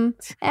teach him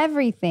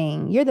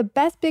everything. You're the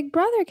best big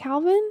brother,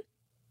 Calvin.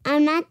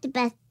 I'm not the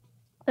best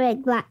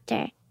big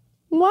brother.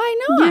 Why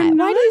not? You're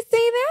Why do you not?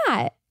 say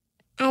that?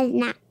 I'm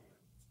not.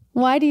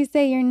 Why do you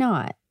say you're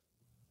not?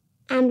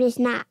 I'm just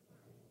not.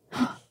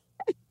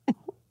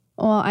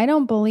 Well, I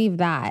don't believe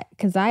that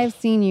because I've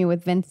seen you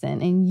with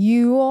Vincent and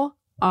you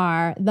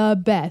are the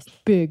best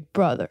big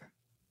brother.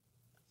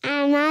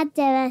 I'm not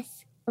the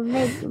best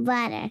big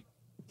brother.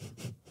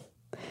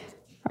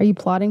 Are you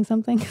plotting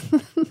something?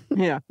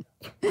 Yeah.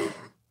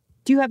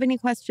 Do you have any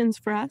questions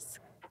for us?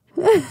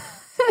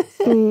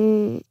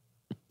 Do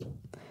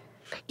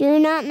you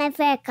know what my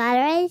favorite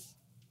color is?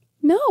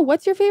 No.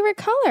 What's your favorite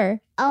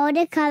color? All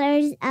the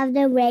colors of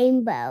the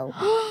rainbow.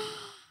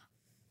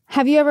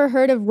 Have you ever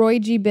heard of Roy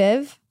G.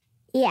 Biv?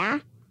 Yeah.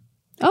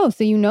 Oh,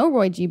 so you know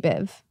Roy G.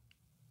 Biv.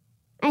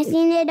 I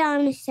seen it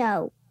on the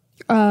show.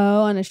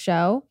 Oh, on a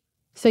show?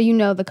 So you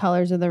know the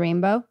colors of the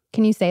rainbow?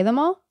 Can you say them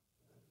all?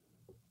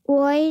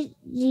 Roy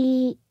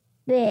G.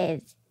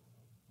 Biv.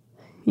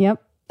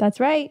 Yep, that's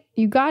right.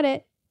 You got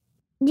it.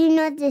 Do you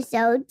know what the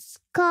show's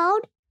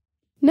called?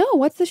 No,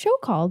 what's the show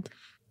called?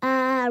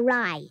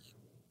 Rye.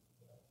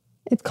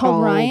 It's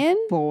called Ryan?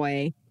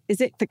 Boy.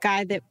 Is it the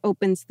guy that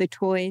opens the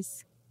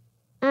toys?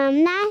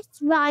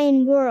 That's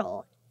Ryan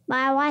World. But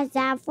I watched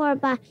that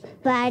but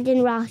I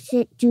didn't watch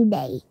it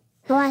today.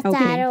 I watched the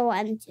other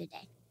one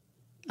today.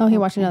 Oh, he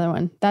watched another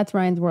one. That's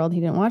Ryan's World he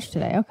didn't watch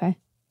today. Okay.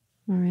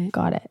 All right.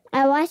 Got it.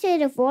 I watched it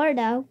before,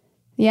 though.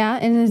 Yeah,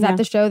 and is that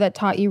the show that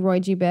taught you Roy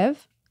G. Biv?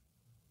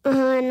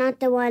 Not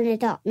the one that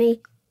taught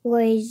me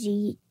Roy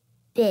G.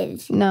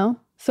 Biv. No?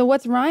 So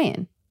what's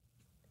Ryan?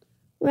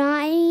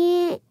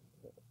 Ryan,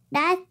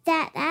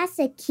 that's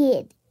a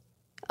kid.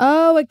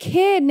 Oh, a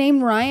kid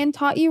named Ryan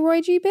taught you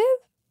Roy G. Biv?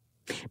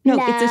 No,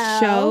 it's a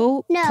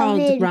show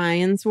called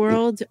Ryan's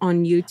World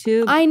on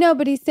YouTube. I know,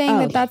 but he's saying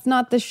that that's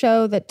not the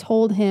show that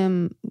told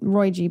him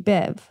Roy G.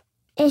 Biv.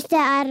 It's the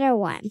other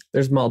one.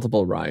 There's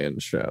multiple Ryan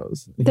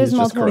shows. There's He's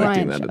multiple just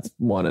correcting Ryan that shows. it's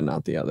one and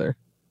not the other.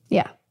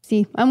 Yeah.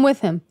 See, I'm with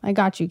him. I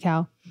got you,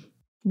 Cal.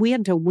 We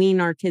had to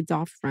wean our kids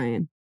off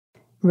Ryan.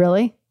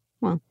 Really?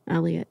 Well,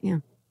 Elliot, yeah.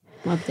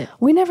 Loved it.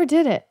 We never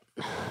did it.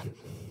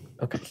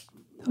 Okay.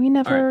 We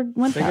never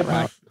went Say that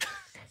goodbye. route.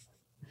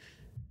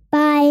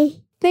 Bye.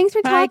 Thanks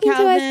for Bye, talking to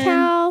us, Calvin.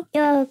 Cal.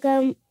 You're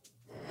welcome.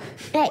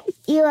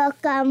 You're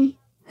welcome.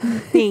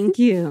 Thank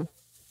you.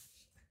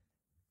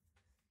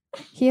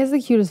 He has the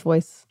cutest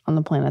voice on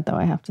the planet, though,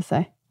 I have to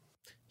say.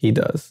 He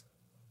does.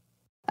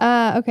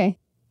 Okay.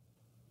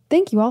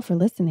 Thank you all for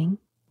listening.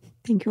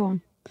 Thank you all.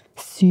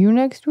 See you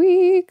next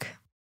week.